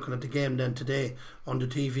things. And looking at the game then today on the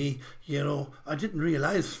TV, I didn't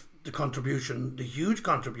realise the huge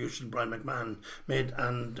contribution Brian McMahon made,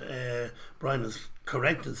 and Brian is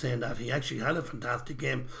correct in saying that he actually had a fantastic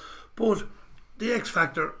game. But the X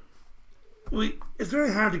factor, it's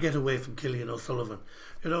very hard to get away from Cillian O'Sullivan.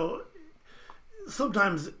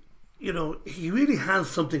 Sometimes he really has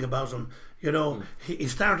something about him. He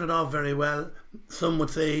started off very well. Some would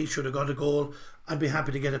say he should have got a goal. I'd be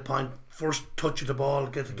happy to get a point. First touch of the ball,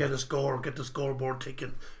 get a score, get the scoreboard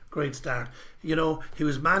ticking. Great start. He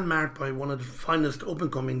was man-marked by one of the finest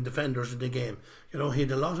up-and-coming defenders in the game. He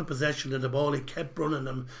had a lot of possession of the ball. He kept running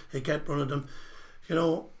them. If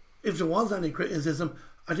there was any criticism,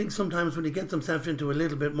 I think sometimes when he gets himself into a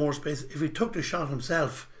little bit more space, if he took the shot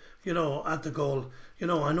himself, at the goal,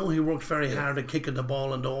 I know he worked very hard at kicking the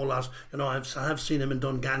ball and all that. I have seen him in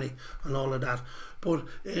Dunganny and all of that. But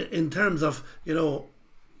in terms of,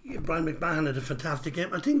 Brian McMahon had a fantastic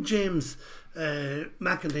game. I think James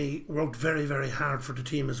McEntee worked very, very hard for the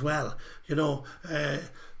team as well. For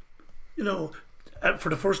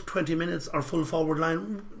the first 20 minutes, our full forward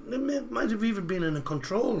line might have even been in a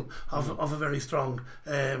control of a very strong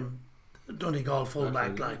Donegal full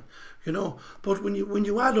back line. But when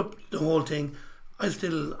you add up the whole thing, I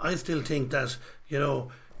still think that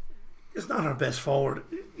it's not our best forward.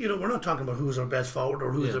 We're not talking about who's our best forward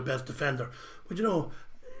or who's our best defender, but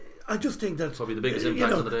I just think that probably the biggest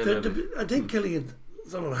impact of the day. I think Cillian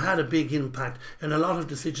had a big impact in a lot of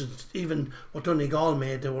decisions. Even what Donegal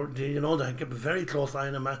made, they kept a very close eye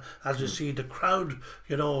on him. As you see, the crowd,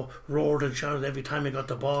 roared and shouted every time he got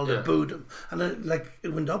the ball. They booed him, and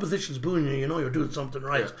when the opposition's booing you, you're doing something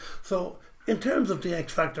right. Yeah. So, in terms of the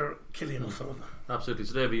X factor, Cillian O'Sullivan. Absolutely.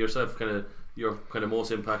 So, Davey, yourself, your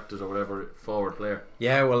most impacted or whatever forward player.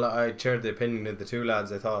 Yeah, well, I shared the opinion of the two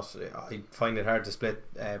lads. I thought I find it hard to split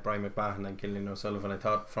Brian McMahon and Cillian O'Sullivan. I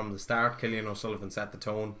thought from the start Cillian O'Sullivan set the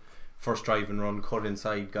tone. First drive and run, cut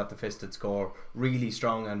inside, got the fisted score. Really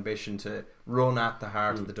strong ambition to run at the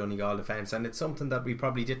heart of the Donegal defence, and it's something that we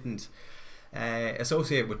probably didn't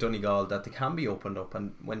associate with Donegal, that they can be opened up,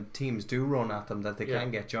 and when teams do run at them, that they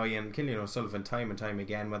can get joy in. Cillian O'Sullivan, time and time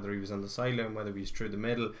again, whether he was on the sideline, whether he was through the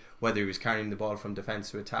middle, whether he was carrying the ball from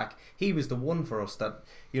defence to attack, he was the one for us that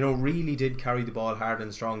really did carry the ball hard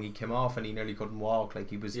and strong. He came off and he nearly couldn't walk.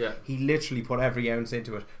 He literally put every ounce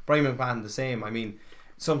into it. Brian McMahon the same. I mean,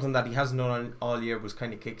 something that he hasn't done all year was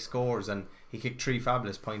kind of kick scores, and he kicked 3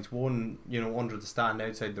 fabulous points. One, under the stand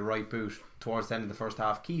outside the right boot towards the end of the first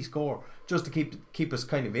half, key score just to keep us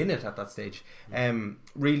kind of in it at that stage.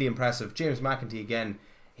 Really impressive. James McEntee again,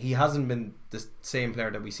 he hasn't been the same player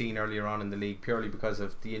that we seen earlier on in the league, purely because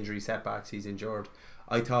of the injury setbacks he's endured.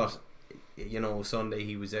 I thought Sunday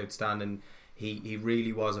he was outstanding. He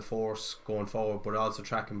really was a force going forward, but also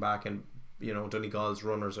tracking back, and Donegal's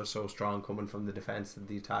runners are so strong coming from the defence to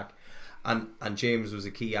the attack, and James was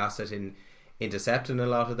a key asset in intercepting a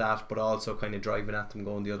lot of that, but also kind of driving at them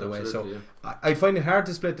going the other way. So I find it hard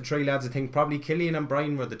to split the three lads. I think probably Cillian and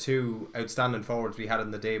Brian were the two outstanding forwards we had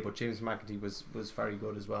in the day, but James McEntee was very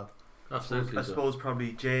good as well. Absolutely. I suppose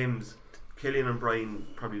probably Cillian and Brian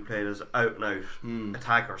probably played as out and out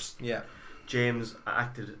attackers. Yeah. James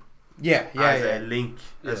acted as a link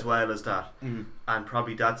as well as that, and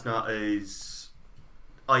probably that's not as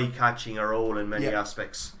eye-catching a role in many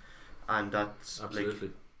aspects, and that's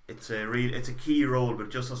absolutely. It's a key role, but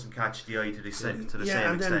it just doesn't catch the eye to the same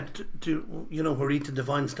extent. Then where Ethan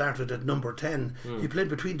Devine started at number 10, he played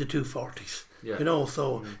between the two 40s.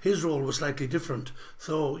 So his role was slightly different.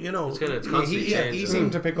 So he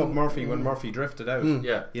seemed to pick up Murphy when Murphy drifted out.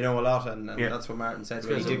 A lot, and that's what Martin said.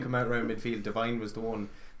 When he did come out around midfield, Devine was the one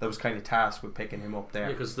that was kind of tasked with picking him up there.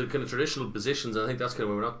 Yeah, because the kind of traditional positions, I think that's kind of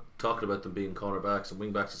when we're not talking about them being cornerbacks and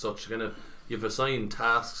wing backs and such. You've assigned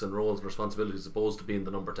tasks and roles and responsibilities as opposed to being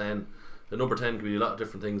the number 10. The number 10 can be a lot of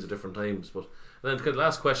different things at different times. But then the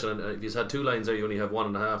last question, and if you've had 2 lines there, you only have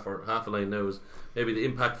 1.5 or half a line now, is maybe the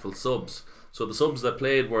impactful subs. So the subs that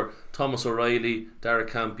played were Thomas O'Reilly, Derek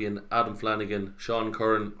Campion, Adam Flanagan, Sean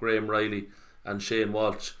Curran, Graham Riley and Shane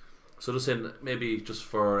Walsh. So just saying, maybe just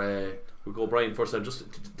for we'll go Brian first time, just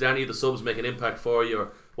did any of the subs make an impact for you,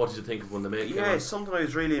 or what did you think of when they made? Something I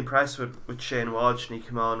was really impressed with Shane Walsh when he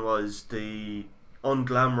came on was the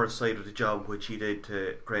unglamorous side of the job, which he did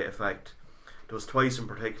to great effect. There was twice in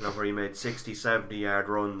particular where he made 60-70 yard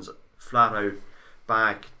runs flat out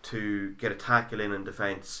back to get a tackle in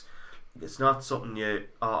defence. It's not something you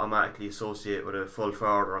automatically associate with a full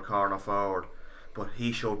forward or a corner forward, but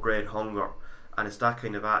he showed great hunger, and it's that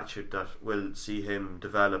kind of attitude that will see him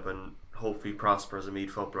develop and hopefully prosper as a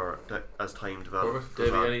Meath footballer as time develops.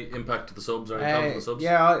 Davey, any impact to the subs or any comment on the subs?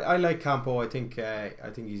 Yeah, I like Campo. I think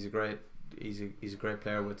he's a great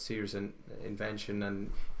player with serious invention,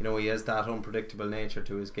 and he has that unpredictable nature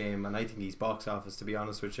to his game, and I think he's box office, to be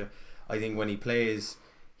honest with you. I think when he plays,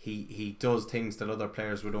 he does things that other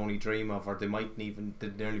players would only dream of, or they mightn't even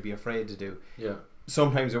nearly be afraid to do. Yeah.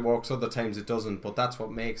 Sometimes it works, other times it doesn't, but that's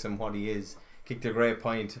what makes him what he is. Kicked a great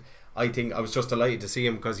point. I think I was just delighted to see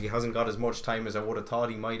him because he hasn't got as much time as I would have thought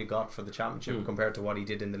he might have got for the championship compared to what he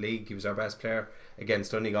did in the league. He was our best player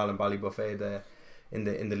against Donegal and Ballybuffet in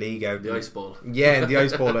the league out. The ice ball. Yeah, in the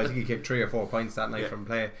ice ball. I think he kicked 3 or 4 points that night from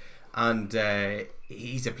play. And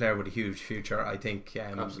he's a player with a huge future, I think.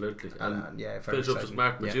 Absolutely. And finish up with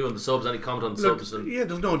Mark, with you on the subs. Any comment on the subs? Yeah,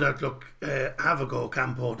 there's no doubt. Look, have a go,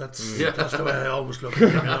 Campo. That's the way I always look at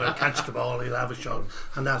him. He'll catch the ball, he'll have a shot,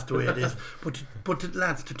 and that's the way it is. But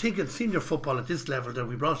lads, to think of senior football at this level, that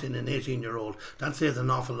we brought in an 18-year-old, that says an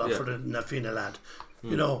awful lot for the Nafina lad.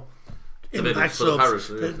 Impact subs.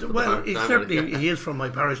 He is from my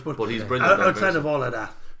parish, but he's brilliant. Outside of all of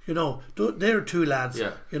that, they're two lads.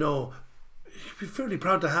 Be fairly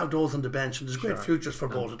proud to have those on the bench, and there's great futures for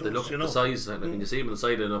both of those. They look the size, and when you see him on the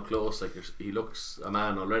sideline up close, he looks a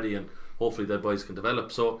man already, and hopefully the boys can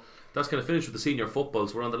develop. So that's kind of finished with the senior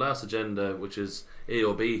footballs. We're on the last agenda, which is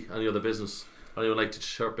AOB. Any other business? Anyone like to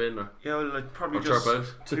chirp in? I'd probably just chirp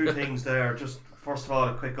out. 2 things there. Just first of all,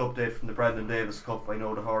 a quick update from the Brendan Davis Cup. I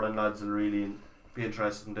know the Hurling lads will really be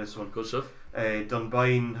interested in this one. Good stuff.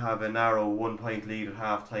 Dunboyne have a narrow 1 point lead at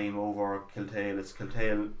half time over Kiltale. It's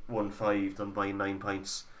Kiltale 1-5, Dunboyne 9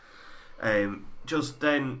 points. Just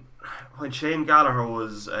then, when Shane Gallagher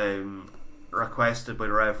was requested by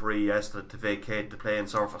the referee yesterday to vacate the playing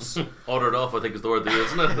surface, ordered off, I think is the word,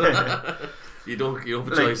 isn't it? you don't have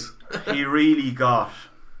a choice. He really got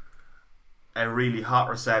a really hot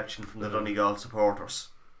reception from the Donegal supporters,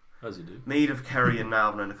 as you do. Meath of Kerry and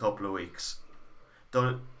Navan in a couple of weeks.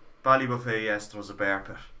 Ballybuffet yesterday was a bear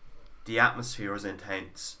pit. The atmosphere was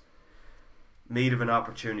intense. Meath of an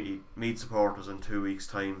opportunity, Meath supporters in 2 weeks'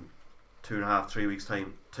 time, 2.5, 3 weeks'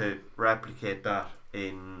 time, to replicate that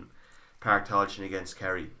in Park Tailteann against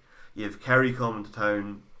Kerry. You have Kerry coming to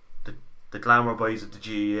town, the glamour boys at the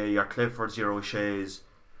GEA, your Cliffords, your O'Shea's.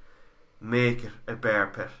 Make it a bear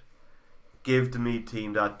pit. Give the Meath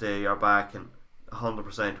team that day your backing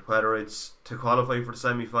 100%, whether it's to qualify for the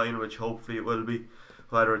semi-final, which hopefully it will be,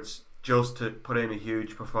 whether it's just to put in a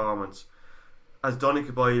huge performance. As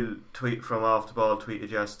Donica Boyle from Off the Ball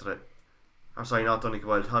tweeted yesterday, or sorry, not Donica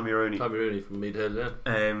Boyle, Tommy Rooney from Meath Hill,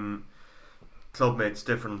 clubmates,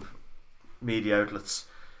 different media outlets.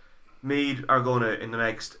 Meath are going to, in the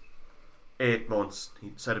next 8 months,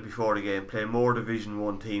 he said it before the game, play more Division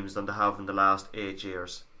 1 teams than they have in the last 8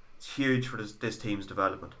 years. It's huge for this team's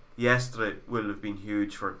development. Yesterday will have been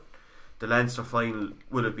huge for the Leinster final,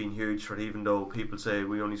 will have been huge for it, even though people say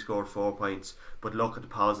we only scored 4 points. But look at the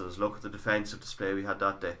positives, look at the defensive display we had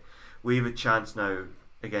that day. We have a chance now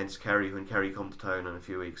against Kerry, when Kerry come to town in a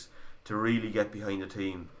few weeks, to really get behind the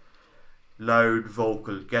team. Loud,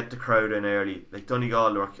 vocal, get the crowd in early. Like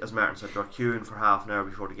Donegal, as Martin said, they're queuing for half an hour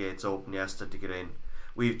before the gates open yesterday to get in.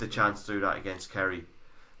 We have the chance to do that against Kerry.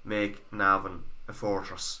 Make Navan a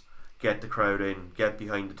fortress. Get the crowd in, get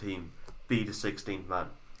behind the team, be the 16th man.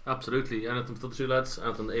 Absolutely. Anything for the 2 lads?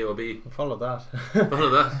 Anything AOB? Follow that.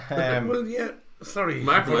 Well, yeah. Sorry,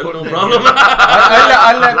 Mark, no problem.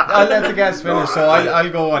 I'll let the guests finish, so I'll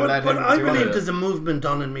go on that. But I believe there's a movement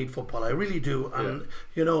on in Meath football. I really do, and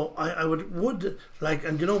I would like,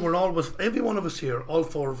 and we're always, every one of us here, all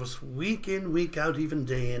 4 of us, week in, week out, even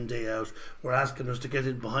day in, day out, we're asking us to get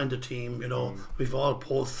in behind the team. We've all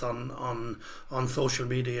posts on social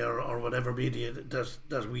media or whatever media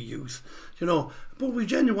that we use. But we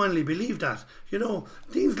genuinely believe that.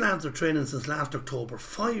 These lads are training since last October,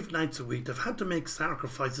 5 nights a week. They've had to make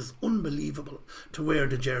sacrifices unbelievable to wear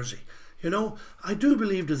the jersey. I do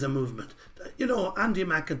believe there's a movement. Andy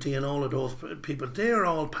McEntee and all of those people, they're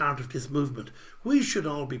all part of this movement. We should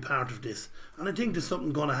all be part of this. And I think there's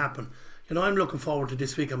something going to happen. I'm looking forward to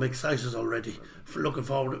this week. I'm excited already. Looking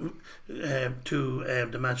forward to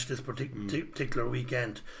the match this particular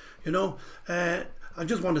weekend. I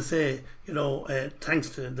just want to say, thanks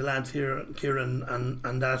to the lads here, Kieran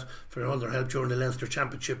and that, for all their help during the Leinster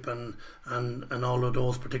Championship and all of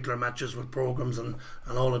those particular matches with programmes and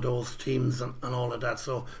all of those teams and all of that.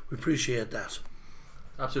 So we appreciate that.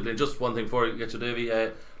 Absolutely. And just one thing before you get to Davy,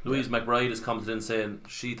 Louise McBride has commented in saying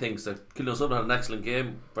she thinks that Kildown had an excellent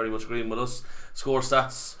game, very much agreeing with us. Score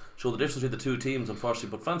stats show the difference between the two teams, unfortunately,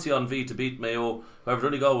 but fancy on V to beat Mayo. However,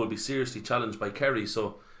 Donegal will be seriously challenged by Kerry,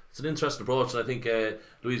 so it's an interesting approach, and I think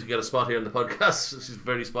Louise will get a spot here in the podcast. She's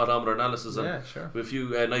very spot on with her analysis, and yeah, sure. with a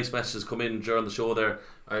few nice messages come in during the show there.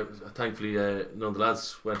 Thankfully, none of the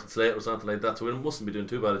lads went to slate or something like that, so we mustn't be doing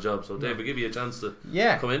too bad a job. So Dave, we'll give you a chance to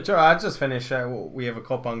come in. Sure, I'll just finish. We have a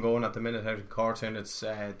cup ongoing at the minute out in Cortown. It's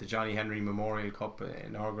the Johnny Henry Memorial Cup,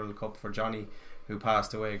 inaugural cup for Johnny, who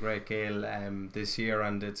passed away, Great Gale, this year,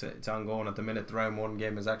 and it's ongoing at the minute. The round 1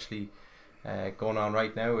 game is actually going on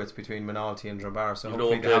right now. It's between Minalty and Drumbar. So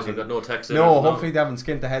hopefully got no text. Hopefully they haven't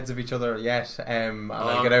skinned the heads of each other yet. And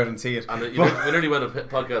I'll get out and see it. And we nearly went a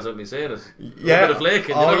podcast with me saying it. Yeah, a bit of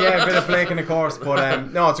flaking. A bit of flaking, of course.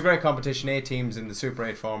 But no, it's a great competition. 8 teams in the Super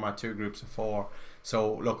 8 format, 2 groups of 4.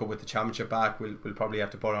 So look, with the championship back, we'll probably have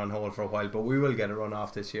to put it on hold for a while, but we will get a run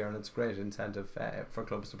off this year, and it's a great incentive for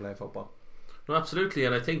clubs to play football. No, absolutely,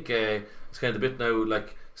 and I think it's kind of a bit now.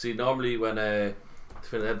 Like, see, normally when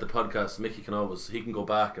Finn had the podcast, Mickey he can go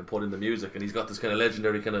back and put in the music, and he's got this kind of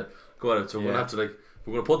legendary kind of go at it. So we're gonna have to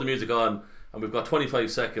we're gonna put the music on, and we've got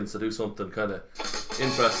 25 seconds to do something kind of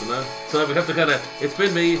interesting now. So we have to it's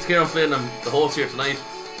been me, it's Kieran Flynn, I'm the host here tonight.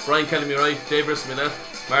 Brian Kelly me right, Dave Briss me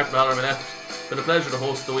left, Martin Haller me left. Been a pleasure to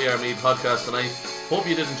host the We Are Meath podcast tonight. Hope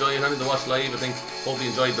you did enjoy it. Having to watch live, I think hopefully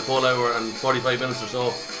you enjoyed the full hour and 45 minutes or so.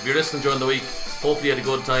 If you're listening during the week, hopefully you had a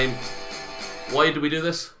good time. Why do we do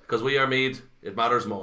this? Because We Are Meath, it matters most.